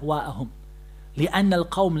النَّهِ أَهْوَاءَهُمْ لِأَنَّ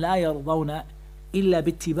الْقَوْمَ لَا يَرْضَوْنَ إِلَّا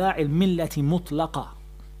بِاتِّبَاعِ الْمِلَّةِ مُطْلَقًا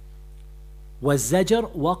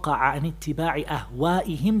وَالزَّجْرُ وَقَعَ عَنِ اتِّبَاعِ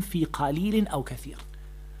أَهْوَائِهِمْ فِي قَلِيلٍ أَوْ كَثِيرٍ.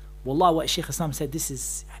 Wallah, what Shaykh al-Islam said, this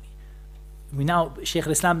is, we now, Shaykh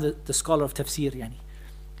al-Islam, the scholar of tafsir,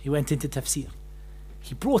 he went into tafsir.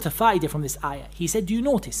 He brought a fa'idah from this ayah. He said, do you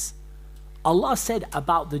notice? Allah said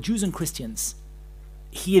about the Jews and Christians,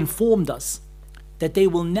 He informed us that they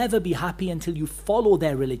will never be happy until you follow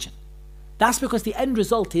their religion. That's because the end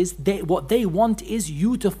result is, what they want is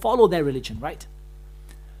you to follow their religion, right?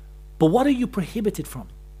 But what are you prohibited from?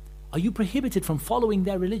 Are you prohibited from following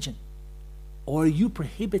their religion? Or are you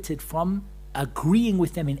prohibited from agreeing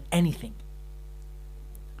with them in anything?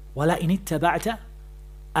 وَلَئِنِ اتَّبَعْتَ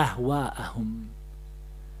أَهْوَاءَهُمْ.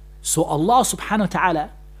 So Allah subhanahu wa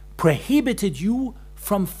ta'ala prohibited you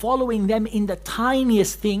from following them in the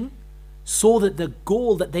tiniest thing, so that the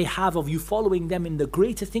goal that they have of you following them in the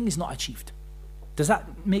greater thing is not achieved. Does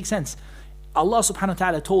that make sense? Allah subhanahu wa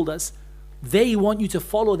ta'ala told us they want you to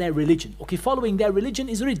follow their religion. Okay, following their religion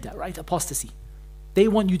is ridda, right? Apostasy. They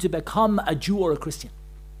want you to become a Jew or a Christian.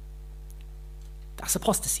 That's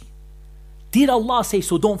apostasy. Did Allah say,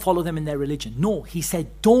 so don't follow them in their religion? No, He said,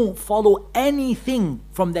 don't follow anything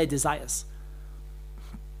from their desires.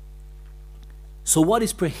 So what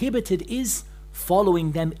is prohibited is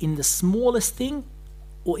following them in the smallest thing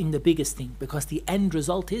or in the biggest thing, because the end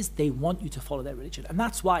result is they want you to follow their religion. And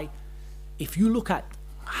that's why, if you look at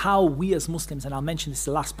how we as Muslims, and I'll mention this is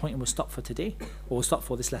the last point and we'll stop for today, or we'll stop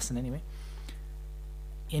for this lesson anyway.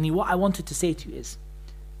 And what I wanted to say to you is,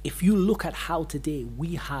 if you look at how today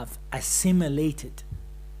we have assimilated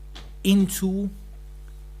into,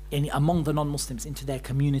 among the non-Muslims, into their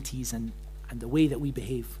communities and the way that we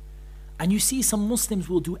behave, and you see some Muslims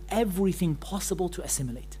will do everything possible to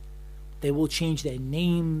assimilate. They will change their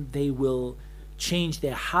name, they will change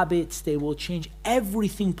their habits, they will change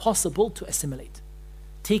everything possible to assimilate.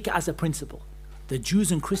 Take it as a principle. The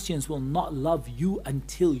Jews and Christians will not love you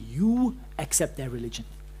until you accept their religion.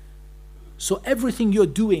 So everything you're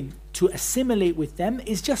doing to assimilate with them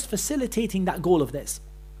is just facilitating that goal of theirs.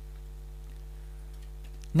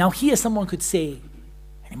 Now here someone could say,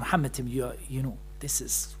 Muhammad, this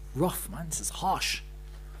is rough, man, this is harsh.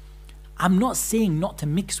 I'm not saying not to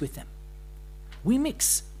mix with them. We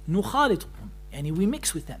mix, we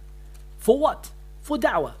mix with them. For what? For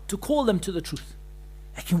da'wah, to call them to the truth.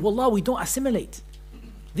 Wallah, we don't assimilate.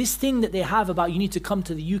 This thing that they have about you need to come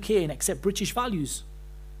to the UK and accept British values.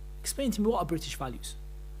 Explain to me, what are British values?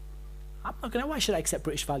 Why should I accept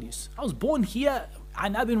British values? I was born here,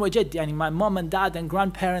 and I've been wajad, my mom and dad and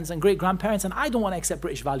grandparents and great-grandparents, and I don't want to accept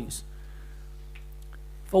British values.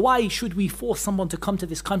 For why should we force someone to come to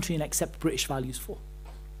this country and accept British values for?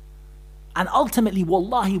 And ultimately,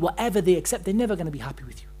 wallahi, whatever they accept, they're never going to be happy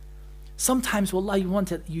with you. Sometimes, wallahi,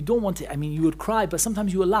 you don't want it. You would cry, but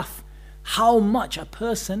sometimes you will laugh. How much a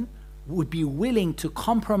person would be willing to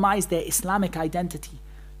compromise their Islamic identity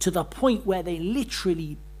to the point where they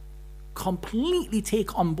literally completely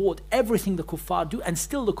take on board everything the kuffar do, and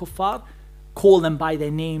still the kuffar call them by their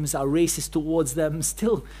names, are racist towards them,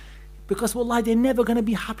 still. Because wallahi, they're never going to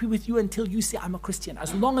be happy with you until you say, I'm a Christian.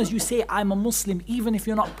 As long as you say, I'm a Muslim, even if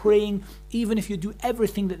you're not praying, even if you do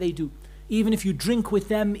everything that they do, even if you drink with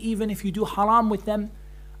them, even if you do haram with them,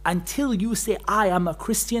 until you say, I am a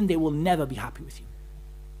Christian, they will never be happy with you.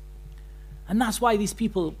 And that's why these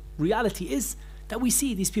people, reality is that we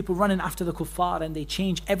see these people running after the kuffar and they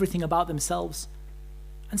change everything about themselves.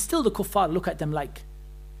 And still the kuffar look at them like,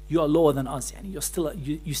 you are lower than us, and you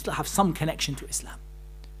still have some connection to Islam.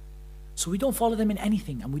 So we don't follow them in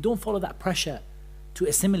anything, and we don't follow that pressure to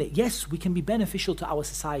assimilate. Yes, we can be beneficial to our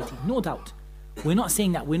society, no doubt. We're not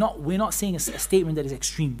saying that. We're not saying a statement that is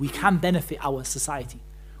extreme. We can benefit our society.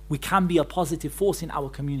 We can be a positive force in our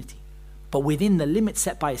community, but within the limits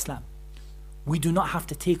set by Islam. We do not have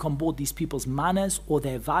to take on board these people's manners or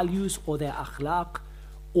their values or their akhlaq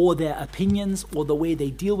or their opinions or the way they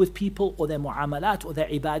deal with people or their mu'amalat or their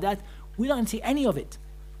ibadat. We don't take any of it.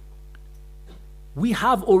 We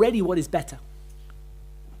have already what is better.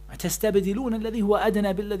 أَتَسْتَبْدِلُونَ الَّذِي هُوَ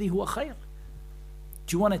أَدْنَى بِالَّذِي هُوَ خَيْرٌ.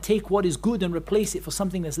 Do you want to take what is good and replace it for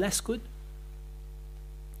something that's less good?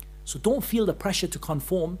 So don't feel the pressure to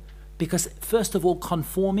conform, because first of all,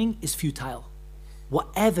 conforming is futile.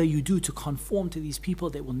 Whatever you do to conform to these people,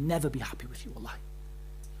 they will never be happy with you, wallahi.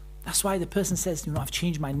 That's why the person says, I've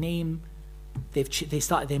changed my name.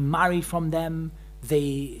 They're married from them.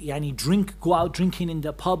 They go out drinking in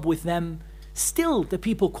the pub with them. Still, the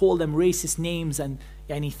people call them racist names and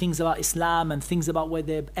things about Islam and things about where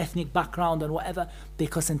their ethnic background and whatever,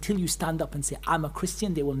 because until you stand up and say, I'm a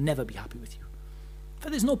Christian, they will never be happy with you.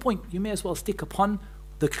 But there's no point. You may as well stick upon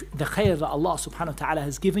the khair that Allah subhanahu wa ta'ala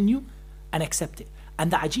has given you and accept it.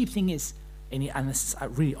 And the ajib thing is, and this is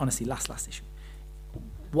really honestly last issue,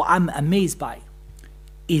 what I'm amazed by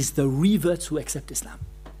is the reverts who accept Islam.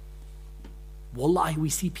 Wallahi, we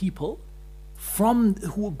see people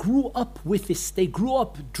who grew up with this. They grew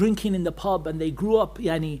up drinking in the pub, and they grew up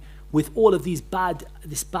with all of this bad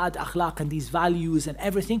akhlaq and these values and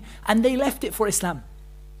everything, and they left it for Islam.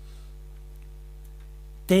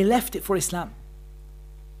 They left it for Islam.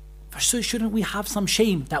 So shouldn't we have some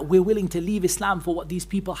shame that we're willing to leave Islam for what these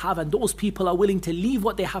people have, and those people are willing to leave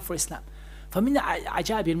what they have for Islam? For me,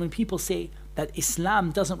 when people say that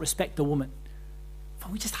Islam doesn't respect the woman,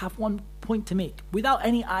 we just have one point to make. Without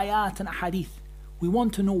any ayat and hadith, we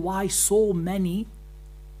want to know why so many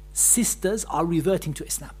sisters are reverting to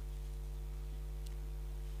Islam.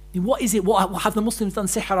 What is it? What have the Muslims done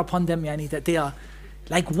sihr upon them? That they are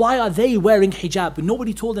like, why are they wearing hijab?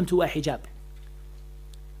 Nobody told them to wear hijab.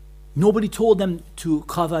 Nobody told them to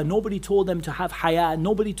cover. Nobody told them to have haya.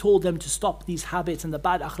 Nobody told them to stop these habits and the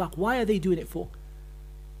bad akhlaq. Why are they doing it for?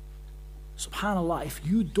 Subhanallah,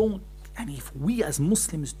 if we as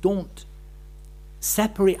Muslims don't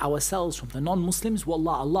separate ourselves from the non-Muslims,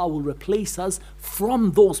 wallah, Allah will replace us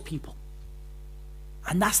from those people.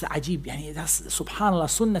 And that's the ajib, that's subhanallah,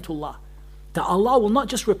 sunnatullah. That Allah will not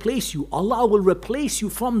just replace you, Allah will replace you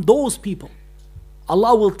from those people.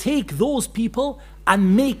 Allah will take those people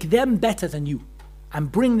and make them better than you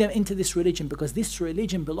and bring them into this religion, because this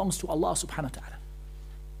religion belongs to Allah subhanahu wa ta'ala.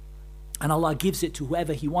 And Allah gives it to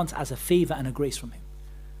whoever He wants as a favor and a grace from Him.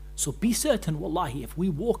 So be certain, wallahi, if we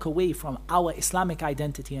walk away from our Islamic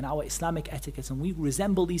identity and our Islamic etiquettes and we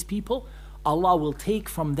resemble these people, Allah will take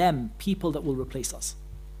from them people that will replace us.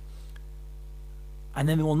 And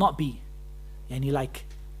then we will not be like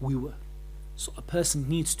we were. So a person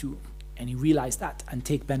needs to realize that and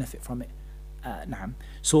take benefit from it.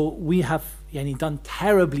 So we have done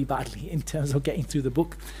terribly badly in terms of getting through the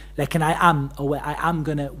book. And I am aware,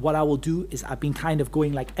 what I will do is, I've been kind of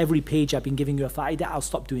going like every page I've been giving you a fa'idah. I'll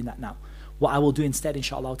stop doing that now. What I will do instead,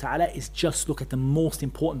 inshallah ta'ala, is just look at the most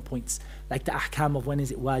important points, like the ahkam of when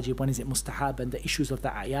is it wajib, when is it mustahab, and the issues of the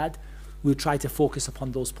ayad. We'll try to focus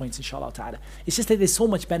upon those points, inshallah ta'ala. It's just that there's so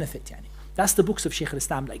much benefit. That's the books of Shaykh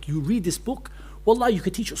al-Islam. Like, you read this book, wallah, you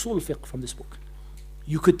could teach usul al-fiqh from this book.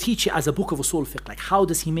 You could teach it as a book of usul fiqh. Like, how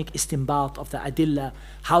does he make istinbat of the adillah?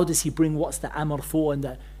 How does he bring what's the amr for,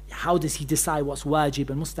 and how does he decide what's wajib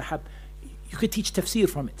and mustahab? You could teach tafsir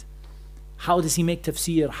from it. How does he make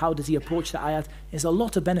tafsir? How does he approach the ayat? There's a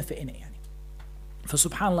lot of benefit in it. For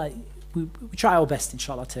subhanallah, we try our best,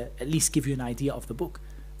 inshallah, to at least give you an idea of the book.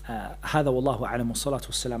 هذا والله أعلم والصلاة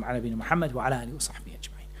والسلام على نبينا محمد وعلى آله وصحبه أجمعين.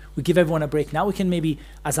 We give everyone a break now. We can maybe,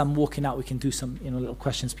 as I'm walking out, we can do some little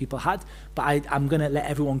questions people had. But I'm going to let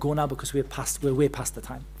everyone go now because we're way past the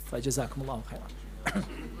time. فَجَزَاكُمُ اللَّهُ خَيْرًا.